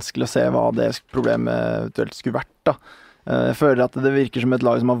hvert fall vanskelig å se hva det problemet eventuelt skulle vært, da. Jeg føler at det virker som et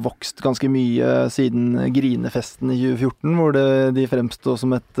lag som har vokst ganske mye siden Grinefesten i 2014, hvor de fremstod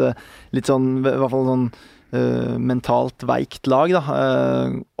som et litt sånn, i hvert fall sånn mentalt veikt lag, da.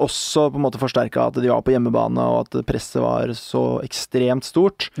 Også på en måte forsterket at de var på hjemmebane, og at presset var så ekstremt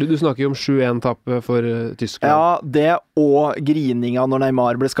stort. Du snakker jo om 7-1-tappet for Tyskland. Ja, det og grininga når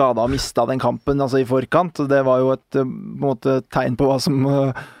Neymar ble skadet og mistet den kampen, altså i forkant. Det var jo et på en måte tegn på hva som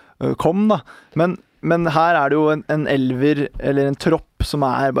kom, da. Men her det jo en elver, eller en tropp, som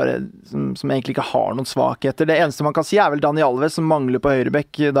bare som egentlig ikke har noen svakheter. Det eneste man kan si vel Dani Alves, som mangler på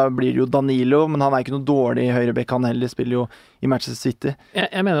høyrebekk. Da blir det jo Danilo, men han ikke noe dårlig høyrebekk. Han heller spiller jo i Manchester City.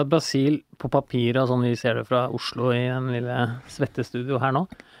 Jeg mener at Brasil, på papiret, sånn vi ser det fra Oslo i den lille svettestudio her nå,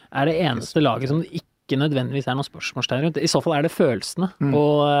 det eneste laget som det ikke nødvendigvis noen spørsmålstegn rundt. I så fall det følelsene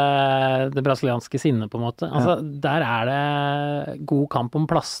og det brasilianske sinnet, på en måte. Altså, der det god kamp om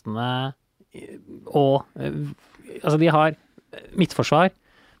plassene, og altså de har midtforsvar.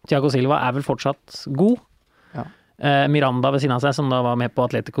 Thiago Silva vel fortsatt god. Ja. Miranda ved siden av seg, som da var med på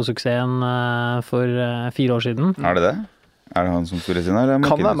Atletico-suksessen for 4 år siden. Det det? Det han som spiller sin, eller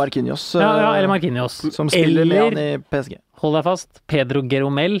Kan være Marquinhos. Ja, eller Marquinhos. Som spiller med han i PSG. Hold deg fast, Pedro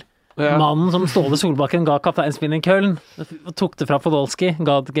Geromel. Ja. Mannen som Ståle Solbakken ga kapteinspinn i Köln, tok det fra Podolski,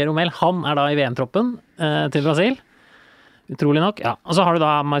 ga Geromel. Han da i VM-troppen til Brasil. Utrolig nok, ja. Og så har du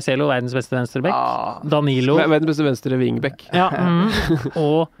da Marcelo, verdens beste venstrebekk. Danilo. Verdens beste venstre vingbekk. Ja,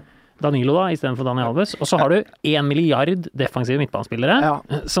 og Danilo da, i stedet for Dani Alves. Og så har du 1 milliard defensive midtbanespillere,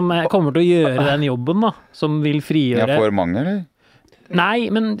 som kommer til å gjøre den jobben da, som vil frigjøre... Ja, for mange, eller? Nei,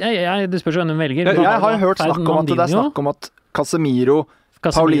 men det spørs jo hvem du velger. Jeg har jo hørt snakk om at det er snakk om at Casemiro,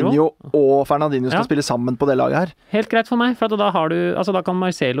 Paulinho og Fernandinho skal spille sammen på det laget her. Helt greit for meg, for at da kan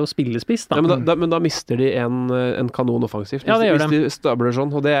Marcelo spille spiss, da. Ja, men da mister de en kanon offensivt, hvis de stabler sånn,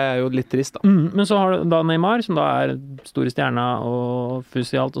 og det er jo litt trist, da. Men så har du da Neymar, som da er store stjerna og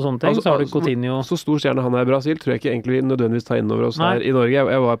fuss i alt og sånne ting, så har du Coutinho. Så stor stjerne han er i Brasil, tror jeg ikke egentlig nødvendigvis tar inn over oss her i Norge.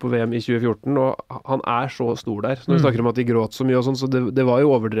 Jeg var på VM i 2014, og han er så stor der. Så når vi snakker om at de gråt så mye og sånn, så det var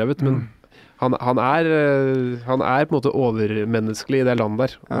jo overdrevet, men han er på en måte overmenneskelig i det landet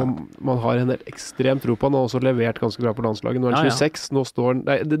der, og man har en helt ekstrem tro på han, og også levert ganske bra på landslaget. Nå er han 26, nå står han...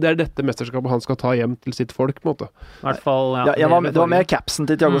 Det er dette mesterskapet han skal ta hjem til sitt folk, på en måte. I hvert fall, det var mer capsen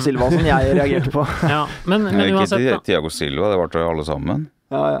til Thiago Silva som jeg reagerte på. Men uansett... Ikke Thiago Silva, det var til alle sammen.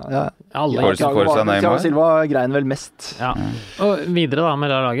 Ja. Thiago Silva grein vel mest. Ja. Og videre da med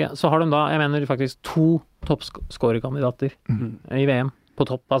det laget, så har de da, jeg mener faktisk 2 toppskårerkandidater i VM. På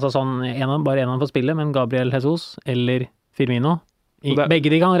topp, altså sånn, bare en får spille, men Gabriel Jesus eller Firmino,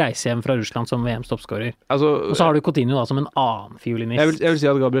 begge de kan reise hjem fra Russland som VMs toppskårer. Og så har du Coutinho da som en annen fiolinist. Jeg vil si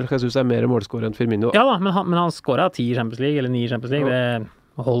at Gabriel Jesus er mer målskårer enn Firmino. Ja da, men han skåret 10 i Champions League, eller 9 i Champions League,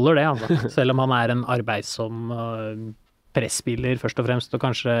 det holder det, altså. Selv om han er en arbeidsom presspiller først og fremst, og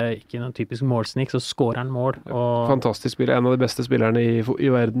kanskje ikke en typisk målsnik, så skårer han mål. Fantastisk spiller, en av de beste spillerne i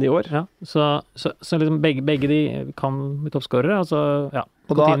verden i år. Ja, så liksom begge de kan bli toppskårere, altså,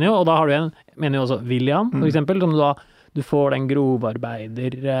 Coutinho, og da har du mener jo også William, for eksempel, som du får den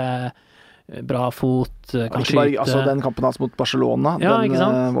grovarbeider, bra fot, kan skyte. Altså den kampen hans mot Barcelona, den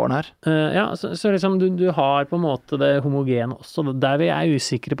våren her. Så liksom du har på en måte det homogene også, der vi er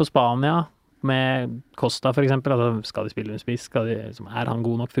usikre på Spania, med Costa for eksempel, altså skal de spille en spiss, er han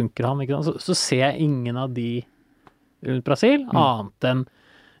god nok, funker han, ikke sant? Så ser jeg ingen av de rundt Brasil, annet enn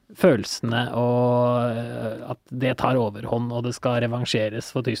følelsene og at det tar overhånd, og det skal revansjeres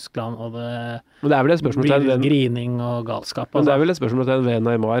for Tyskland, og det blir grining og galskap. Men det er vel et spørsmål til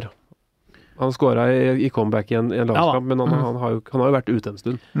en Neymar. Han skåret i comeback i en landskamp, men han har jo vært ute en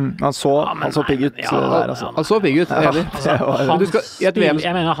stund. Han så pigg ut der, altså. Han så pigg ut, enig.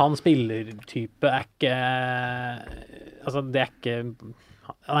 Jeg mener, han spillertype er ikke... Altså, det er ikke...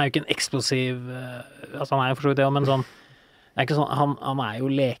 Han er jo ikke en eksplosiv... Altså, han er jo for så vidt det, men sånn... Det er ikke sånn... Han er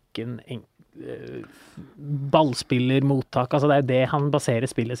jo leken... ballspiller, mottak, altså det er jo det han baserer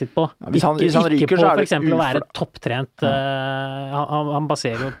spillet sitt på. Hvis han ryker, på for eksempel å være topptrent, han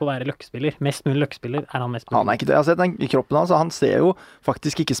baserer jo på å være løkkespiller. Mest mulig løkkespiller er han mest mulig. Han er ikke det. Jeg har sett den i kroppen hans, han ser jo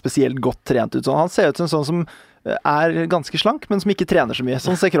faktisk ikke spesielt godt trent ut. Han ser ut som en sånn som er ganske slank, men som ikke trener så mye.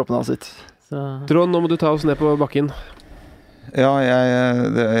 Sånn ser kroppen hans ut. Trond, nå må du ta oss ned på bakken. Ja,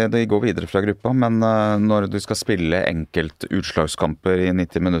 det går videre fra gruppa, men når du skal spille enkelt utslagskamper i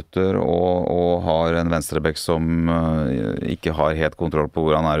 90 minutter og har en venstrebekk som ikke har helt kontroll på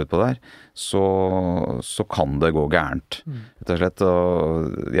hvor han er utpå der, så kan det gå gærent, rett og slett.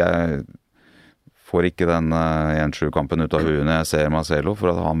 Og jeg får ikke den 1-7-kampen ut av huet når jeg ser Marcelo,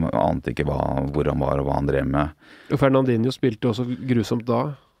 for at han ante ikke hvor han var og hva han drev med. Og Fernandinho spilte også grusomt da.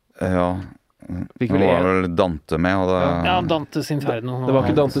 Ja. Det var vel Dante med, og Dantes Inferno. Det var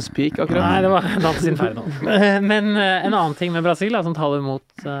ikke Dantes Peak, akkurat. Nei, det var Dantes Inferno. Men en annen ting med Brasil, som taler imot,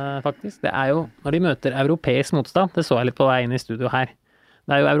 faktisk, det er jo når de møter europeisk motstand, det så jeg litt på vei inn i studio her.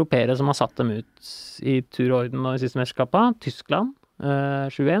 Det er jo europeere som har satt dem ut i tur og orden og i siste mesterskapet. Tyskland,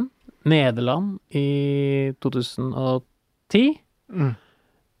 7-1. Nederland i 2010.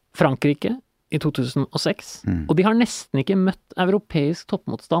 Frankrike i 2006, og de har nesten ikke møtt europeisk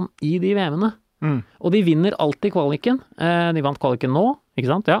toppmotstand i de VM-ene. Og de vinner alltid kvaliken. De vant kvaliken nå, ikke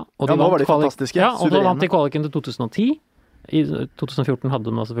sant? Ja, og nå var de fantastiske. Ja, og da vant de kvaliken til 2010. I 2014 hadde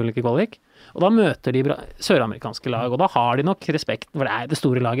de nå selvfølgelig ikke kvalik. Og da møter de søramerikanske lag, og da har de nok respekt, for det er det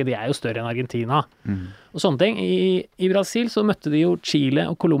store laget, de er jo større enn Argentina. Og sånne ting. I Brasil så møtte de jo Chile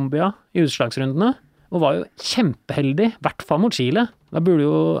og Colombia i utslagsrundene, og var jo kjempeheldig, i hvert fall mot Chile. Da burde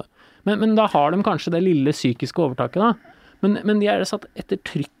jo... Men da har de kanskje det lille psykiske overtaket da. Men de er satt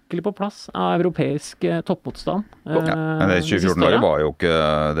ettertrykkelig på plass av europeisk toppmotstand. Men det 2014-laget var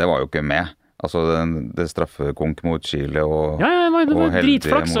jo ikke med. Altså det straffekonk mot Chile og det var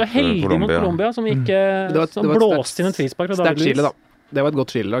dritflaks og heldig mot Colombia som blåste inn en frispark. Sterkt Chile da. Det var et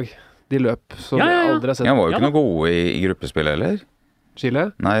godt Chile-lag. De løp som aldri har sett. Jeg var jo ikke noe gode i gruppespill heller. Chile?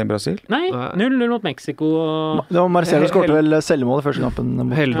 Nei, Brasil? Nei, 0-0 mot Mexico. Det var Marcelo skårte vel selvmål i første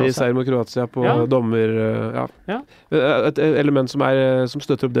kampen. Heldig seier mot Kroatia på dommer. Et element som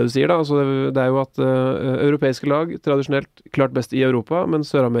støtter opp det du sier da, altså det er jo at europeiske lag tradisjonelt klart best i Europa, men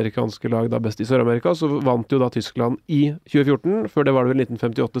søramerikanske lag da best i Sør-Amerika, så vant jo da Tyskland i 2014, før det var det vel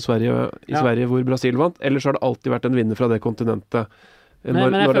 1958 Sverige hvor Brasil vant, ellers har det alltid vært en vinner fra det kontinentet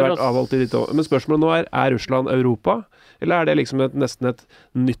Når det har vært også... avholdt i ditt år. Men spørsmålet nå er Russland Europa, eller er det liksom nesten et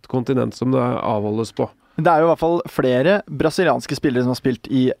nytt kontinent som det avholdes på? Det er jo i hvert fall flere brasilianske spillere som har spilt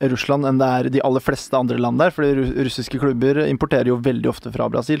i Russland enn det er de aller fleste andre land der, fordi russiske klubber importerer jo veldig ofte fra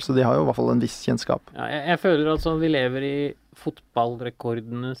Brasil, så de har jo i hvert fall en viss kjennskap. Ja, jeg føler altså vi lever i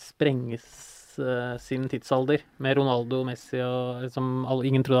fotballrekordene sprenges sin tidsalder, med Ronaldo, Messi og liksom,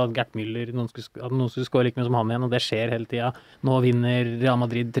 ingen trodde at Gert Müller noen skulle skåre like mye som han igjen, og det skjer hele tida. Nå vinner Real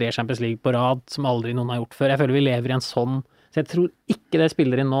Madrid 3 Champions League på rad, som aldri noen har gjort før. Jeg føler vi lever i en sånn, så jeg tror ikke det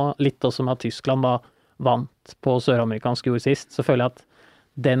spiller inn nå, litt også med at Tyskland da vant på søramerikansk jord sist, så føler jeg at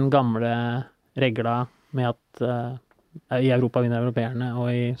den gamle regla med at i Europa vinner europeerne,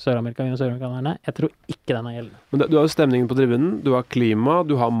 og i Sør-Amerika vinner søramerikanerne, jeg tror ikke den er gjeldende. Men du har jo stemningen på tribunen, du har klima,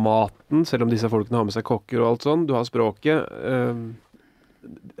 du har maten, selv om disse folkene har med seg kokker og alt sånn, du har språket.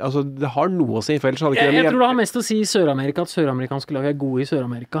 Altså, det har noe å si, for ellers hadde ikke jeg tror det har mest å si i Sør-Amerika, at søramerikanske lag er gode i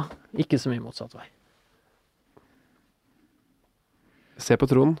Sør-Amerika. Ikke så mye motsatt vei. Se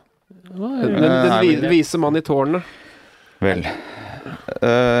på Trond. Den viser mann i tårnet. Vel,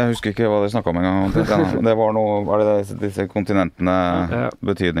 jeg husker ikke hva dere snakket om en gang. Det var noe, var det disse kontinentene,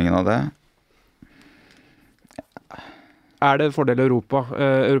 betydningen av det? Er det fordel Europa,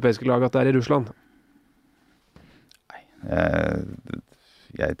 europeiske lag, at det er i Russland? Nei,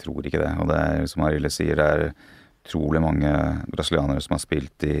 jeg tror ikke det. Og det er, som Arille sier, det er utrolig mange brasilianere som har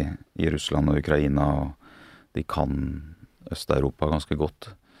spilt i Russland og Ukraina, og de kan Øst-Europa ganske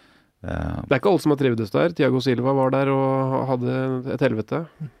godt. Det er ikke alle som har trivdes der. Thiago Silva var der og hadde et helvete.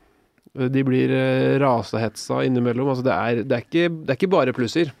 De blir rasehetsa innimellom. Altså det er ikke bare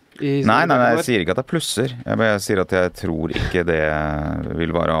plusser. Nei, jeg sier ikke at det er plusser. Jeg sier at jeg tror ikke det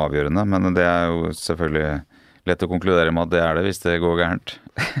vil være avgjørende. Men det er jo selvfølgelig lett å konkludere med at det er det hvis det går gærent.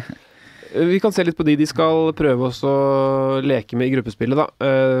 Vi kan se litt på de skal prøve oss å leke med i gruppespillet da.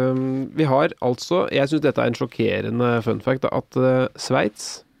 Vi har altså, jeg synes dette er en sjokkerende fun fact, da, at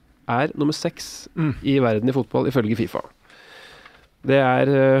Sveits er nummer 6 i verden i fotball ifølge FIFA. Det er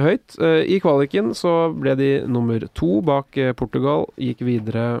høyt. I kvaliken så ble de nummer 2 bak Portugal, gikk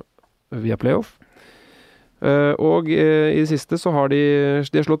videre via playoff. Og i det siste så har de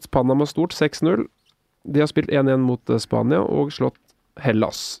har slått Panama stort 6-0. De har spilt 1-1 mot Spania og slått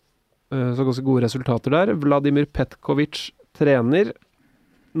Hellas. Så ganske gode resultater der. Vladimir Petkovic trener.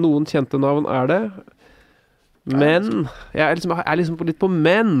 Noen kjente navn er det. Men jeg er liksom litt på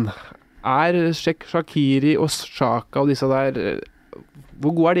men. Er Shaqiri og Xhaka og disse der,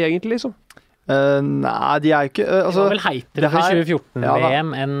 hvor gode er de egentlig, liksom? Nei, de er jo ikke det var vel heitere for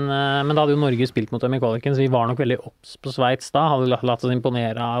 2014-VM, men da hadde jo Norge spilt mot dem i kvaliken, så vi var nok veldig opps på Sveits da. Hadde latt oss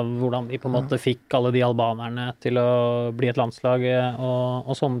imponere av hvordan de på en måte fikk alle de albanerne til å bli et landslag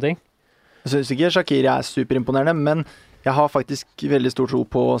og sånne ting. Jeg synes ikke Shaqiri er superimponerende, men jeg har faktisk veldig stor tro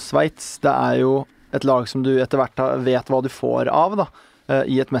på Sveits. Det er jo et lag som du etter hvert vet hva du får av da,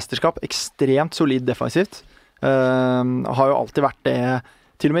 i et mesterskap. Ekstremt solid defensivt. Har jo alltid vært det.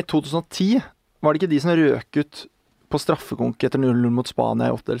 Til og med i 2010 var det ikke de som røk ut på straffekonk etter 0-0 mot Spania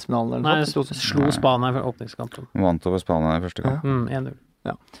i åttedelsfinalen. Nei, slo Spania i åpningskampen. Vant over Spania i første kamp. 1-0.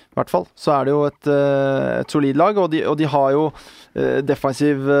 Ja, i hvert fall. Så er det jo et solid lag, og de har jo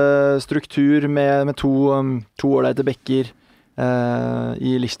defensiv struktur med to ålreite bekker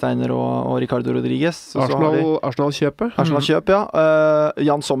i Lichtsteiner og Ricardo Rodriguez. Arsenal-kjøpet. Arsenal-kjøp, ja.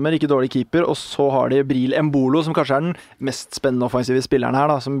 Jan Sommer, ikke dårlig keeper, og så har de Bril Embolo, som kanskje er den mest spennende offensive spilleren her,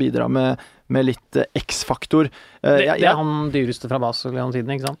 da, som bidrar med litt X-faktor. Det er han dyreste fra Basel gjennom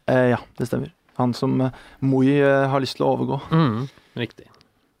tiden, ikke sant? Ja, det stemmer. Han som Moi har lyst til å overgå. Riktig.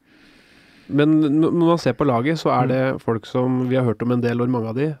 Men når man ser på laget, så er det folk som vi har hørt om en del år,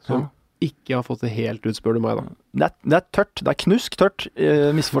 mange av de, som ikke har fått det helt ut, spør du meg da. Det er tørt, det er knusk tørt,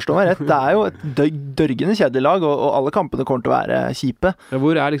 misforstå meg rett. Det er jo et dørgende kjedelig lag, og alle kampene kommer til å være kjipe. Ja,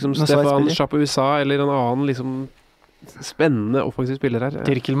 hvor er liksom Stefan Chapuisa eller en annen liksom spennende offensiv spiller her?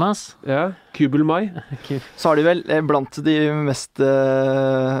 Tirkelmas. Ja, Kubelmai. Så har de vel blant de mest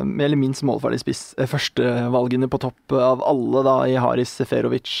eller minst målferdige førstevalgene på topp av alle da, i Haris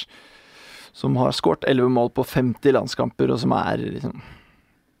Seferovic, som har skåret 11 mål på 50 landskamper, og som er liksom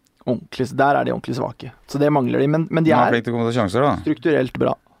ordentlig, der er de ordentlig svake. Så det mangler de, men de er sjanser, da. Strukturelt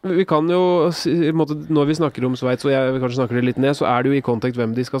bra. Vi kan jo, når vi snakker om Sveits, og jeg vil kanskje snakke det litt ned, så er det jo i kontekst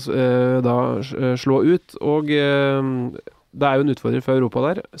hvem de skal da slå ut, og det er jo en utfordrer for Europa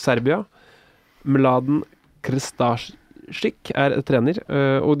der. Serbia. Mladen Krstašić er trener,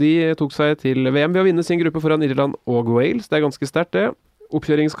 og de tok seg til VM ved å vinne sin gruppe foran Irland og Wales. Det er ganske sterkt det.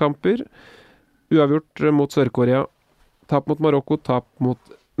 Oppkjøringskamper. Uavgjort mot Sør-Korea. Tap mot Marokko,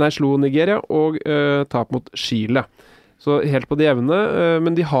 slo Nigeria og tap mot Chile. Så helt på det jevne,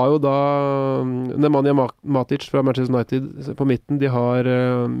 men de har jo da Nemanja Matic fra Manchester United på midten, de har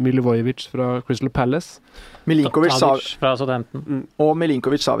Milivojevic fra Crystal Palace. Milinkovic-Savic fra Southampton. Og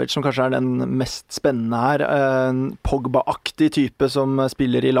Milinkovic-Savic, som kanskje er den mest spennende her. En Pogba-aktig type som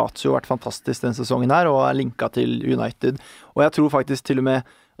spiller i Lazio, har vært fantastisk den sesongen her, og er linka til United. Og jeg tror faktisk til og med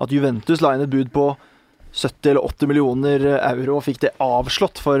at Juventus la inn et bud på 70 eller 80 millioner euro og fikk det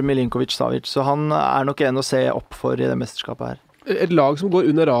avslått for Milinkovic-Savic, så han er nok en å se opp for i det mesterskapet her. Et lag som går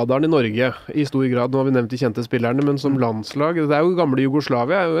under radaren i Norge, i stor grad, nå har vi nevnt de kjente spillerne, men som landslag, det er jo gamle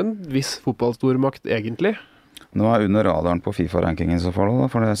Jugoslavia, er jo en viss fotballstormakt egentlig. Nå er under radaren på FIFA-rankingen i så fall, da,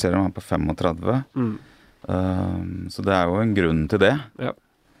 for jeg ser de er på 35. Så det er jo en grunn til det. Ja.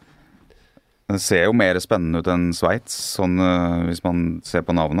 Det ser jo mer spennende ut enn Sveits, sånn, hvis man ser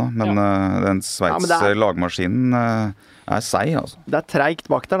på navnet. Men den Sveits lagmaskinen er seig, altså. Det er treigt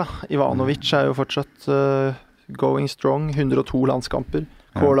bak der, da. Ivanovic er jo fortsatt going strong. 102 landskamper.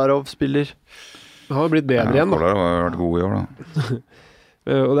 Kolarov spiller. Han har blitt bedre igjen, da. Kolarov har vært god i år, da.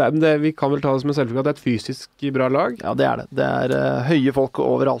 Og vi kan vel ta det som en selvfølge at det er et fysisk bra lag? Ja, det er det. Det er høye folk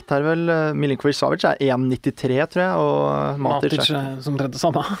overalt her, vel. Milinkovic-Savic er 1,93, tror jeg, og Matic er som tredje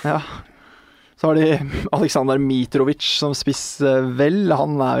samme. Ja. Så har de Aleksandar Mitrovic som spiss, vel.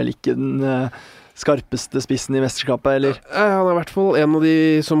 Han er vel ikke den skarpeste spissen i mesterskapet, eller? Han er i hvert fall en av de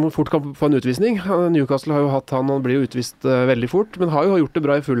som fort kan få en utvisning. Newcastle har jo hatt han blir jo utvist veldig fort, men har jo gjort det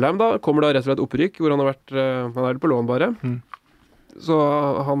bra i Fulham da. Kommer da rett fra et opprykk, hvor han er på lån bare. Så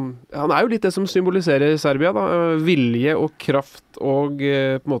han er jo litt det som symboliserer Serbia da. Vilje og kraft og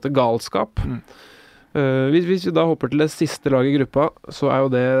på en måte galskap. Hvis vi da hopper til det siste laget i gruppa, så er jo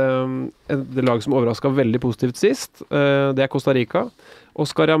det lag som overrasket veldig positivt sist. Det er Costa Rica.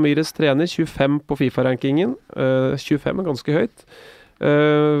 Oscar Ramirez trener 25 på FIFA-rankingen. 25 er ganske høyt.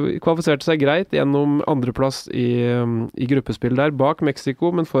 Kvalifiserte seg greit gjennom andreplass i gruppespill der, bak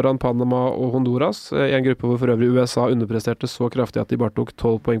Mexico, men foran Panama og Honduras. I en gruppe hvor for øvrig USA underpresterte så kraftig at de bare tok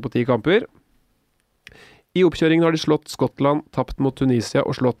 12 poeng på 10 kamper. I oppkjøringen har de slått Skottland, tapt mot Tunisia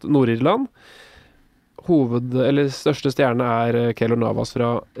og slått Nord-Irland. Største stjerne er Keylor Navas fra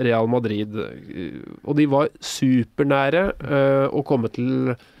Real Madrid, og de var supernære å komme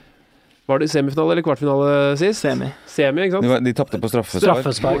til. Var det semifinale eller kvartfinale sist? Semi, ikke sant? De tappte på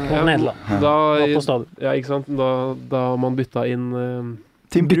straffespark på Nederland. Ja, ikke sant? Da man bytta inn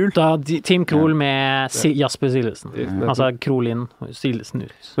Tim Krul med Jasper Silesen. Altså Krul inn og Silesen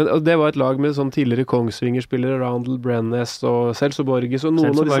ut. Men det var et lag med sånn tidligere Kongsvinger-spillere, Randall Brennes og Celso Borges og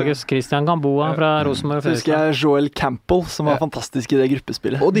noen av disse. Christian Gamboa fra Rosenborg. Så husker jeg Joel Campbell, som var fantastisk i det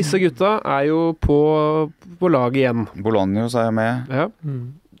gruppespillet. Og disse gutta er jo på laget igjen. Bolaños er med. Ja.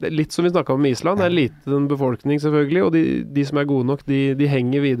 Det er litt som vi snakket om med Island, det er liten befolkning selvfølgelig, og de som er gode nok, de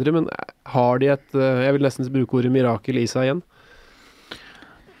henger videre, men har de jeg vil nesten bruke ordet mirakel i seg igjen?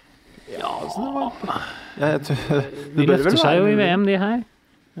 De løfter seg jo i VM, de her.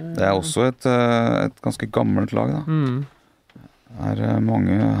 Det er også et ganske gammelt lag, da. Her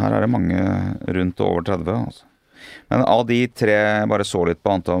er det mange rundt over 30, altså. Men av de tre, bare så litt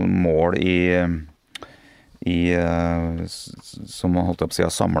på antall mål som holdt opp siden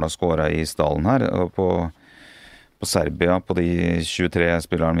samlet skåret i stallen her, og på Serbia, på de 23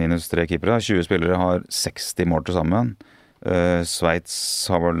 spillere minus 3 keepere, 20 spillere har 60 mål til sammen. Sveits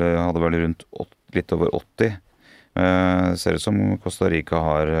hadde vel rundt litt over 80. Ser ut som Costa Rica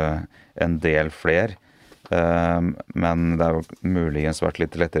har en del flere. Men det har muligens vært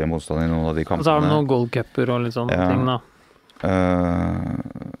litt lettere motstand i noen av de kampene. Og så har du noen goldcuper og litt sånne ting da.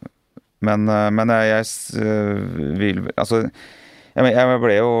 Men jeg vil altså jeg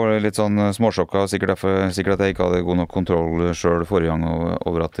ble jo litt sånn småsjokka, sikkert at jeg ikke hadde god nok kontroll selv forrige gang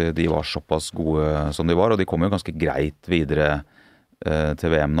over at de var såpass gode som de var, og de kom jo ganske greit videre til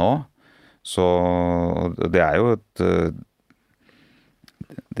VM nå. Så det er jo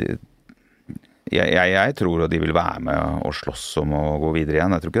jeg tror at de vil være med og slåss om å gå videre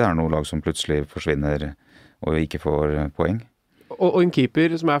igjen. Jeg tror ikke det er noe lag som plutselig forsvinner og ikke får poeng. Og en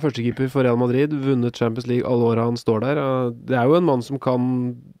keeper som er førstekeeper for Real Madrid, vunnet Champions League alle årene han står der. Det er jo en mann som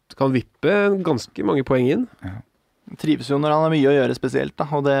kan vippe ganske mange poeng inn. Ja. Trives jo når han har mye å gjøre spesielt, da,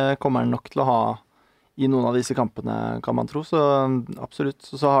 og det kommer han nok til å ha i noen av disse kampene, kan man tro. Så absolutt.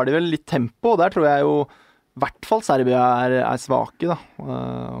 Så har de vel litt tempo, og der tror jeg jo i hvert fall Serbia er svake, da,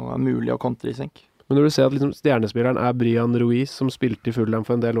 og er mulig å kontre i senk. Men når du ser at liksom stjernespilleren er Brian Ruiz, som spilte i Fulham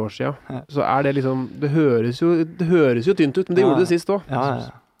for en del år siden, så er det liksom, det høres jo tynt ut, men det gjorde det sist også. Ja.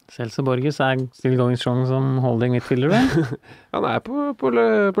 Celso Borges er still going strong som holding midtfielder, vel? Han på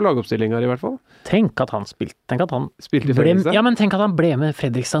lagoppstillinga i hvert fall. Tenk at han spilte. Spilte i Fredrikstad? Ja, men tenk at han ble med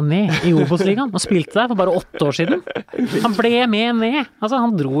Fredrikstad ned i Obos-ligaen. Han spilte der for bare 8 år siden. Han ble med ned. Altså,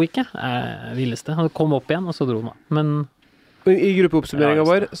 han dro ikke. Villeste. Han kom opp igjen, og så dro han. Men I gruppeoppsummeringa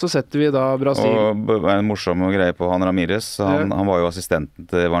vår så setter vi da Brasil. Og en morsom greie på han Ramirez. Han var jo assistenten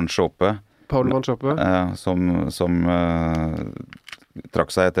til Van Schoppe. Paulo Van Schoppe. Som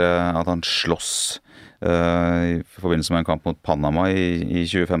trakk seg etter at han slåss i forbindelse med en kamp mot Panama i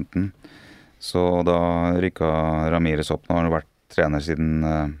 2015. Så da rykka Ramirez opp. Nå har han vært trener siden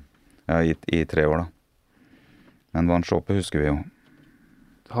i 3 år da. Men Van Schoppe husker vi jo.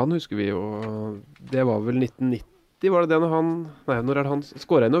 Han husker vi jo. Det var vel 1990, var det når han... Nei, når han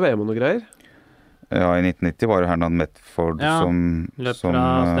skåret inn noe VM og noe greier? Ja, i 1990 var det Hernan Medford som... løp fra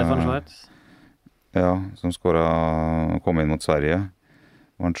Stefan Schweiz. Ja, som skåret og kom inn mot Sverige.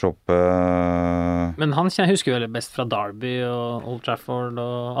 Van Schoppe... Men han husker jo best fra Derby og Old Trafford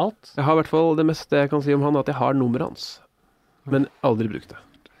og alt. Jeg har i hvert fall det meste jeg kan si om han, at jeg har nummeret hans. Men aldri brukt det.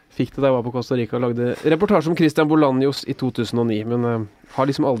 Fikk det da jeg var på Costa Rica og lagde reportasje om Christian Bolaños i 2009, men har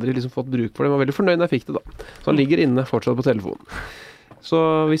liksom aldri fått bruk for det. Jeg var veldig fornøyd når jeg fikk det da. Så han ligger inne fortsatt på telefonen. Så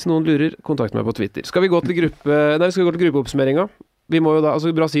hvis noen lurer, kontakt meg på Twitter. Skal vi gå til gruppeoppsummeringa? Vi må jo da,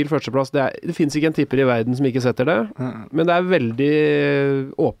 altså Brasil førsteplass, det finnes ikke en tipper i verden som ikke setter det, men det er veldig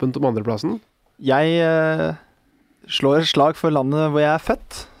åpent om andreplassen. Jeg slår et slag for landet hvor jeg er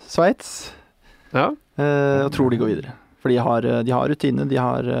født, Sveits, og tror de går videre. For de har rutine, de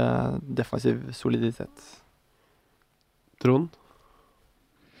har defensiv soliditet. Trond?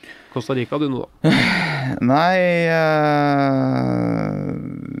 Costa Rica, du nå da? Nei,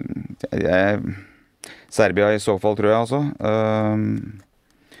 Serbia i så fall, tror jeg altså.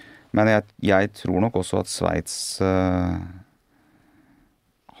 Men jeg tror nok også at Sveits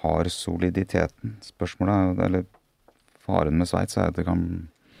har soliditeten. Spørsmålet, eller faren med Sveits er at det kan...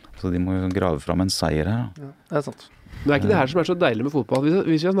 Så de må jo grave fram en seier her. Ja, det er sant. Men det er ikke det her som er så deilig med fotball.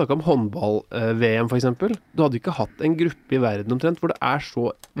 Hvis vi har snakket om håndball-VM for eksempel, du hadde ikke hatt en gruppe i verden omtrent hvor det er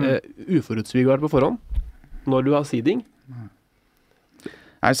så uforutsigbart på forhånd når du har seeding.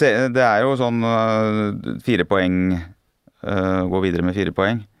 Det er jo sånn 4 poeng, gå videre med 4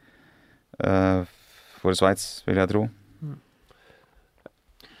 poeng for Sveits, vil jeg tro.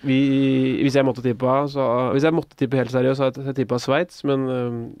 Hvis jeg måtte tippe helt seriøst, så hadde jeg tippet Sveits, men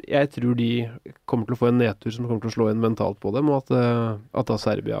jeg tror de kommer til å få en nedtur som kommer til å slå inn mentalt på dem, og at da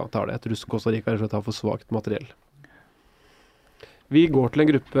Serbia tar det. Jeg tror Costa Rica har for svagt materiell. Vi går til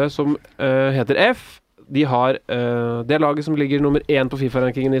en gruppe som heter F. De har det laget som ligger nummer 1 på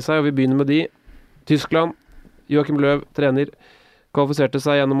FIFA-rankingen i seg, og vi begynner med de. Tyskland, Joachim Löw, trener, kvalifiserte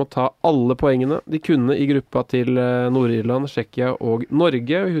seg gjennom å ta alle poengene de kunne i gruppa til Nord-Irland, Tsjekkia og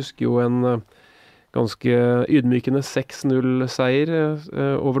Norge. Vi husker jo en ganske ydmykende 6-0-seier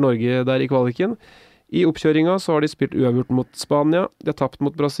over Norge der i kvaliken. I oppkjøringa så har de spilt uavgjort mot Spania, de har tapt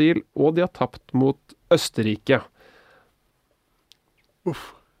mot Brasil, og de har tapt mot Østerrike.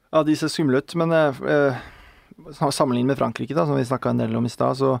 Ja, de ser skumle ut, men sammenlignet med Frankrike da, som vi snakket en del om i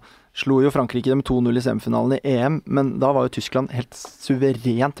sted, så slo jo Frankrike dem 2-0 i semifinalen i EM, men da var jo Tyskland helt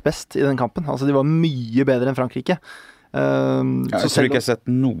suverent best i den kampen. Altså, de var mye bedre enn Frankrike. Jeg tror ikke jeg har sett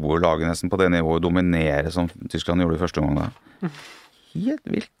noe lag nesten på det nivået dominere som Tyskland gjorde i første omgang da. Helt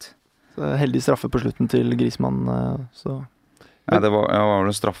vilt. Så heldig straffe på slutten til Griezmann, så... Ja, det var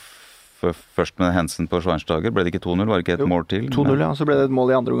vel straffe først med Hansen på Schweinsteiger. Ble det ikke 2-0? Var det ikke et mål til? 2-0, ja. Så ble det et mål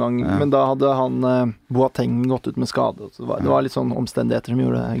i andre omgang. Ja. Men da hadde han Boateng gått ut med skade. Så det var litt sånn omstendigheter som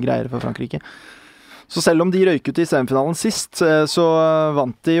gjorde det greiere for Frankrike. Så selv om de røyk ut i semifinalen sist, så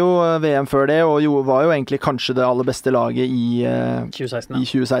vant de jo VM før det, og var jo egentlig kanskje det aller beste laget i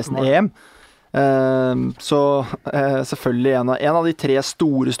 2016 EM. Så selvfølgelig en av de 3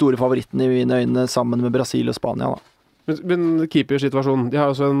 store favorittene i mine øyne, sammen med Brasil og Spania da. Men keepersituasjonen, de har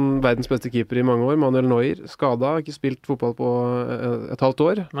også en verdens beste keeper i mange år, Manuel Neuer, skada, ikke spilt fotball på et halvt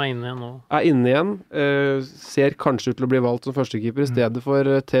år. Er inne igjen nå. Er inne igjen, ser kanskje ut til å bli valgt som førstekeeper i stedet for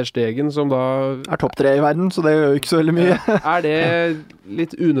Ter Stegen, som da... Er topp 3 i verden, så det gjør jo ikke så veldig mye. Er det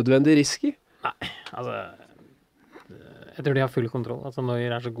litt unødvendig risky? Nei, altså... Jeg tror de har full kontroll. Altså,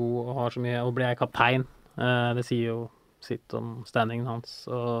 Neuer er så god og har så mye, og blir jeg kaptein. Det sier jo sitt om standingen hans,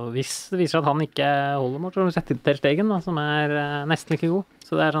 og hvis det viser at han ikke holder mål, så har du sett til Ter Stegen da, som er nesten like god,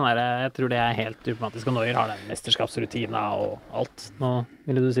 så det er sånn der, jeg tror det er helt uproblematisk, og Neuer har den mesterskapsrutina og alt. Nå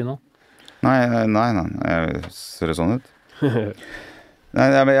ville du si noe? Nei, jeg ser det sånn ut. Nei,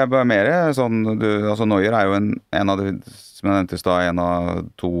 jeg bare mer sånn, altså Neuer er jo en av de, som jeg nevnte i sted, en av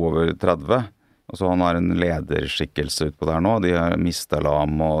 2 over 30, Altså han har en lederskikkelse utpå der nå. De har mistet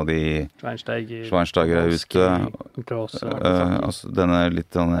Lam, og Schweinsteiger ute. Altså denne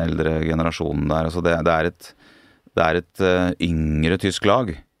eldre generasjonen der. Altså det er et yngre tysk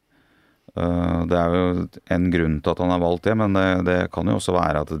lag. Det er jo en grunn til at han har valgt det, men det kan jo også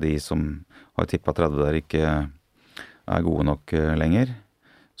være at de som har tippet 30 der ikke er gode nok lenger.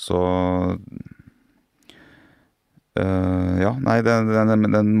 Så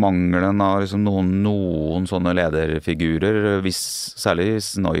den mangelen av liksom noen sånne lederfigurer, særlig hvis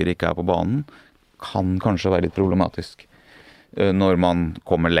Neuer ikke er på banen, kan kanskje være litt problematisk når man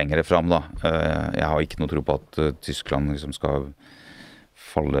kommer lengre fram da. Jeg har ikke noe tro på at Tyskland liksom skal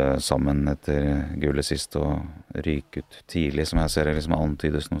falle sammen etter gullet sist og ryke ut tidlig, som jeg ser det liksom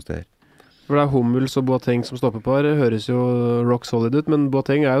antydes noen steder. For det er Hummels og Boateng som stopper på her. Det høres jo rock solid ut, men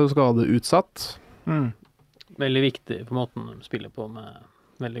Boateng er jo skadeutsatt. Veldig viktig på måten de spiller på med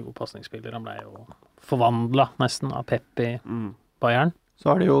veldig god passningsspiller. Han ble jo forvandlet nesten av Pep i Bayern. Så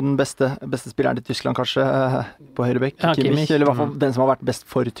er det jo den beste spilleren til Tyskland kanskje på høyrebekk, Kimmich, eller i hvert fall den som har vært best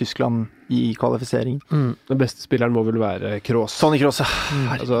for Tyskland i kvalifisering. Den beste spilleren må vel være Kroos. Toni Kroos, ja.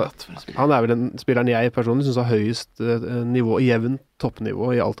 Altså, han er vel den spilleren jeg personlig synes har høyest nivå, jevnt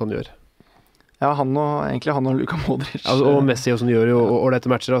toppnivå i alt han gjør. Ja, han og Luka Modric. Altså, og Messi også gjør jo ålreite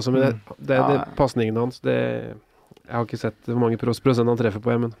matcher, altså, men det passningene hans, jeg har ikke sett hvor mange prosent han treffer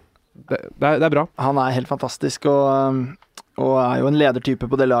på, men det er bra. Han er helt fantastisk, og er jo en ledertype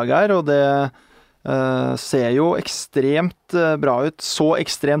på det laget her, og det ser jo ekstremt bra ut. Så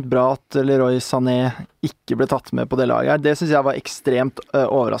ekstremt bra at Leroy Sané ikke ble tatt med på det laget her. Det synes jeg var ekstremt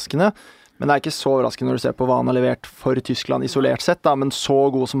overraskende. Men det er ikke så overraskende når du ser på hva han har levert for Tyskland isolert sett, da, men så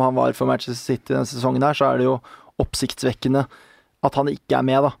god som han var for Manchester City denne sesongen her, så er det jo oppsiktsvekkende at han ikke er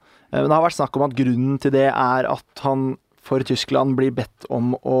med, da. Men det har vært snakk om at grunnen til det er at han for Tyskland blir bedt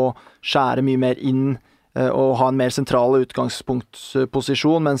om å skjære mye mer inn og ha en mer sentral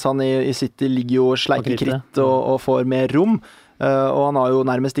utgangspunktposisjon, mens han i City ligger jo sleiker kritt og får mer rom. Og han har jo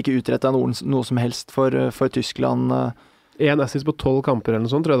nærmest ikke utrettet noe som helst for Tyskland. 1 assist på 12 kamper eller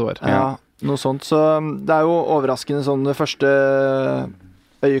noe sånt, tror jeg det var. Ja, noe sånt. Så det er jo overraskende sånn første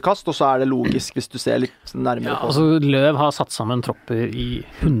øyekast, og så er det logisk hvis du ser litt nærmere på. Altså Løv har satt sammen tropper i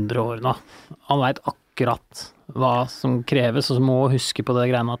 100 år nå. Han vet akkurat hva som kreves, og så må huske på det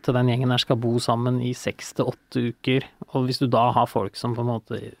greiene at den gjengen der skal bo sammen i 6 til 8 uker, og hvis du da har folk som på en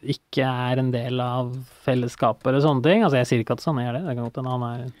måte ikke er en del av fellesskapet eller sånne ting, altså jeg sier ikke at sånn er det kan godt hende han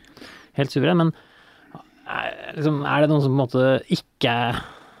er helt suveren, men liksom, er det noen som på en måte ikke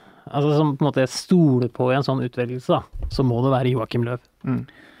altså som på en måte stoler på i en sånn utvelgelse da, så må det være Joachim Löw.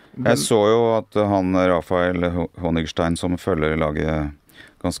 Jeg så jo at han Rafael Honigstein som følger laget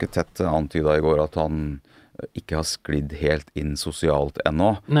ganske tett antydet i går at han ikke har sklidd helt inn sosialt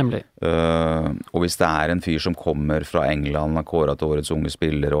ennå. Nemlig. Og hvis det er en fyr som kommer fra England, har kåret til årets unge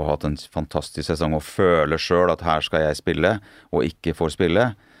spiller og har hatt en fantastisk sesong og føler selv at her skal jeg spille og ikke får spille,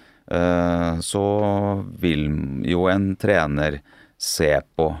 så vil jo en trener se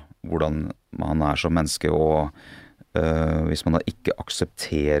på hvordan man er som menneske, og hvis man da ikke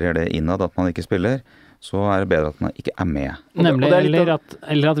aksepterer det innad at man ikke spiller, så er det bedre at man ikke er med. Nemlig, eller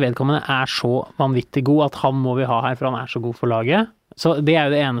at vedkommende er så vanvittig god at han må vi ha her, for han er så god for laget. Så det er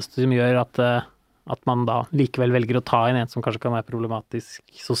jo det eneste som gjør at man da likevel velger å ta inn en som kanskje kan være problematisk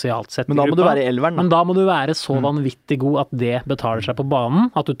sosialt sett. Men da må du være elveren, da. Men da må du være så vanvittig god at det betaler seg på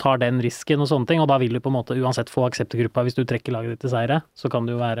banen, at du tar den risken og sånne ting, og da vil du på en måte uansett få aksept i gruppa hvis du trekker laget ditt til seire. Så kan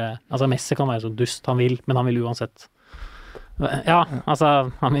det jo være, altså Messi kan være så dust han vil, men han vil uansett. Ja,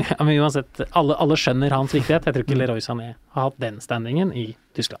 altså han vil uansett, alle skjønner hans viktighet. Jeg tror ikke Leroy Sané har hatt den standingen i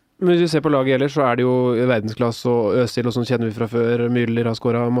Tyskland. Men hvis vi ser på laget ellers, så er det jo verdensklasse og Østil, og sånn kjenner vi fra før. Müller har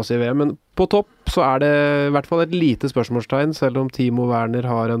skåret masse i VM, men på topp så er det i hvert fall et lite spørsmålstegn, selv om Timo Werner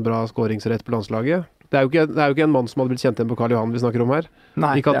har en bra skåringsrett på landslaget. Det er jo ikke en mann som hadde blitt kjent igjen på Karl Johan vi snakker om her.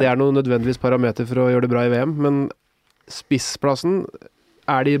 Nei, ikke at det er noe nødvendigvis parameter for å gjøre det bra i VM, men spissplassen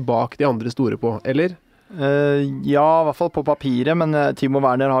er de bak de andre store på, eller? Ja, i hvert fall på papiret, men Timo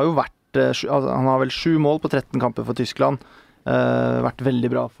Werner har jo vært han har vel 7 mål på 13 kamper for Tyskland, vært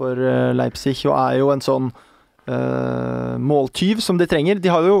veldig bra for Leipzig, og er jo en sånn måltyv som de trenger.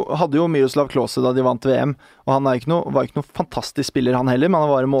 De hadde jo Miroslav Klose da de vant VM, og han var ikke noe fantastisk spiller han heller, men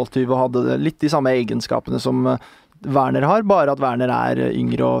han var en måltyv og hadde litt de samme egenskapene som Werner har, bare at Werner er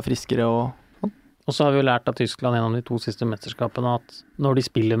yngre og friskere. Og så har vi jo lært av Tyskland gjennom de 2 siste mesterskapene at når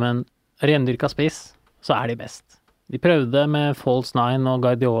de spiller med en rendyrka spiss, så er de best. De prøvde med False Nine og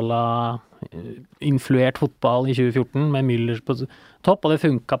Guardiola influert fotball i 2014 med Müller på topp, og det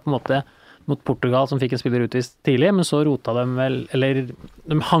funket på en måte mot Portugal, som fikk en spiller utvist tidlig, men så rota de vel, eller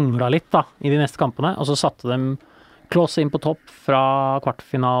de hangla litt da, i de neste kampene, og så satte de Klose inn på topp fra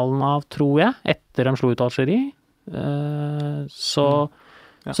kvartfinalen av, tror jeg, etter de slo ut Algerie. Så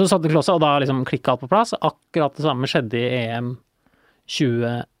satte Klose, og da liksom klikket alt på plass. Akkurat det samme skjedde i EM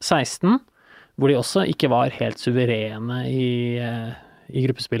 2016, hvor de også ikke var helt suverene i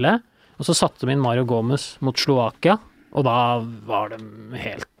gruppespillet. Og så satte de inn Mario Gomez mot Slovakia, og da var de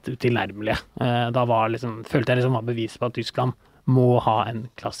helt utilnærmelige. Da følte jeg var bevis på at Tyskland må ha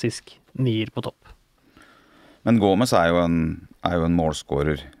en klassisk nier på topp. Men Gomez er jo en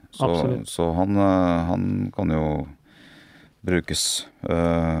målskårer, så han kan jo brukes.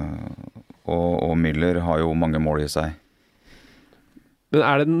 Og Müller har jo mange mål i seg. Men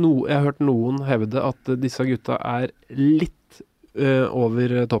er det jeg har hørt noen hevde at disse gutta er litt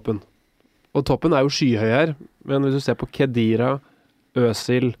over toppen. Og toppen er jo skyhøy her, men hvis du ser på Khedira,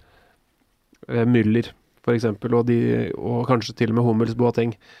 Özil, Müller for eksempel, og kanskje til og med Hummels,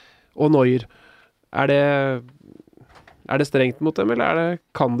 Boateng og Neuer, er det strengt mot dem, eller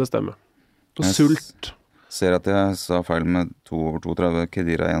kan det stemme? På sult. Ser at jeg sa feil med 2 over 32,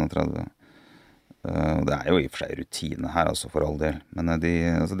 Khedira 31. Det er jo i og for seg rutine her, altså, for all del. Men de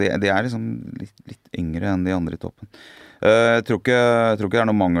er liksom litt yngre enn de andre i toppen. Jeg tror ikke det er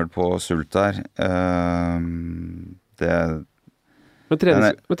noe mangel på sult der. Med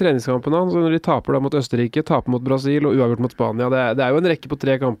treningskampene, så når de taper da mot Østerrike, taper mot Brasil og uavgjort mot Spania, det er jo en rekke på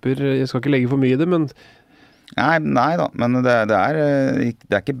 3 kamper. Jeg skal ikke legge for mye i det, men... Nei da, men det er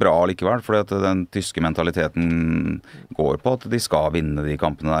ikke bra likevel, fordi at den tyske mentaliteten går på at de skal vinne de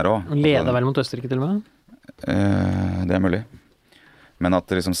kampene der også. Leder vel mot Østerrike til og med? Det er mulig. Men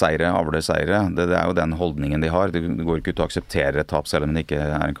at liksom avler seire, det er jo den holdningen de har. Det går ikke ut å akseptere et tap selv om det ikke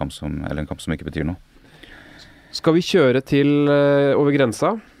er en kamp som ikke betyr noe. Skal vi kjøre til over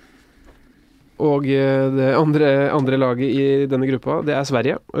grensa? Og det andre laget i denne gruppa, det er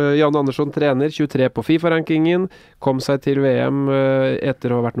Sverige. Jan Andersson trener, 23 på FIFA-rankingen, kom seg til VM etter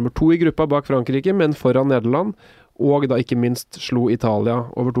å ha vært nummer 2 i gruppa bak Frankrike, men foran Nederland, og da ikke minst slo Italia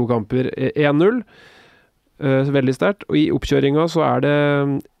over 2 kamper 1-0. Veldig sterkt. Og i oppkjøringa så er det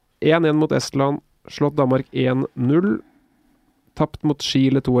 1-1 mot Estland, slått Danmark 1-0, tapt mot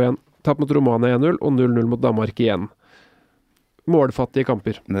Chile 2-1, tapt mot Romania 1-0, og 0-0 mot Danmark igjen. Målfattige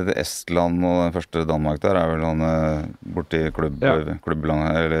kamper. Det Estland og den første Danmark der er vel han borti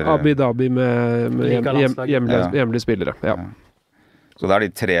klubblandet, eller Abu Dhabi med hjemlige spillere. Ja. Så det er de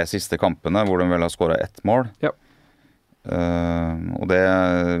 3 siste kampene hvor de vel har skåret 1 mål. Ja. Og det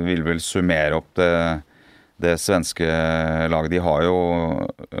vil vel summere opp det svenske laget. De har jo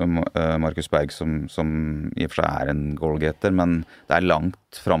Markus Berg som i og for seg er en goalgetter, men det er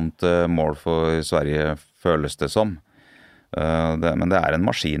langt fram til mål for Sverige, føles det som. Men det er en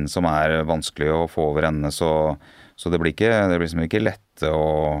maskin som er vanskelig å få over ende, så det blir ikke lett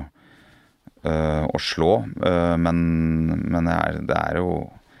å slå, men det er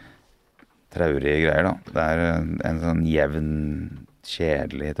jo traurige greier da. Det er en sånn jevn,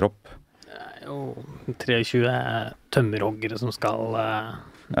 kjedelig tropp. Det er jo 23 tømmerhoggere som skal...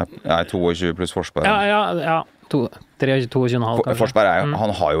 Ja, 22 pluss Forsberg. Ja, 22,5. Forsberg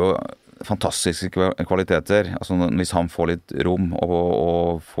han har jo fantastiske kvaliteter. Altså, hvis han får litt rom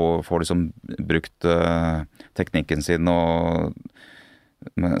og får liksom brukt teknikken sin og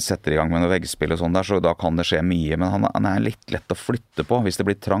setter i gang med noe veggspill og sånn der, så da kan det skje mye. Men han er litt lett å flytte på. Hvis det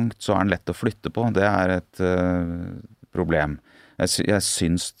blir trangt, så er han lett å flytte på. Det er et problem. Jeg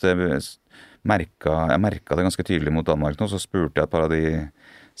syns jeg merket det ganske tydelig mot Danmark nå, så spurte jeg et par av de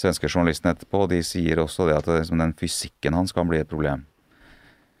svenske journalistene etterpå, og de sier også det at den fysikken hans kan bli et problem.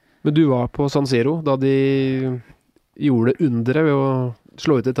 Men du var på San Siro da de gjorde underet ved å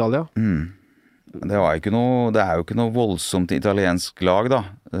slå ut Italia. Det er jo ikke noe voldsomt italiensk lag da,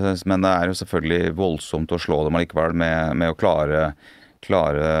 men det er jo selvfølgelig voldsomt å slå dem allikevel med å klare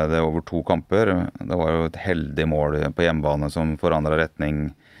det over 2 kamper. Det var jo et heldig mål på hjemmebane som forandret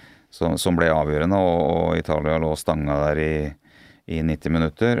retning, som ble avgjørende, og Italia lå stanga der i 90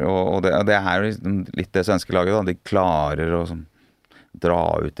 minutter. Og det er jo litt det svenske laget da, de klarer å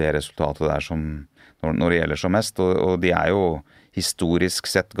dra ut det resultatet der som når det gjelder som mest, og de er jo historisk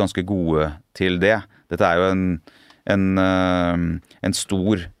sett ganske gode til det. Dette er jo en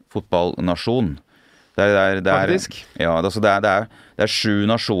stor fotballnasjon. Faktisk. Ja, altså det er 7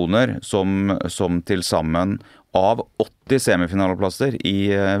 nasjoner som til sammen av 80 semifinaleplasser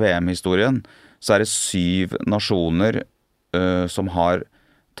i VM-historien, så er det 7 nasjoner som har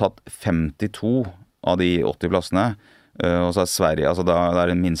tatt 52 av de 80 plassene. Og så er Sverige, altså da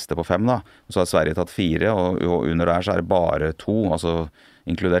er det minste på 5 da, og så har Sverige tatt 4, og under der så er det bare 2, altså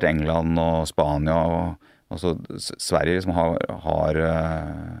inkludert England og Spania, og altså Sverige liksom har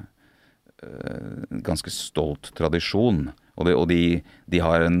ganske stolt tradisjon, og de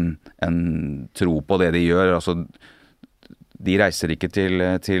har en tro på det de gjør. Altså, de reiser ikke til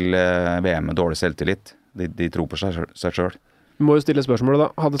VM med dårlig selvtillit. De tror på seg selv. Vi må jo stille spørsmålet da.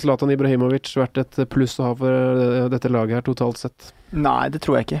 Hadde Zlatan Ibrahimovic vært et pluss å ha for dette laget her totalt sett? Nei, det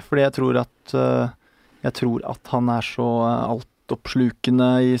tror jeg ikke, fordi jeg tror at han er så altoppslukende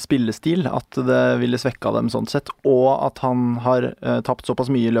i spillestil at det ville svekka dem sånn sett, og at han har tapt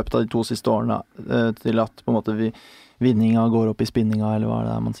såpass mye i løpet av de 2 siste årene til at på en måte vinninga går opp i spinninga, eller hva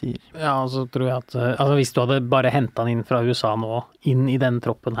det er man sier. Ja, og så tror jeg at altså hvis du hadde bare hentet han inn fra USA nå, inn i den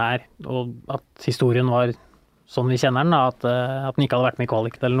troppen her, og at historien var sånn vi kjenner den, at den ikke hadde vært med i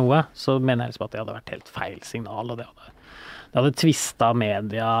kvaliket eller noe, så mener jeg liksom at det hadde vært helt feil signal, og det hadde tvistet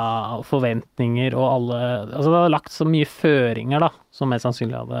media og forventninger og alle, altså det hadde lagt så mye føringer da, som mest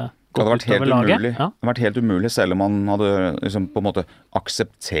sannsynlig hadde gått utover laget. Det hadde vært helt umulig, selv om han hadde liksom på en måte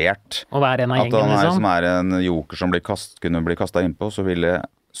akseptert å være en av gjengen, at han liksom er en joker som kunne bli kastet innpå, så ville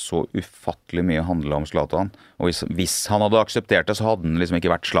så ufattelig mye handle om Zlatan. Og hvis han hadde akseptert det, så hadde han liksom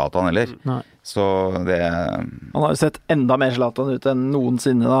ikke vært Zlatan heller. Nei. Så det... Han har jo sett enda mer Zlatan ut enn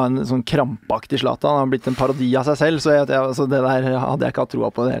noensinne da, en sånn krampaktig Zlatan. Han har blitt en parodi av seg selv, så det der hadde jeg ikke hatt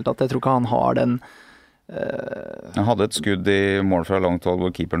troa på det hele tatt. Jeg tror ikke han har den... Han hadde et skudd i mål fra langt hold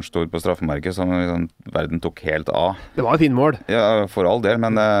hvor keeperen stod på straffemerket, som liksom, verden tok helt av. Det var et fint mål. Ja, for all del,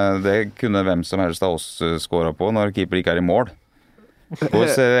 men det kunne hvem som helst av oss skåret på når keeper ikke er i mål. Gå og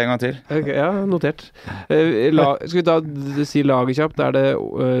se en gang til. Okay, ja, notert. Skal vi da si laget kjapt? Da er det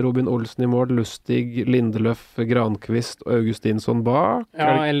Robin Olsen i mål, Lustig, Lindeløf, Granqvist og Augustinsson bak.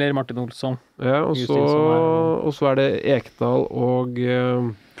 Ja, eller Martin Olsson. Ja, og så er det Ekdal og...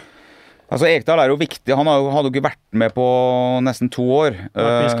 Altså Ekdal er jo viktig, han hadde jo ikke vært med på nesten 2 år.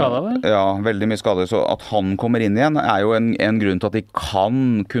 Vært mye skadet, vel? Ja, veldig mye skadet, så at han kommer inn igjen er jo en grunn til at de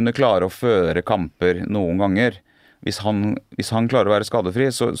kan kunne klare å føre kamper noen ganger. Hvis han klarer å være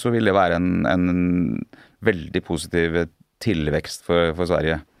skadefri, så vil det være en veldig positiv tilvekst for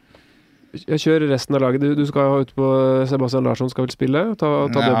Sverige. Jeg kjører resten av laget. Du skal ha ut på Sebastian Larsson skal vel spille? Ta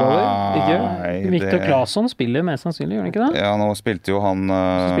dødballer? Ikke? Victor Claesson spiller mest sannsynlig, gjør han ikke det? Ja, nå spilte jo han...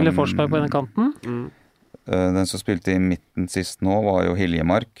 Så spiller Forsberg på denne kanten. Den som spilte i midten sist nå var jo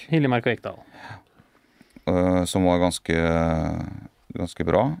Hiljemark. Hiljemark og Ekdal. Som var ganske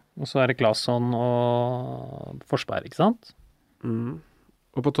bra. Og så er det Claesson og Forsberg, ikke sant?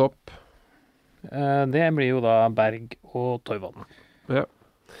 Og på topp? Det blir jo da Berg og Toivonen.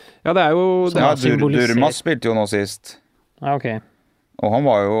 Ja, det er jo... Durmaz spilte jo nå sist. Ja, ok. Og han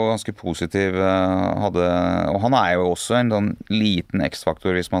var jo ganske positiv. Og han er jo også en sånn liten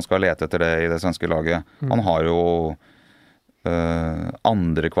X-faktor hvis man skal lete etter det i det svenske laget. Han har jo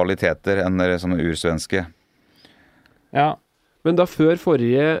andre kvaliteter enn det som er ursvenske. Ja. Men da før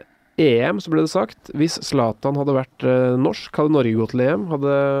forrige EM så ble det sagt, hvis Zlatan hadde vært norsk, hadde Norge gått til EM.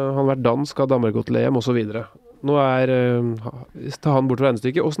 Hadde han vært dansk, hadde Danmark gått til EM, og så videre. Nå ta han bort fra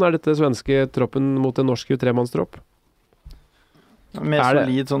regnestykket. Hvordan er dette svenske troppen mot en norsk 3-mannstropp? Mer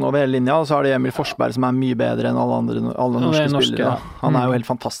solid sånn over hele linja, og så har de Emil Forsberg som er mye bedre enn alle norske spillere. Han er jo helt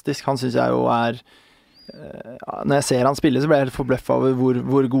fantastisk. Han synes jeg jo er når jeg ser han spille, så blir jeg helt forbløffet over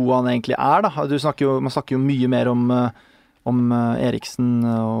hvor god han egentlig er da. Man snakker jo mye mer om Eriksen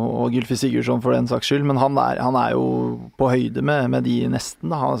og Gylfi Sigurdsson for den saks skyld, men han er jo på høyde med de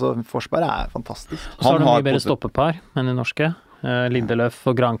nesten da. Altså, Forsberg er fantastisk. Så har du mye bedre stoppepar enn de norske. Lindeløf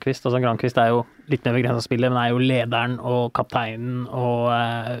og Granqvist. Altså Granqvist er jo litt mer ved grensa spillet, men er jo lederen og kapteinen og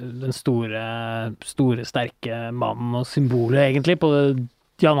den store, sterke mannen og symbolet egentlig på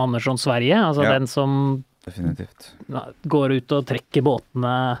Jan Andersson Sverige. Altså den som definitivt går ut og trekker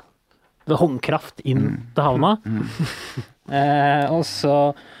båtene ved håndkraft inn til havna. Og så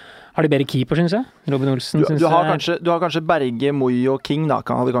har de bedre keeper, synes jeg. Robin Olsen, synes jeg. Du har kanskje Berge, Moi og King da,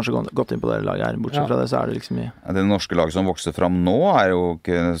 hadde kanskje gått inn på det laget her. Bortsett fra det, så er det liksom mye. Ja, det norske laget som vokser fram nå er jo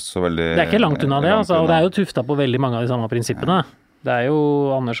ikke så veldig... Det er ikke langt unna det, altså, og det er jo tuftet på veldig mange av de samme prinsippene. Det er jo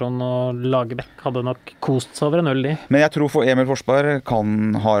Andersson og Lagerbäck hadde nok kost seg over en øl, de. Men jeg tror for Emil Forsberg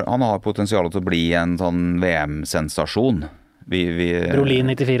han har potensial til å bli en sånn VM-sensasjon.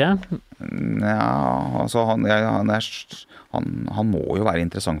 Brolin 94? Ja, altså han må jo være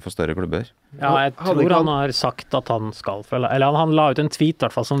interessant for større klubber. Ja, jeg tror han har sagt at han skal eller han la ut en tweet i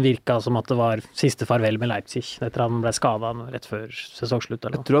hvert fall som virket som at det var siste farvel med Leipzig etter han ble skadet rett før sesongslutt.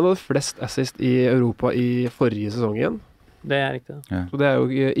 Jeg tror han hadde flest assist i Europa i forrige sesong igjen. det er riktig. Så det er jo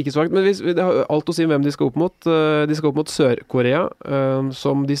ikke svagt. Men det har alt å si hvem de skal opp mot. De skal opp mot Sør-Korea,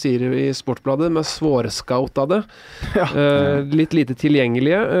 som de sier i Sportbladet, med svårskautede. Litt lite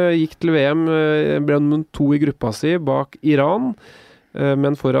tilgjengelige. Gikk til VM, ble nummer 2 i gruppa si bak Iran,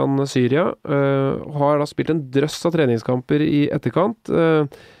 men foran Syria. Har da spilt en drøss av treningskamper i etterkant.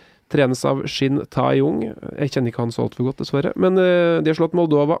 Trenes av Shin Tae-Jung. Jeg kjenner ikke han så altfor godt, dessverre. Men de har slått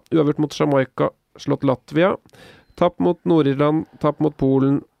Moldova, uavgjort mot Jamaica, slått Latvia, tapt mot Nord-Irland, tapt mot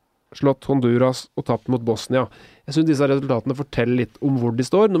Polen, slått Honduras og tapt mot Bosnia. Jeg synes disse resultatene forteller litt om hvor de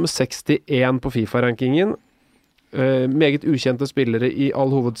står. Nummer 61 på FIFA-rankingen. Meget ukjente spillere i all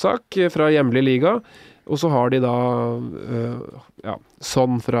hovedsak fra hjemlig liga. Og så har de da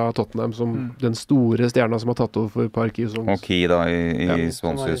Son fra Tottenham som den store stjerna som har tatt over for Park Ji-sung. Og Ki da i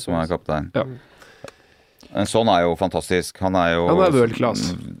Swansea som er kaptein. Ja. Son er jo fantastisk. Han er world class.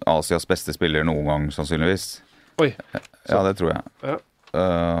 Asias beste spiller noen gang, sannsynligvis. Oi. Ja, det tror jeg. Ja.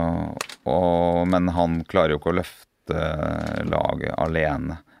 Men han klarer jo ikke å løfte laget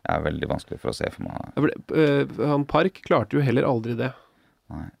alene. Det er veldig vanskelig for å se for meg. Han Park klarte jo heller aldri det.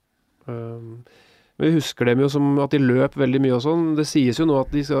 Nei. Men vi husker dem jo som at de løp veldig mye og sånn. Det sies jo nå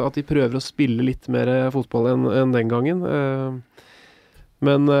at de prøver å spille litt mer fotball enn den gangen.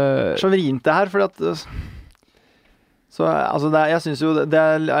 Men så vrient det her, fordi at så, altså jeg synes jo det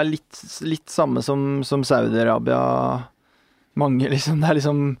er litt samme som Saudi-Arabia. Mange liksom, det er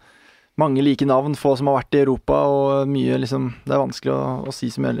liksom mange like navn, få som har vært i Europa, og mye liksom, det er vanskelig å si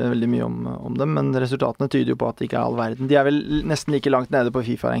så veldig mye om dem, men resultatene tyder jo på at det ikke er all verden. De er vel nesten like langt nede på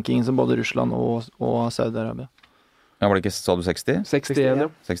FIFA-rankingen som både Russland og Saudi-Arabia. Ja, var det ikke, sa du 60? 61, ja.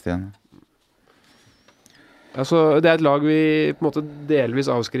 61. Altså, det er et lag vi på en måte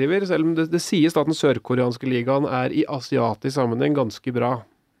delvis avskriver, selv om det sies at den sørkoreanske ligaen er i asiatisk sammenheng ganske bra.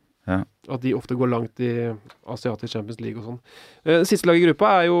 Ja. At de ofte går langt i Asiatisk Champions League og sånn. Siste lag i gruppa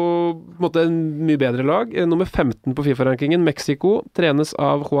er jo på en måte en mye bedre lag. Nummer 15 på FIFA-rankingen, Mexico, trenes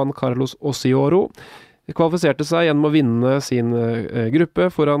av Juan Carlos Osioro. De kvalifiserte seg gjennom å vinne sin gruppe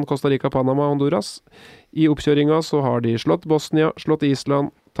foran Costa Rica, Panama og Honduras. I oppkjøringa så har de slått Bosnia, slått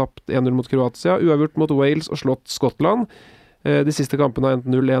Island, tapt 1-0 mot Kroatia, uavgjort mot Wales og slått Skottland. De siste kampene har endt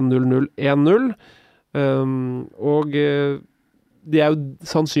 0-1, 0-0, 1-0. Og de er jo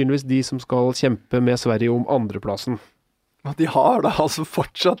sannsynligvis de som skal kjempe med Sverige om andreplassen. De har da altså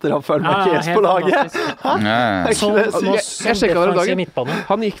fortsatt Rafael Marquez på laget. Jeg sjekket det om dagen.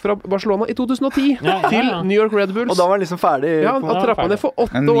 Han gikk fra Barcelona i 2010 til New York Red Bulls. Og da var han liksom ferdig. Ja, han trappet ned for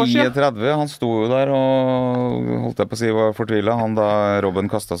 8 år siden. 39, han sto jo der og holdt jeg på å si var fortvilet. Han da Robben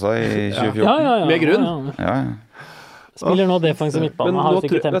kastet seg i 2014. Med grunn. Ja. Spiller nå defensiv midtbane. Men nå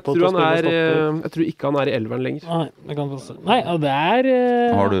jeg tror ikke han er i elveren lenger. Nei, og det er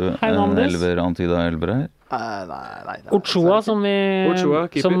har du en elver antydet elver her? Nei. Ochoa som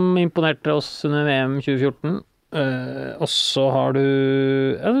imponerte oss under VM 2014. Og så har du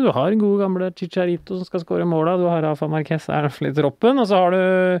har gode gamle Chicharito som skal skåre måla. Du har Rafa Marquez i troppen. Og så har du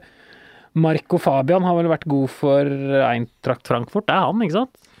Marco Fabian har vel vært god for Eintracht Frankfurt. Det er han, ikke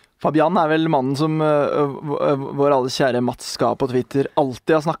sant? Fabian er vel mannen som vår alles kjære Mats Ska på Twitter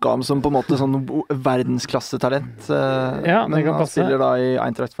alltid har snakket om som på en måte sånn verdensklassetalent. Men han spiller da i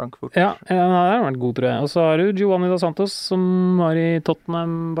Eintracht Frankfurt. Ja, han har vært god, tror jeg. Og så har du Giovanni Dos Santos, som var i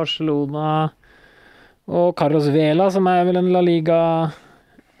Tottenham, Barcelona, og Carlos Vela, som er vel en La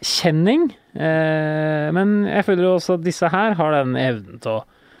Liga-kjenning. Men jeg føler også at disse her har den evnen til å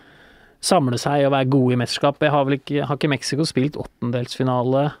samle seg og være gode i mesterskap. Har ikke Mexico spilt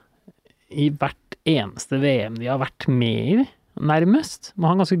åttendelsfinale i hvert eneste VM de har vært med i, nærmest. Man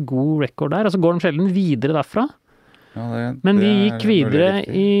har en ganske god rekord der, og så går de sjelden videre derfra. Ja, men de gikk videre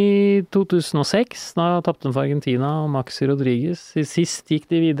i 2006, da tappte de for Argentina og Maxi Rodriguez. Sist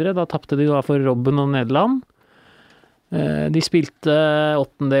gikk de videre, da tappte de da for Robben og Nederland. De spilte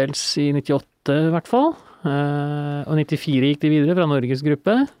åttendels i 98 i hvert fall, og 94 gikk de videre fra Norges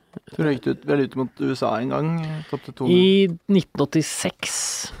gruppe. Du røykte vel ut mot USA en gang, toppte 2-0. I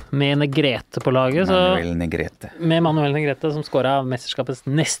 1986, med Negrete på laget. Med Manuel Negrete, som skåret mesterskapets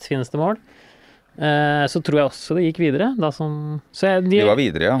nest fineste mål. Så tror jeg også det gikk videre. De var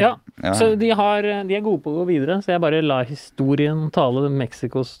videre, ja. Så de er gode på å gå videre, så jeg bare lar historien tale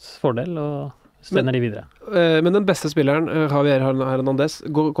Mexicos fordel, og stender de videre. Men den beste spilleren, Javier Hernandez,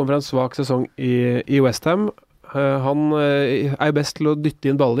 kom fra en svak sesong i West Ham. Han er best til å dytte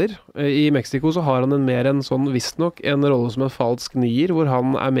inn baller. I Mexico så har han mer enn sånn visstnok en rolle som en falsk nier, hvor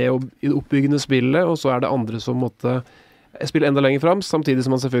han er med i det oppbyggende spillet, og så er det andre som måtte spille enda lenger frem, samtidig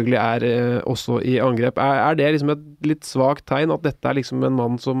som han selvfølgelig er også i angrep. Er det liksom et litt svagt tegn at dette er liksom en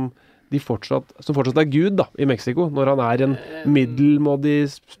mann som som fortsatt er Gud da, i Mexico, når han er en middelmådig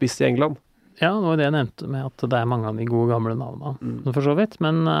spiss i England. Ja, det var det jeg nevnte med at det er mange av de gode gamle navnene, for så vidt.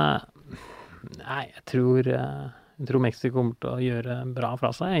 Men nei, jeg tror Mexico kommer til å gjøre bra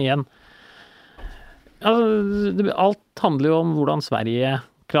fra seg igjen. Altså, alt handler jo om hvordan Sverige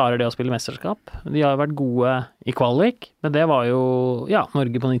klarer det å spille mesterskap. De har jo vært gode i kvalik, men det var jo, ja,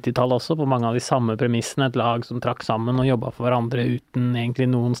 Norge på 90-tallet også, på mange av de samme premissene, et lag som trakk sammen og jobbet for hverandre uten egentlig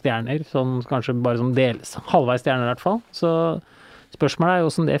noen stjerner, som kanskje bare som deles, halvveis stjerner i hvert fall. Så spørsmålet er jo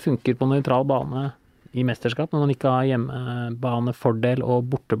hvordan det funker på nøytral bane i mesterskap, når man ikke har hjemmebanefordel og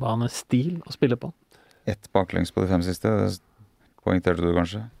bortebanestil å spille på. Ett baklengs på de 5 siste, det poengterte du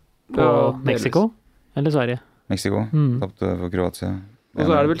kanskje? På Mexico eller Sverige? Mexico, tappte for Kroatia. Og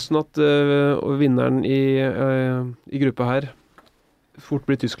så er det vel sånn at vinneren i gruppa her fort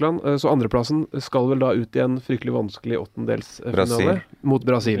blir Tyskland, så andreplassen skal vel da ut i en fryktelig vanskelig åttendelsfinale mot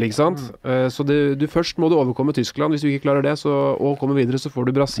Brasil, ikke sant? Så du først må du overkomme Tyskland, hvis du ikke klarer det, og komme videre, så får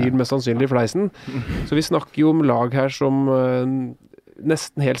du Brasil mest sannsynlig i fleisen. Så vi snakker jo om lag her som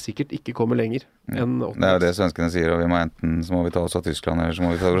nesten helt sikkert ikke kommer lenger enn åttendels. Det er jo det svenskene sier, og så må vi ta oss av Tyskland, eller så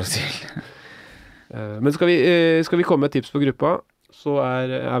må vi ta Brasil. Men skal vi komme med et tips på gruppa, så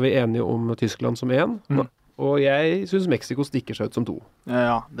er vi enige om Tyskland som 1, og jeg synes Mexico stikker seg ut som 2.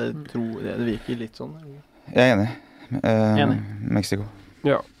 Ja, det virker litt sånn. Jeg er enig. Mexico.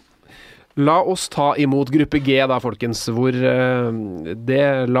 Ja. La oss ta imot gruppe G da, folkens, hvor det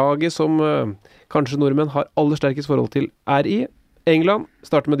laget som kanskje nordmenn har aller sterkest forhold til er i England.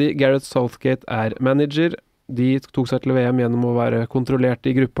 Starter med de. Gareth Southgate er manager. De tok seg til VM gjennom å være kontrollert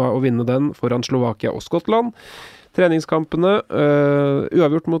i gruppa og vinne den foran Slovakia og Skottland. Treningskampene,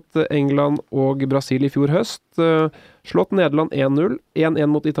 uavgjort mot England og Brasil i fjor høst, slått Nederland 1-0, 1-1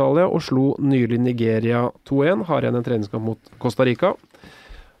 mot Italia og slo nylig Nigeria 2-1, har igjen en treningskamp mot Costa Rica.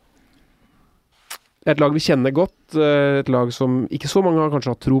 Et lag vi kjenner godt, et lag som ikke så mange har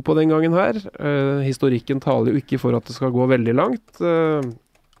kanskje hatt tro på den gangen her. Historikken taler jo ikke for at det skal gå veldig langt,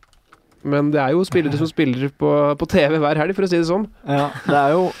 men det er jo spillere som spiller på TV hver helg, for å si det sånn. Ja, det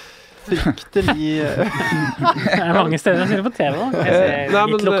er jo fryktelig Det er mange steder jeg ser på TV da. Jeg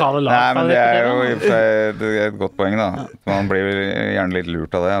ser litt lokale lag. Nei, men det er jo i og for seg det er et godt poeng da. Man blir gjerne litt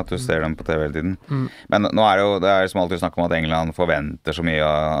lurt av det, at du ser dem på TV hele tiden. Men nå er det jo som alltid snakk om at England forventer så mye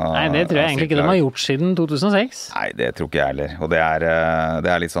av Nei, det tror jeg egentlig ikke de har gjort siden 2006. Nei, det tror ikke jeg heller. Og det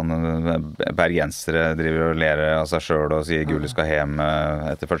er litt sånn bergensere driver og ler av seg selv og sier gullet skal hjem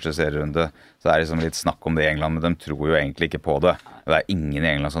etter første serierunde. Så det er liksom litt snakk om det i England, men de tror jo egentlig ikke på det. Det er ingen i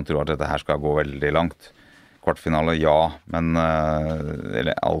England som tror at dette her skal gå veldig langt. Kvartfinale, ja, men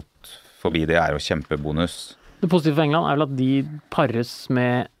alt forbi det er jo kjempebonus. Det positive for England er vel at de pares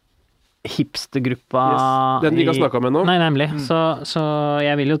med hipstergruppa. Yes, den vi ikke har snakket med nå. Nei, nemlig. Så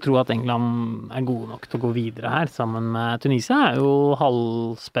jeg vil jo tro at England er gode nok til å gå videre her, sammen med Tunisia. Er jo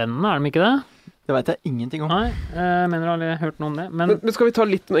halvspennende, er de ikke det? Det vet jeg ingenting om. Nei, mener du aldri hørt noe om det. Men skal vi ta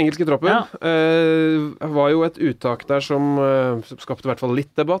litt den engelske troppen? Ja. Var jo et uttak der som skapte i hvert fall litt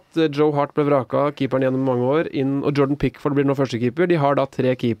debatt. Joe Hart ble vraka, keeperen gjennom mange år, og Jordan Pickford blir nå førstekeeper. De har da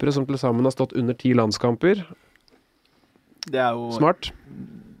 3 keepere som til sammen har stått under 10 landskamper. Det er jo smart.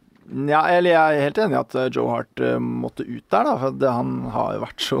 Ja, eller jeg er helt enig i at Joe Hart måtte ut der da, for han har jo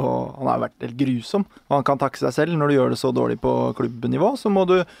vært helt grusom, og han kan takke seg selv. Når du gjør det så dårlig på klubbnivå, så må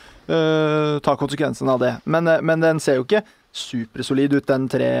du ta konsekvensen av det. Men den ser jo ikke supersolid ut, den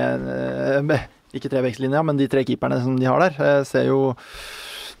ikke trevekstlinja, men de 3 keeperne som de har der, ser jo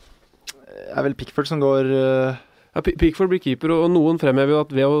er vel Pickford som går Ja, Pickford blir keeper, og noen fremhever jo at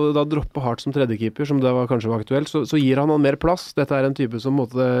ved å da droppe Hart som tredjekeeper, som det kanskje var aktuelt, så gir han mer plass. Dette er en type som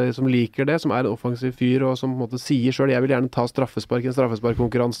liker det, som er en offensiv fyr, og som sier selv, jeg vil gjerne ta straffespark i en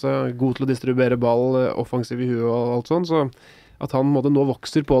straffesparkkonkurranse, god til å distribuere ball, offensiv i huet og alt sånn, så at han nå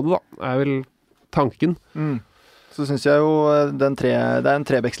vokser på det da, er vel tanken. Så synes jeg jo det er en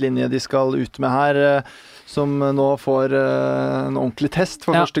trebekslinje de skal ut med her, som nå får en ordentlig test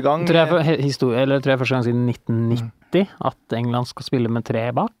for første gang. Tror jeg første gang siden 1990 at England skal spille med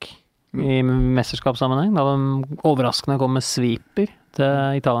 3 bak i mesterskapssammenheng, da de overraskende kom med sweeper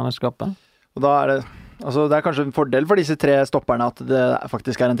til Italia-mesterskapet. Og da er det er kanskje en fordel for disse 3 stopperne at det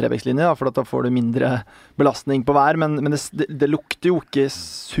faktisk er en trebekslinje, for da får du mindre belastning på hver, men det lukter jo ikke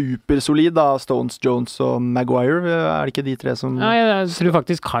supersolid da, Stones, Jones og Maguire, er det ikke de 3 som... Ja, jeg tror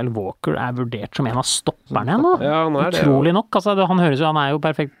faktisk Kyle Walker er vurdert som en av stopperne nå. Ja, han er det. Utrolig nok, altså, han høres jo, han er jo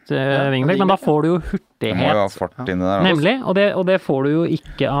perfekt vingbekk, men da får du jo hurtighet. Du må jo ha fart inni der. Nemlig, og det får du jo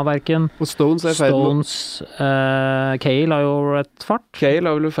ikke av hverken Cale har jo et fart. Cale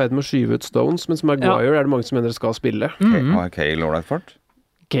har vel i ferd med å skyve ut Stones, mens Maguire er det mange som mener skal spille. Har Cale ålreit fart?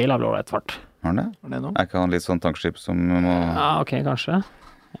 Cale har vel ålreit fart. Har han det? Var det noe? Er ikke han litt sånn tankskip som må Ja, ok, kanskje.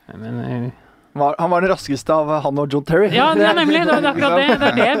 Men Han var den raskeste av han og John Terry. ja, det er nemlig. Det er akkurat det. Det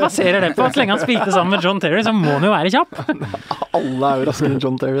er det jeg baserer det på. Så lenge han spilte sammen med John Terry, så må han jo være kjapp. Alle er jo raskere enn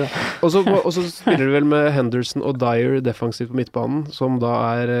John Terry. Da. Og så spiller du vel med Henderson og Dyer defensivt på midtbanen, som da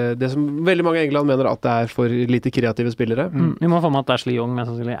er det som veldig mange i England mener at det er for lite kreative spillere. Vi må få med at Ashley Young mest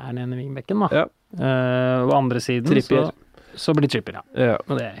sannsynlig er den ene wingbacken, da. Ja. Og andre siden Trippier. så blir Trippier, ja. Ja.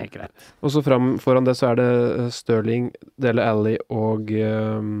 Og det er helt greit. Og så foran det så er det Sterling, Dele Alli og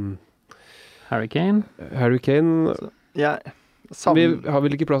Harry Kane. Harry Kane. Jeg Vi savner har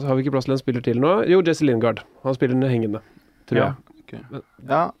vel ikke plass til en spiller til nå? Jo, Jesse Lingard. Han spiller den hengende, tror jeg.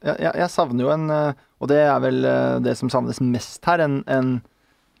 Ja, jeg savner jo og det er vel det som savnes mest her, en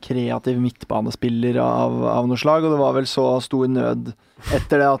kreativ midtbanespiller av noe slag, og det var vel så stor nød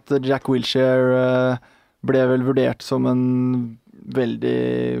etter det at Jack Wilshere ble vel vurdert som en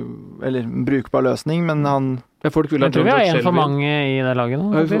brukbar løsning, men han Folk vil Jeg ha tror vi har John en for Shelby. mange i det laget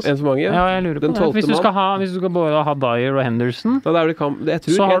nå. Har vi faktisk. en for mange? Ja, jeg lurer på Den det. 12. Hvis du skal både ha Dyer og Henderson, Ja, det er vel jeg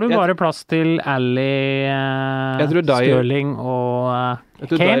tror, så har du jeg, bare plass til Ally, Jeg tror Dyer- Sterling og jeg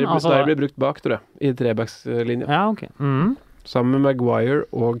tror Kane. Dyer blir brukt bak, tror jeg, i trebackslinja. Ja, ok. Mhm. Sammen med Maguire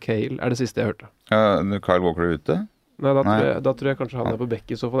og Cale, er det siste jeg hørte. Kyle Walker er ute? Nei, da, Nei. Tror jeg kanskje han er på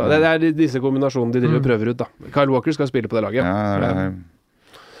bekk i så fall. Det er disse kombinasjonene de driver og prøver ut, da. Kyle Walker skal spille på det laget. Ja,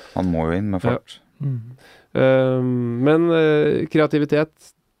 han må jo inn med fart. Men kreativitet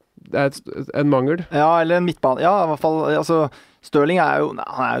er en mangel. Ja, eller en midtbane. Ja, i hvert fall, altså Sterling er jo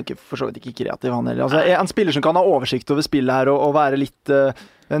ikke, for så vidt ikke kreativ, han heller. Altså, en spiller som kan ha oversikt over spillet her og være litt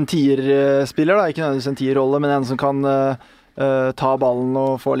en tierspiller, da. Ikke nødvendigvis en tierrolle, men en som kan ta ballen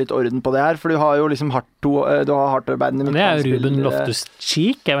og få litt orden på det her. For du har jo liksom du har hardtarbeidende Men det er jo Ruben midtbanespillere.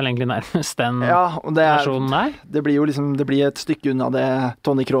 Loftus-Cheek, er vel egentlig nærmest den Ja, og det versjonen der. det blir jo liksom det blir et stykke unna det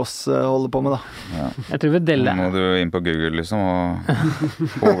Tony Kroos holder på med, da. Jeg tror vi Nå deler må du inn på Google, liksom, og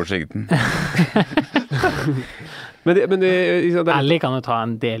få oversikten. Men det Ally kan jo ta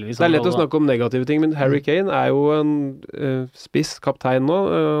en delvis er lett å rolle. snakke om negative ting, men Harry Kane er jo en spiss kaptein nå.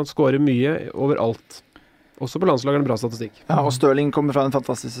 Han skårer mye overalt. Også på landslaget er det bra statistikk. Ja, og Sterling kommer fra en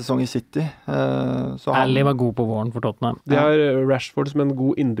fantastisk sesong i City. Så Ally var god på våren for Tottenham. De har Rashford som en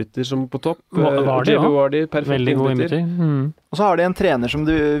god innbytter som på topp. Vardy Jamie også. Vardy, perfekt Veldig god innbytter. innbytter. Og så har de en trener som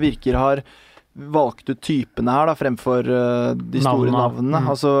du virker har valgt ut typene her da, fremfor de store navnene.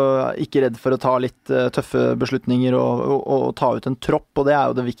 Altså ikke redd for å ta litt tøffe beslutninger og ta ut en tropp, og det er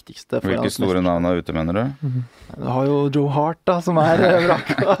jo det viktigste. Hvilke store navn er ute, mener du? Du har jo Joe Hart da, som er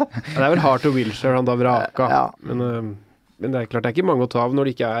vraka. Det er vel Hart og Wilshere han da vraka. Ja. Men det er klart det er ikke mange å ta av når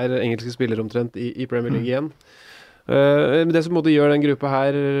det ikke er engelske spillere omtrent i Premier League igjen. Det som måtte gjøre den gruppa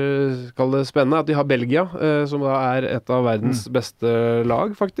her kall det spennende, er at de har Belgia, som da er et av verdens beste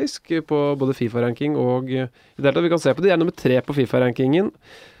lag, faktisk, på både FIFA-ranking og i det hele tatt. Vi kan se på de er nummer 3 på FIFA-rankingen.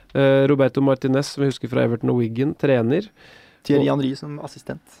 Roberto Martinez, som vi husker fra Everton og Wigan, trener. Thierry Henry som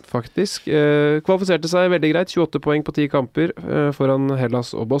assistent. Faktisk. Kvalifiserte seg veldig greit. 28 poeng på 10 kamper foran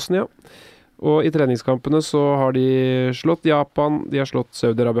Hellas og Bosnia. Og i treningskampene så har de slått Japan, de har slått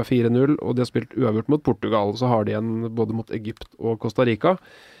Saudi-Arabia 4-0, og de har spilt uavgjort mot Portugal. Så har de en både mot Egypt og Costa Rica.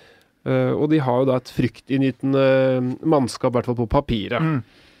 Og de har jo da et fryktinngytende mannskap, i hvert fall på papiret.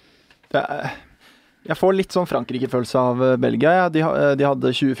 Jeg får litt sånn Frankrike-følelse av Belgia. Ja. De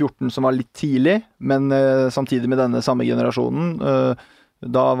hadde 2014 som var litt tidlig, men samtidig med denne samme generasjonen,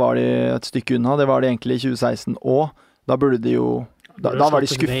 da var de et stykke unna. Det var de egentlig i 2016 òg. Da burde de jo Da var de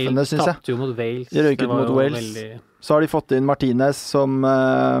skuffende, syns jeg. Tapte jo mot Wales. De røyket Det var mot jo Wales. veldig- Så har de fått inn Martinez, som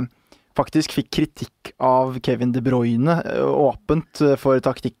faktisk fikk kritikk av Kevin De Bruyne åpent for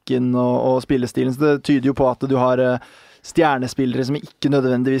taktikken og spillestilen. Så det tyder jo på at du har stjernespillere som ikke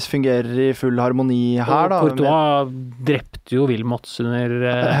nødvendigvis fungerer i full harmoni her, da. Og Courtois drepte jo Wilmots under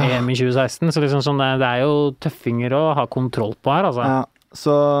EM i 2016, så liksom sånn, det er jo tøffinger å ha kontroll på her, altså. Ja,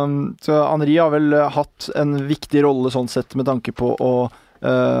 så Henry har vel hatt en viktig rolle sånn sett med tanke på å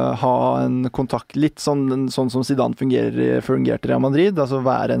ha en kontakt litt sånn som Zidane fungerte i Real Madrid, altså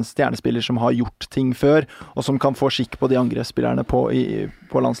være en stjernespiller som har gjort ting før, og som kan få skikk på de angrepsspillerne på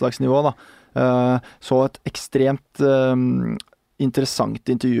landslagsnivå, da. Så et ekstremt interessant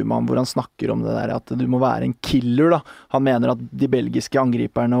intervju med ham hvor han snakker om det der at du må være en killer, da. Han mener at de belgiske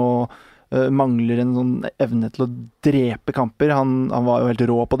angriperne mangler en sånn evne til å drepe kamper. Han var jo helt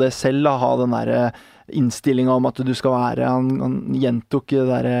rå på det selv, da, ha den der innstillinga om at du skal være han gjentok det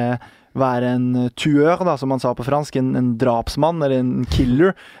der være en tueur, da, som han sa på fransk, en drapsmann, eller en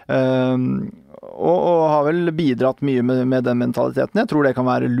killer, og har vel bidratt mye med den mentaliteten. Jeg tror det kan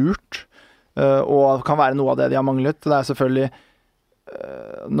være lurt, og kan være noe av det de har manglet. Det er selvfølgelig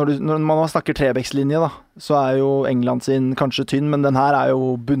når man snakker trebekslinje da, så jo England sin kanskje tynn, men den her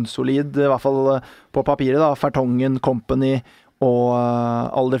jo bunnsolid, I hvert fall på papiret da, Fertongen, Company og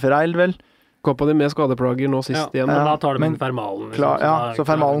Alderfereil vel. Company med skadeplager nå sist igjen. Men da tar de med Fermalen. Liksom, så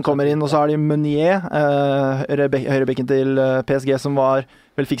Fermalen kommer inn, og så har de Meunier, høyrebekken til PSG, som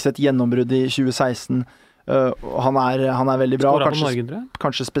fikk seg et gjennombrudd I 2016. Han veldig bra,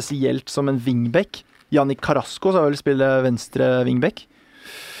 kanskje spesielt som en wingback. Yannick Carrasco, så vel spille venstre wingback.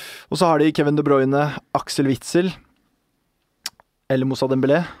 Og så har de Kevin De Bruyne, Axel Witsel, eller Moussa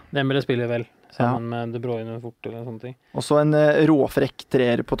Dembélé. Dembélé spiller vel, sammen med De Bruyne fort eller sånne ting. Og så en råfrekk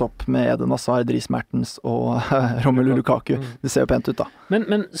treer på topp med Eden Hazard, Dries Mertens og Romelu Lukaku. Det ser jo pent ut da.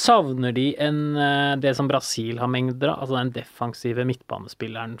 Men savner de det som Brasil har mengder av, altså den defensive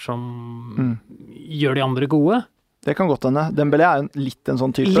midtbanespilleren som gjør de andre gode? Det kan godt hende. Dembélé jo litt en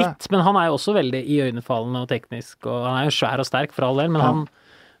sånn type. Litt, men han jo også veldig iøynefallende og teknisk, og han jo svær og sterk for all del, men han,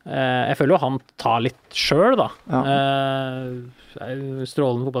 jeg føler jo han tar litt selv da.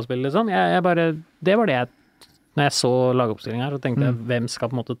 Strålende fotballspiller, liksom. Det var det når jeg så lagoppstillingen her, så tenkte jeg, hvem skal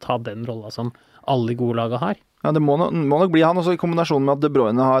på en måte ta den rollen som alle gode laget har? Ja, det må nok bli han, også I kombinasjon med at De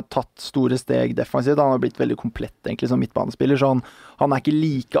Bruyne har tatt store steg defensivt. Han har blitt veldig komplett egentlig som midtbanespiller, så han ikke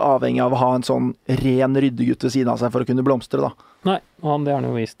like avhengig av å ha en sånn ren ryddegutt ved siden av seg for å kunne blomstre da. Nei, og det har han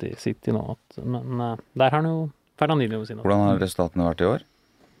jo vist I City nå, men der har han jo Fernandinho ved siden av. Hvordan har resultatene vært I år?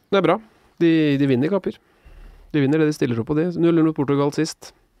 Det bra. De vinner kapper. De vinner det de stiller opp på det. 0-0 mot Portugal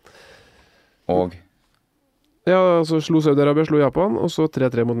sist. Og? Ja, så slo Saudi-Arabia, slo Japan, og så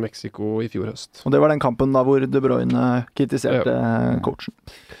 3-3 mot Mexico I fjor høst. Og det var den kampen da hvor De Bruyne kritiserte coachen.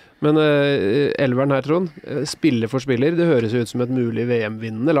 Men elveren her, Trond, spiller for spiller, det høres jo ut som et mulig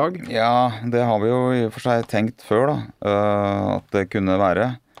VM-vinnende lag. Ja, det har vi jo I og for seg tenkt før da, at det kunne være.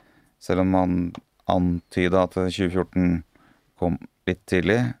 Selv om man antydet at 2014 kom litt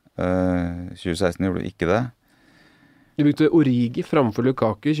tidlig. 2016 gjorde ikke det. De brukte Origi framfor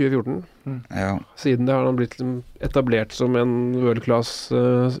Lukaku I 2014. Ja. Siden det har han blitt etablert som en world class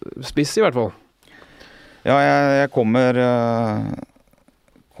spiss I hvert fall. Ja, jeg kommer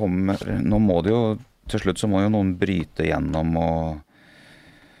nå må det jo til slutt så må jo noen bryte gjennom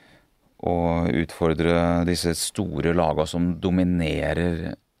og utfordre disse store lagene som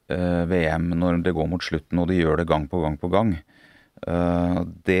dominerer VM når det går mot slutten, og de gjør det gang på gang på gang.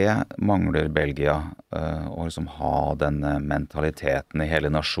 Det mangler Belgia, å liksom ha denne mentaliteten I hele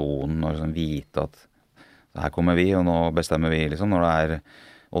nasjonen, og liksom vite at her kommer vi, og nå bestemmer vi liksom, når det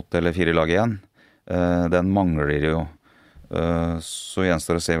 8 eller 4 lag igjen. Den mangler jo. Så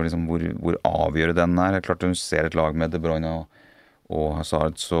gjenstår å se liksom, hvor avgjør den Klart du ser et lag med De Bruyne og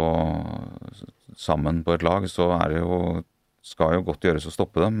Hazard så sammen på et lag, så det jo, skal jo godt gjøres å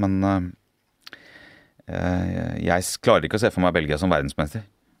stoppe dem, men jeg klarer ikke å se for meg Belgia som verdensmester.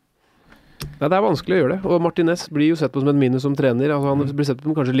 Ja, det vanskelig å gjøre det, og Martinez blir jo sett på som en minus som trener, altså han blir sett på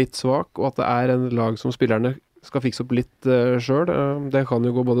som kanskje litt svak, og at det en lag som spillerne skal fikse opp litt selv. Det kan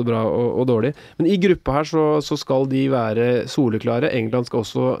jo gå både bra og dårlig. Men I gruppa her så skal de være soleklare. England skal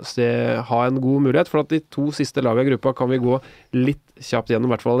også ha en god mulighet, for at de 2 siste lagene I gruppa kan vi gå litt kjapt gjennom,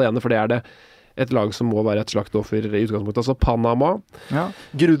 I hvert fall det ene, for det det et lag som må være et slaktoffer I utgangspunktet, altså Panama. Ja.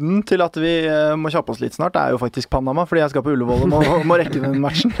 Grunnen til at vi må kjappe oss litt snart jo faktisk Panama, fordi jeg skal på Ullevål og må rekke den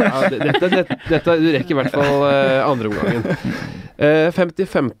matchen. Ja, dette du rekker I hvert fall andre omgangen.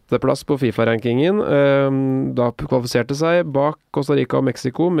 55. plass på FIFA-rankingen. Da kvalifiserte seg bak Costa Rica og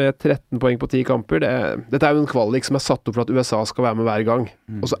Mexico med 13 poeng på 10 kamper. Dette jo en kvalik som satt opp for at USA skal være med hver gang,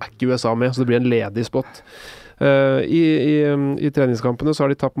 og så ikke USA med, så det blir en ledig spot. I treningskampene så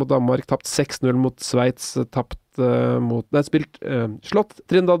har de tapt mot Danmark, tapt 6-0 mot Sveits, slått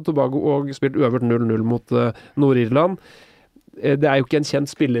Trinidad Tobago og spilt uavgjort 0-0 mot Nord-Irland. Det jo ikke en kjent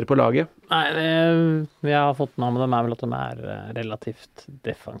spiller på laget. Nei, vi har fått med dem vel at de relativt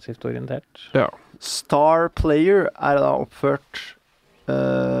defensivt orientert. Ja. Star player da oppført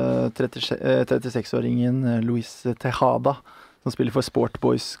 36-åringen Luis Tejada, som spiller for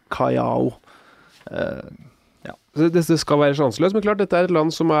Sportboys Callao. Ja. Det skal være sjanseløst, men klart dette et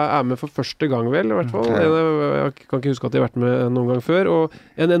land som med for første gang vel, I hvert fall. Jeg kan ikke huske at de har vært med noen gang før, og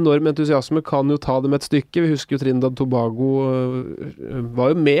en enorm entusiasme kan jo ta dem et stykke. Vi husker jo Trinidad Tobago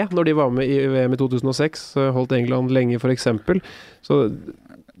var jo med når de var med I VM I 2006, holdt England lenge for eksempel. Så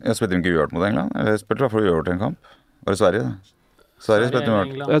jeg spilte ikke uavgjort mot England, eller spilte I hvert fall uavgjort en kamp. Var det Sverige det? Sverige spilte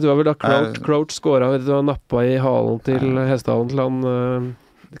uavgjort. Ja, det var vel da Crouch skåret og nappet I halen til hestehalen til han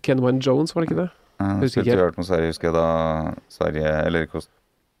Ken Wayne Jones, var det ikke det? Spilte uavgjort mot Sverige, husker jeg da Sverige, eller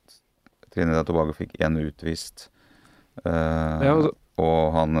Trinidad Tobago fikk en utvist.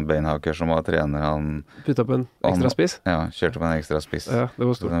 og han Beinhaker som var trener, han Putta på en ekstra spiss. Ja, kjørte på en ekstra spiss. Ja, det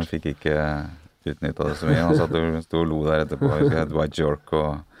var Så stort. han fikk ikke utnyttet det så mye. Han satt og stod og lo der etterpå. Jeg husker Dwight York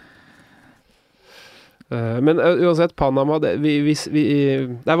og Men uansett, Panama det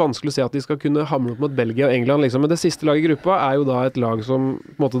er vanskelig å si at de skal kunne hamle opp mot Belgia og England, liksom. Men det siste laget i gruppa er jo da et lag som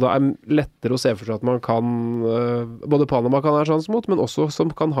på en måte da er lettere å se for seg at man kan både Panama kan ha en sjanse mot, men også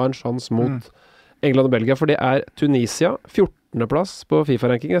som kan ha en sjanse mot England og Belgia. For det er Tunisia, 14. plass på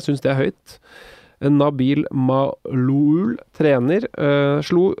FIFA-ranking. Jeg synes det er høyt. Nabil Maloul, trener,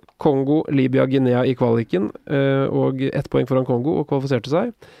 slo Kongo, Libya, Guinea i kvaliken, og 1 poeng foran Kongo og kvalifiserte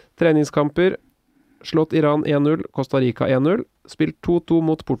seg. Treningskamper, slått Iran 1-0, Costa Rica 1-0, spilt 2-2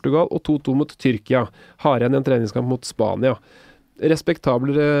 mot Portugal og 2-2 mot Tyrkia. Har igjen en treningskamp mot Spania.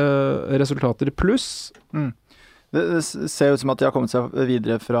 Respektable resultater pluss. Det ser ut som at de har kommet seg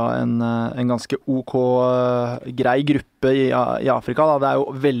videre fra en ganske ok grei gruppe i Afrika. Da. Det er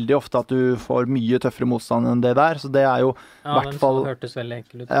jo veldig ofte at du får mye tøffere motstand enn det der, så det er jo i hvert fall... Ja, den hørtes veldig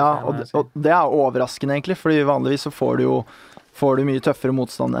enkel ut. Ja, og det er overraskende egentlig, fordi vanligvis så får du mye tøffere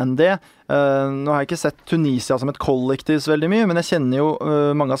motstand enn det. Nå har jeg ikke sett Tunisia som et kollektiv så veldig mye, men jeg kjenner jo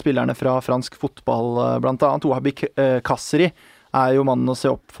mange av spillerne fra fransk fotball, blant annet Ouahabi Kasseri er jo mannen å se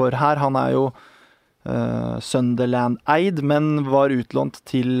opp for her. Han er jo Sunderland-eid, men var utlånt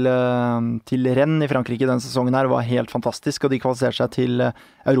til Rennes i Frankrike denne sesongen her, var helt fantastisk, og de kvalifiserte seg til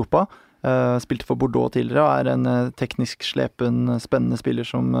Europa. Spilte for Bordeaux tidligere, og er en teknisk slepen, spennende spiller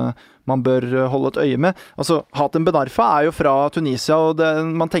som man bør holde et øye med. Altså, Hatem Ben Arfa er jo fra Tunisia, og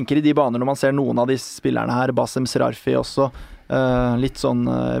man tenker i de baner når man ser noen av de spillerne her, Bassem Serarfi også, litt sånn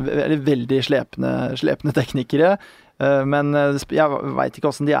veldig slepne teknikere, men jeg vet ikke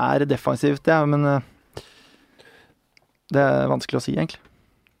hvordan de er defensivt, men det er vanskelig å si egentlig.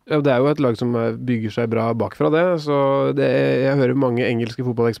 Ja, det er jo et lag som bygger seg bra bakfra det, så jeg hører mange engelske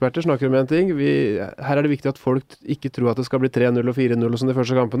fotballeksperter snakker om en ting. Her er det viktig at folk ikke tror at det skal bli 3-0 og 4-0 som de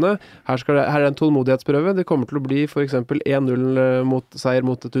første kampene. Her er det en tålmodighetsprøve. Det kommer til å bli for eksempel 1-0 seier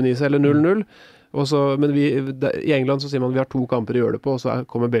mot Tunisia, eller 0-0. Men i England så sier man vi har 2 kamper å gjøre det på, og så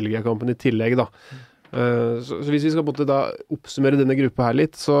kommer Belgia-kampen i tillegg da. Så hvis vi skal da oppsummere denne gruppa her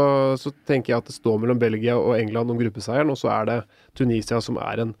litt, så tenker jeg at det står mellom Belgia og England om gruppeseieren, og så er det Tunisia som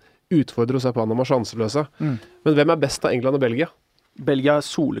er en utfordrer, og så er Panama sjanseløse. Men hvem er best av England og Belgia? Belgia er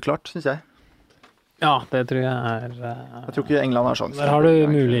soleklart, synes jeg. Ja, det tror jeg er... Jeg tror ikke England har sjansen. Der har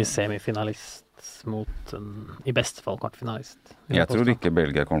du mulig semifinalist mot i beste fall kvartfinalist. Jeg tror ikke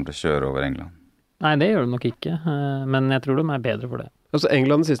Belgia kommer til å kjøre over England. Nei, det gjør de nok ikke, men jeg tror de er bedre for det. Altså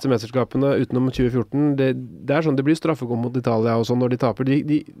England de siste mesterskapene utenom 2014, det er sånn, det blir straffekom mot Italia og sånn når de taper.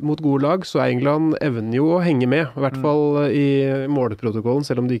 Mot gode lag så er England evner jo å henge med, i hvert fall i målprotokollen,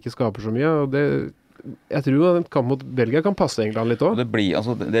 selv om de ikke skaper så mye. Og jeg tror en kamp mot Belgia kan passe England litt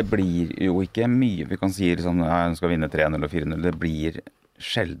også. Det blir jo ikke mye, vi kan si liksom, jeg skal vinne 3-0 og 4-0, det blir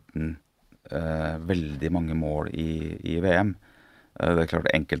sjelden veldig mange mål i VM. Det er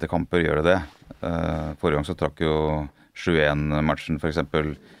klart enkelte kamper gjør det. Forrige gang så trakk jo 7-1-matchen for eksempel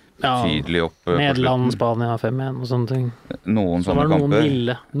tydelig opp Nederland, Spania 5-1 og sånne ting. Noen sånne kamper.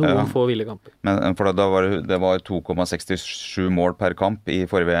 Noen få ville kamper. Men for det var 2,67 mål per kamp i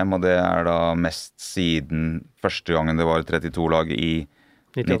forrige VM, og det er da mest siden første gangen det var 32 lag i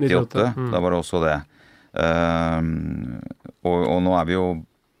 98. Da var det også det. Og nå er vi jo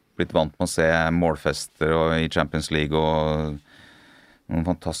blitt vant med å se målfester i Champions League og noen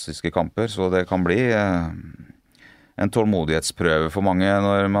fantastiske kamper, så det kan bli en tålmodighetsprøve for mange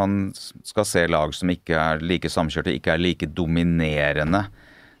når man skal se lag som ikke er like samkjørte, ikke er like dominerende.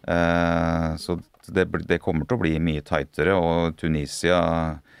 Så det kommer til å bli mye tightere, og Tunisia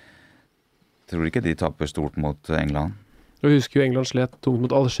tror ikke de taper stort mot England. Jeg husker jo England slet tungt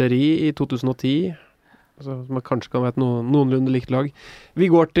mot Algerie i 2010, som kanskje kan være et noenlunde likt lag.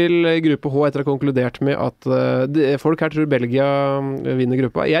 Vi går til gruppe H etter å ha konkludert med at folk her tror Belgia vinner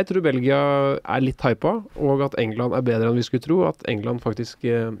gruppa. Jeg tror Belgia er litt hypa, og at England er bedre enn vi skulle tro, at England faktisk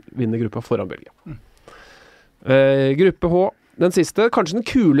vinner gruppa foran Belgia. Gruppe H, den siste, kanskje den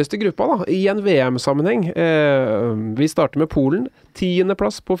kuleste gruppa da, i en VM-sammenheng. Vi starter med Polen, 10.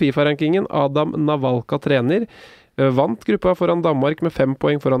 plass på FIFA-rankingen, Adam Navalka trener. Vant gruppa foran Danmark med 5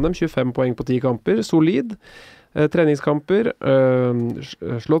 poeng foran dem, 25 poeng på 10 kamper, solid. Treningskamper,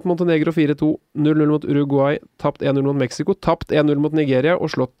 slått Montenegro 4-2, 0-0 mot Uruguay, tapt 1-0 mot Mexico, tapt 1-0 mot Nigeria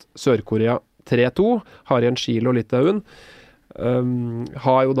og slått Sør-Korea 3-2. Har igjen Chile og Litauen.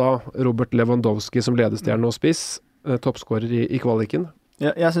 Har jo da Robert Lewandowski som ledestjerne og spiss, toppskårer i kvaliken.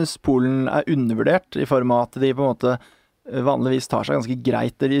 Jeg synes Polen er undervurdert i form av at de på en måte vanligvis tar seg ganske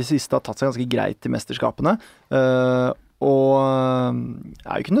greit, de siste har tatt seg ganske greit i mesterskapene, Og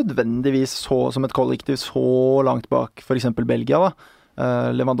er jo ikke nødvendigvis som et kollektiv så langt bak for eksempel Belgia da.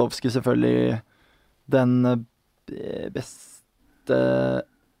 Lewandowski selvfølgelig den beste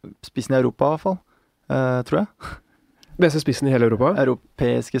spissen i Europa i hvert fall, tror jeg. Beste spissen i hele Europa?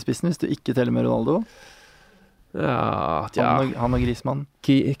 Europeiske spissen, hvis du ikke teller med Ronaldo. Ja, Han og Griezmann.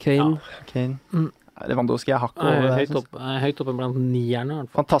 Kane. Kane. Lewandowski er hakk over Høyt oppe blant nierne. I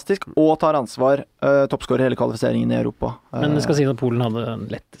hvert fall. Fantastisk, og tar ansvar. Toppskårer hele kvalifiseringen i Europa. Men det skal sies at Polen hadde den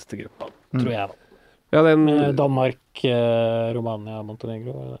letteste gruppa, tror jeg da. Ja, Danmark, Romania,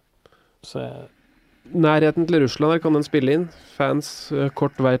 Montenegro. Var det. Så nærheten til Russland her kan den spille inn. Fans,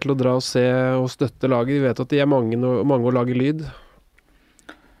 kort vei til å dra og se og støtte laget. Vi vet at de er mange å lage lyd.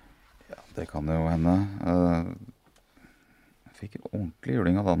 Ja, det kan jo hende. Jeg fikk ordentlig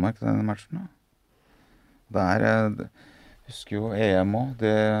juling av Danmark til denne matchen da. Jeg husker jo EM også,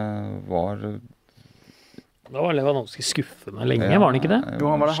 det var... Da var Lewandowski skuffende lenge, var han ikke det? Jo,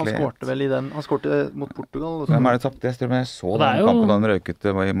 han skårte vel i den. Han skårte mot Portugal. Hvem det tapt? Jeg så den kampen da han røyket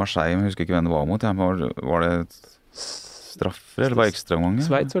det var i Marseille, men jeg husker ikke hvem det var mot. Var det straffer, eller bare ekstra mange?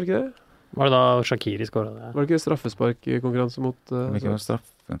 Sveits, var det ikke det? Var det da Shaqiri skåret det? Var det ikke straffesparkkonkurranse mot... Det ikke var straff,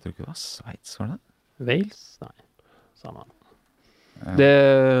 jeg tror ikke det var Sveits, var det? Wales? Nei, samme.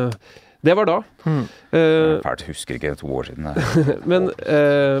 Det var da. Fælt, husker ikke 2 år siden. Men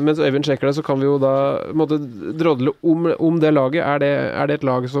mens Øyvind sjekker det, så kan vi jo da måtte drodle om det laget. Er det et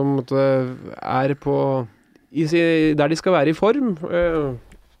lag som er på der de skal være i form?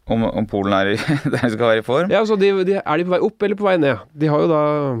 Om Polen er der de skal være i form? Ja, altså er de på vei opp eller på vei ned? De har jo da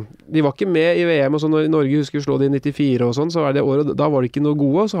de var ikke med i VM og sånn, når Norge husker slå de i 94 og sånn, så var det året, da var de ikke noe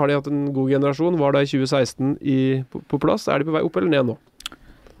gode, så har de hatt en god generasjon. Var da i 2016 på plass? Er de på vei opp eller ned nå?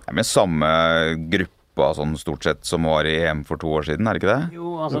 Med samme gruppa sånn stort sett som var i EM for 2 år siden, er det ikke det?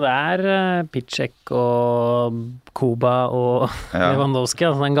 Jo, altså det er Piszczek og Kuba og Lewandowski,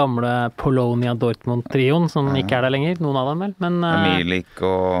 altså den gamle Polonia-Dortmund-trioen som ikke er der lenger, noen av dem vel, men Milik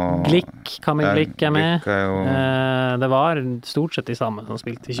og Kamil Glik er med. Det var stort sett de samme som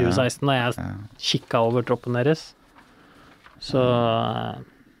spilte i 2016 da jeg kikket over troppen deres. Så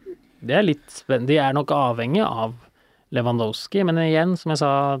det er litt spennende. De er nok avhengig av Lewandowski, men igjen, som jeg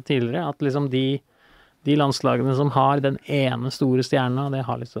sa tidligere, at liksom de landslagene som har den ene store stjerna, det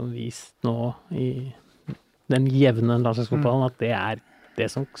har liksom vist nå i den jevne landslagsfotballen at det er det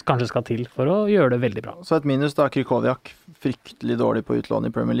som kanskje skal til for å gjøre det veldig bra. Så et minus da, Krychowiak, fryktelig dårlig på utlån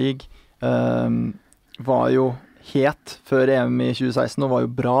i Premier League. Var jo het før EM i 2016 og var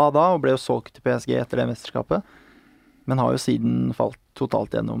jo bra da, og ble jo solgt til PSG etter det mesterskapet, men har jo siden falt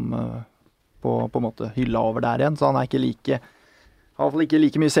totalt gjennom på en måte hylla over der igjen, så han er ikke har i hvert fall ikke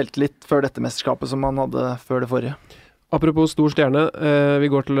like mye selvtillit før dette mesterskapet som han hadde før det forrige. Apropos stor stjerne, vi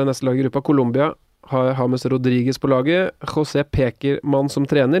går til neste lag i gruppa. Colombia har James Rodriguez på laget, José Pekermann som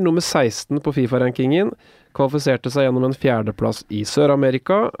trener, nummer 16 på FIFA-rankingen, kvalifiserte seg gjennom en 4. plass i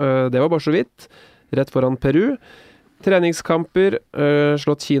Sør-Amerika, det var bare så vidt, rett foran Peru. Treningskamper,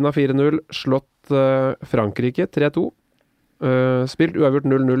 slått Kina 4-0, slått Frankrike 3-2, spilt uavgjort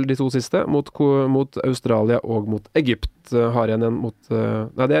 0-0 de 2 siste mot Australia og mot Egypt. Har igjen en mot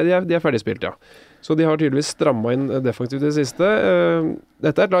nei, de er ferdigspilt, ja. Så de har tydeligvis strammet inn defensivt det siste.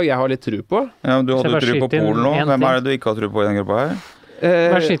 Dette er et lag jeg har litt tro på. Ja, men du hadde tro på Polen nå. Hvem er det du ikke har tro på i den gruppa her?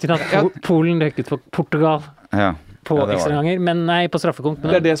 Bare skyt inn at Polen røkket for Portugal på ekstra ganger, men nei, på straffekonk.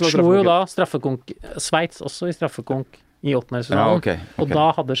 Men det slo jo da straffekonk Sveits også i straffekonk i 8-delsfinalen. Okay. Og da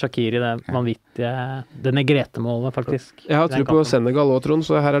hadde Shaqiri det vanvittige, det Negrete-målet faktisk. Jeg har tro på Senegal også, Trond,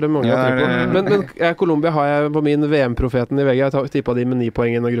 så her er det mange jeg har tro på. Men Colombia har jeg på min VM-profeten i VG. Jeg har tippet de med 9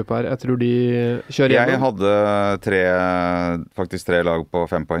 poeng i denne gruppa her. Jeg tror de kjører gjennom. Jeg hadde faktisk 3 lag på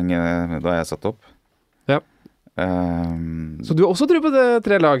 5 poeng da jeg satt opp. Ja. Så du har også tro på det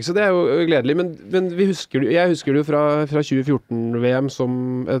 3 lag, så det er jo gledelig. Men jeg husker det jo fra 2014-VM som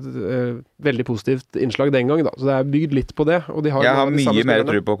et veldig positivt innslag den gang, da. Så det er bygd litt på det. Og jeg har mye mer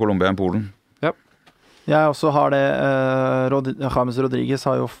tro på Colombia enn Polen. Ja. Jeg også har det. James Rodriguez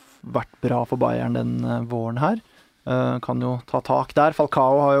har jo vært bra for Bayern den våren her. Kan jo ta tak der.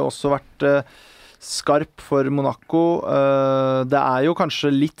 Falcao har jo også vært skarp for Monaco. Det er jo kanskje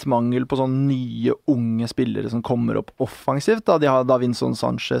litt mangel på sånne nye unge spillere som kommer opp offensivt. Da. De har Davinson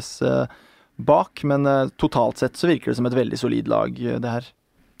Sanchez bak, men totalt sett så virker det som et veldig solid lag, det her.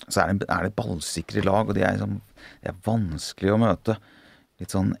 Så er det ballsikre lag, og de er vanskelig å møte.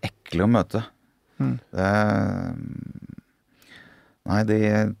 Litt sånn ekle å møte. Nei, det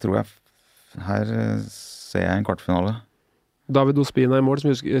tror jeg her ser jeg en kvartfinale. David Ospina i mål,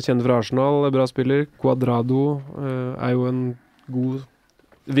 som jeg kjenner fra Arsenal, bra spiller. Cuadrado er jo en god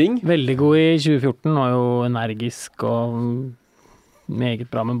Ving. Veldig god i 2014, var jo energisk og meget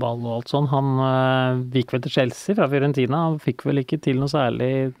bra med ball og alt sånn. Han gikk vel til Chelsea fra Fiorentina, han fikk vel ikke til noe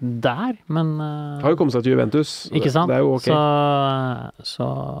særlig der, men Har jo kommet seg til Juventus. ikke sant? Det er jo ok. Så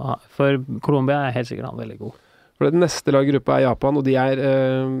for Colombia er helt sikkert han veldig god. For det neste lag i gruppa er Japan, og de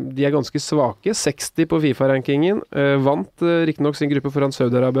er ganske svake. 60 på FIFA-rankingen. Vant riktignok sin gruppe foran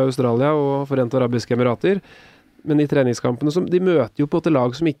Saudi-Arabia, Australia og Forente Arabiske Emirater. Men i treningskampene, de møter jo på et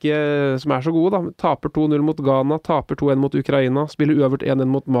lag som er så gode, da. Taper 2-0 mot Ghana, taper 2-1 mot Ukraina, spiller uavgjort 1-1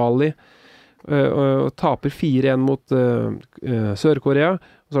 mot Mali, og taper 4-1 mot Sør-Korea,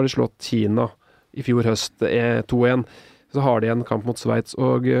 og så har de slått Kina i fjor høst 2-1. Så har de en kamp mot Sveits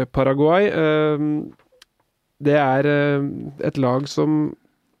og Paraguay. Det er et lag som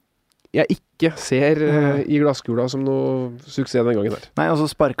jeg ikke ser i glasskula som noe suksess den gangen her. Nei, og så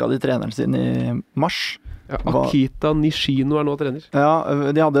sparket de treneren sin i mars. Ja, Akita Nishino er nå trener. Ja,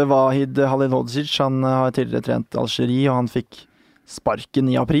 de hadde Wahid Halilhodzic, han har tidligere trent Algerie, og han fikk sparken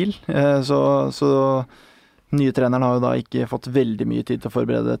i april. Så nye treneren har jo da ikke fått veldig mye tid til å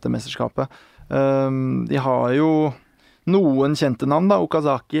forberede dette mesterskapet. De har jo noen kjente navn da,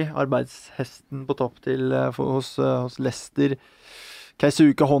 Okazaki, arbeidshesten på topp hos Leicester.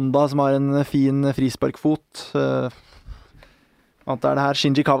 Keisuke Honda, som har en fin frisparkfot. Annet er det her.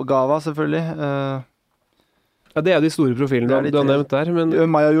 Shinji Kagawa, selvfølgelig. Ja, det er de store profilene du har nevnt der, men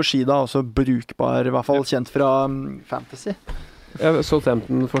Maya Yoshida er også brukbar, i hvert fall kjent fra Fantasy.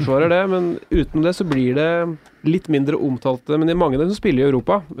 Southampton forsvarer det, men uten det så blir det litt mindre omtalte, men det er mange av dem som spiller i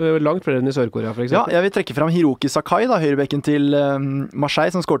Europa, langt flere enn i Sør-Korea for eksempel. Ja, jeg vil trekke fram Hiroki Sakai, da, høyrebekken til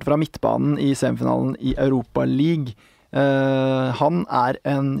Marseille, som skårte fra midtbanen i semifinalen i Europa League. Han er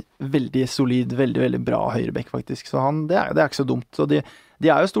en veldig solid, veldig, veldig bra høyrebekk faktisk, så det er ikke så dumt. Så de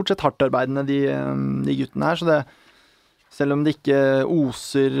er jo stort sett hardtarbeidende, de guttene her, så selv om det ikke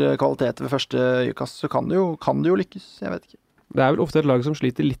oser kvalitet ved første øyekast, så kan det jo lykkes, jeg vet ikke. Det er vel ofte et lag som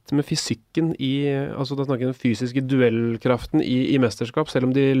sliter litt med fysikken altså da snakker jeg den fysiske duellkraften i mesterskap, selv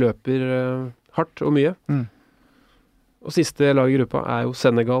om de løper hardt og mye. Og siste lag i gruppa er jo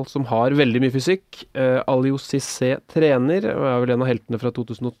Senegal, som har veldig mye fysikk. Aliou Cissé trener, og er vel en av heltene fra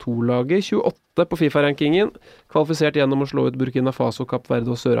 2002-laget. 28 på FIFA-rankingen. Kvalifisert gjennom å slå ut Burkina Faso, Kapp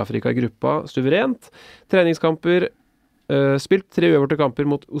Verde og Sør-Afrika i gruppa suverent. Treningskamper. Spilt 3 uavgjorte kamper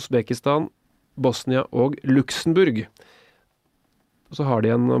mot Uzbekistan, Bosnia og Luxembourg. Og så har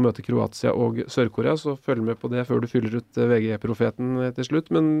de en å møte Kroatia og Sør-Korea, så følg med på det før du fyller ut VG-profeten til slutt,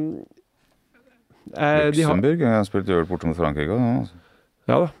 men Luxembourg har spilt uavgjort borte mot Frankrike.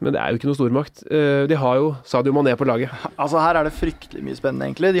 Ja da, men det er jo ikke noe stormakt. De har jo Sadio Mané på laget. Altså her er det fryktelig mye spennende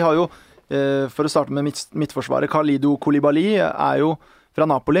egentlig. De har jo, for å starte med midtforsvaret, Kalidou Koulibaly er jo fra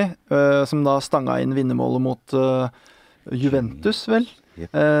Napoli, som da stanga inn vinnermålet mot Juventus, vel?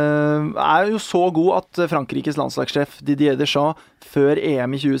 Er jo så god at Frankrikes landslagssjef Didier Deschamps før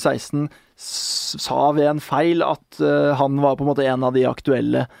EM i 2016 sa ved en feil at han var på en måte en av de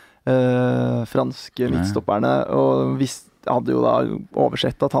aktuelle franske midtstopperne, og hadde jo da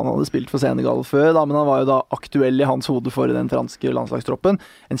oversett at han hadde spilt for Senegal før, da, men han var jo da aktuell i hans hode for den franske landslagstroppen.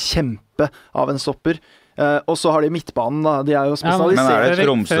 En kjempe av en stopper. Og så har de midtbanen, da. De er jo spesialisert. Men er det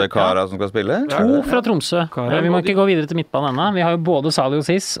Tromsø-Kara som skal spille? 2 fra Tromsø. Vi må ikke gå videre til midtbanen ennå. Vi har jo både Salio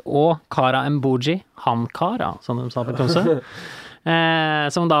Sis og Kara Mboji. Han Kara, som de sa på Tromsø.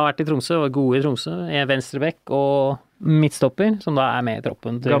 Som da har vært i Tromsø, og gode i Tromsø. Venstrebekk og midtstopper, som da er med i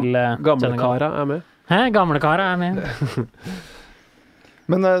troppen til Gamle Kara er med. Gamle Kara er med.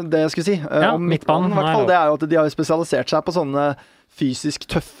 Men det jeg skulle si om midtbanen, i hvert fall, det er jo at de har spesialisert seg på sånne fysisk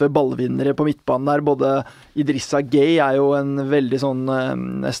tøffe ballvinnere på midtbanen der. Både Idrissa Gueye er jo en veldig sånn,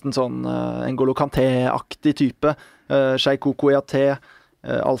 nesten sånn N'Golo Kanté-aktig type. Sheiko Kouyaté,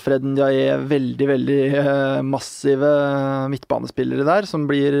 Alfred Ndiaye, veldig, veldig massive midtbanespillere der, som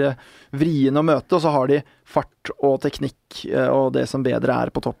blir vriene å møte, og så har de fart og teknikk og det som bedre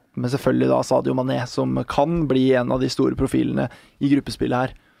er på topp. Men selvfølgelig da Sadio Mané, som kan bli en av de store profilene i gruppespillet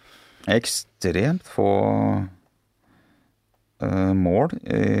her. Ekstremt få mål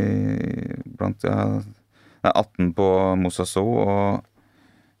blant 18 på Moussa Sow og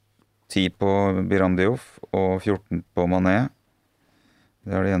 10 på Biram Diouf og 14 på Mané.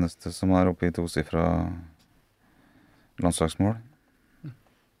 Det er det eneste som er oppe i 2-sifra landslagsmål.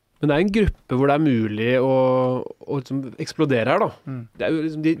 Men det er en gruppe hvor det er mulig å liksom eksplodere her, da. Det er jo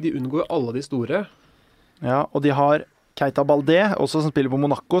liksom, de unngår jo alle de store. Ja, og de har Keita Baldé, også som spiller på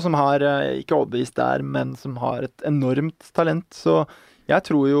Monaco, som har ikke overbevist der, men som har et enormt talent. Så jeg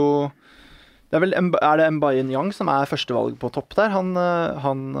tror jo er det Mbaye Niang som er førstevalg på topp der? Jeg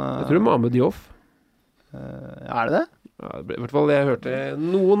tror det er Mohamed Diouf. Er det det? Ja, I hvert fall jeg hørte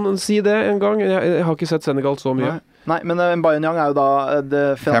noen si det en gang. Jeg har ikke sett Senegal så mye. Nei, men Mbayang er jo da det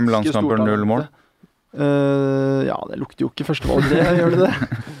franske 5 landskamper, 0 mål. Ja, det lukter jo ikke førstevalg, det gjør det det?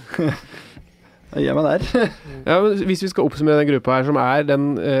 Jeg gir meg der. Ja, men hvis vi skal oppsummere den gruppa her, som er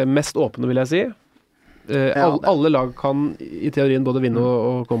den mest åpne, vil jeg si. Alle lag kan i teorien både vinne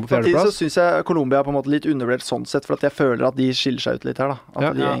og komme på Samtidig så fjerdeplass. synes jeg Colombia er på en måte litt undervurdert sånn sett, for at jeg føler at de skiller seg ut litt her, da.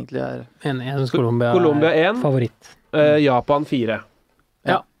 At de egentlig er... Enig, jeg synes Colombia Colombia er 1. favoritt. Japan 4.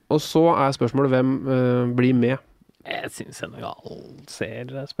 Ja. Og så er spørsmålet hvem blir med. Jeg synes Senegal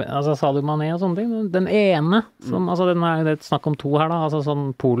ser spennende. Altså Sadio Mané og sånne ting. Den ene, som, altså den er det er et snakk om 2 her da, altså sånn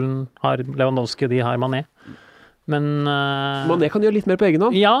Polen har Lewandowski, de har Mané. Men Mané kan gjøre litt mer på egen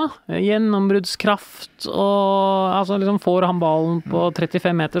hånd. ja, gjennombruddskraft og altså liksom får han ballen på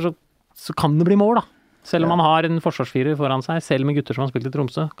 35 meter så kan det bli mål da. Selv om han har en forsvarsfirer foran seg, selv med gutter som har spilt i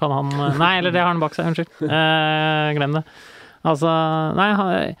Tromsø, kan han nei, eller det har han bak seg, unnskyld. Glem det. Altså, nei,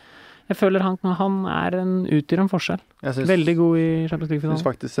 jeg føler han utgjør en forskjell. Veldig god i Champions Jeg synes League-finalen.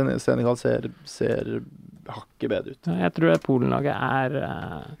 faktisk Senegal ser hakket bedre ut. Jeg tror det Polen-laget er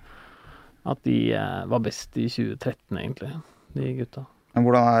at de var best i 2013 egentlig, de gutta. Men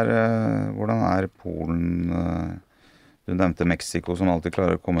hvordan er Polen Du nevnte Mexico som alltid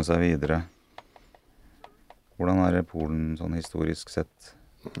klarer å komme seg videre. Hvordan er Polen sånn historisk sett?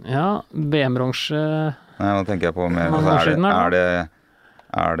 Ja, VM-bronse. Nei, nå tenker jeg på mer Mange år siden,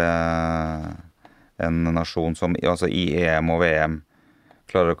 er det en nasjon som altså i EM og VM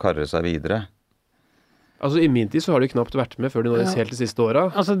klarer å karre seg videre? Altså I min tid så har de knapt vært med før de nådde helt de siste åra.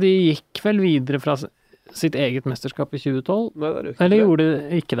 Altså, de gikk vel videre fra sitt eget mesterskap i 2012? Nei, det røk Eller ikke. gjorde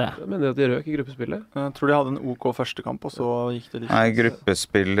de ikke det? Jeg mener at de røk i gruppespillet. Jeg tror de hadde en OK første kamp, og så gikk det litt... Nei,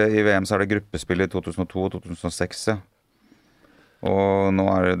 gruppespillet i VM så er det gruppespillet i 2002 og 2006, ja. Og nå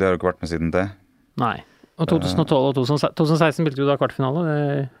det har jo ikke vært med siden det. Nei. Og 2012 og 2016 spilte jo da kvartfinale,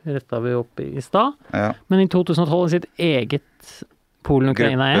 det rettet vi opp i stad. Ja. Men i 2012 i sitt eget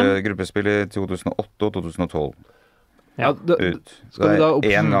Polen-Ukraina igjen. Gruppespillet i 2008 og 2012 Ja, ut. Så skal vi da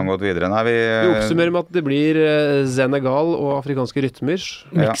det er én gang gått videre. Nei, Vi oppsummerer med at det blir Senegal og afrikanske rytmer.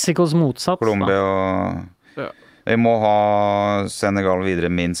 Mexicos motsats. Colombia og Ja. Vi må ha Senegal videre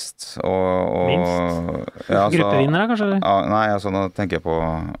minst. Minst? Ja, Gruppevinnere, kanskje? Eller? Ja, nei, altså nå tenker jeg på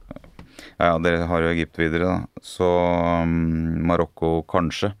Ja, dere har jo Egypt videre, da. Så Marokko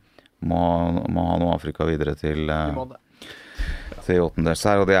kanskje må ha noe Afrika videre til åttendels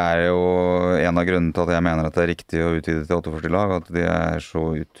her. Og det er jo en av grunnene til at jeg mener at det er riktig å utvide til 48 lag. At det er så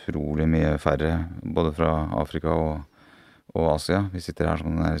utrolig mye færre, både fra Afrika og Asia. Vi sitter her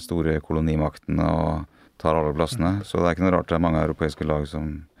som den store kolonimakten og tar alle plassene. Så det er ikke noe rart det er mange europeiske lag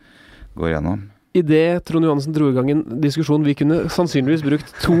som går gjennom. I det Trond Johannessen dro i gang en diskusjon vi kunne sannsynligvis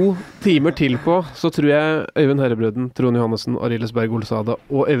brukt 2 timer til på, så tror jeg Øyvind Herrebrøden, Trond Johannessen, Arildes Berg Olsada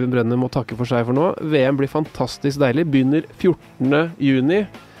og Øyvind Brønne må takke for seg for nå. VM blir fantastisk deilig. Begynner 14. juni.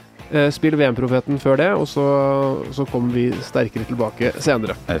 Spill VM-profeten før det, og så kommer vi sterkere tilbake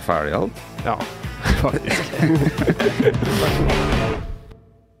senere. Er vi ferdige alt? Ja, faktisk.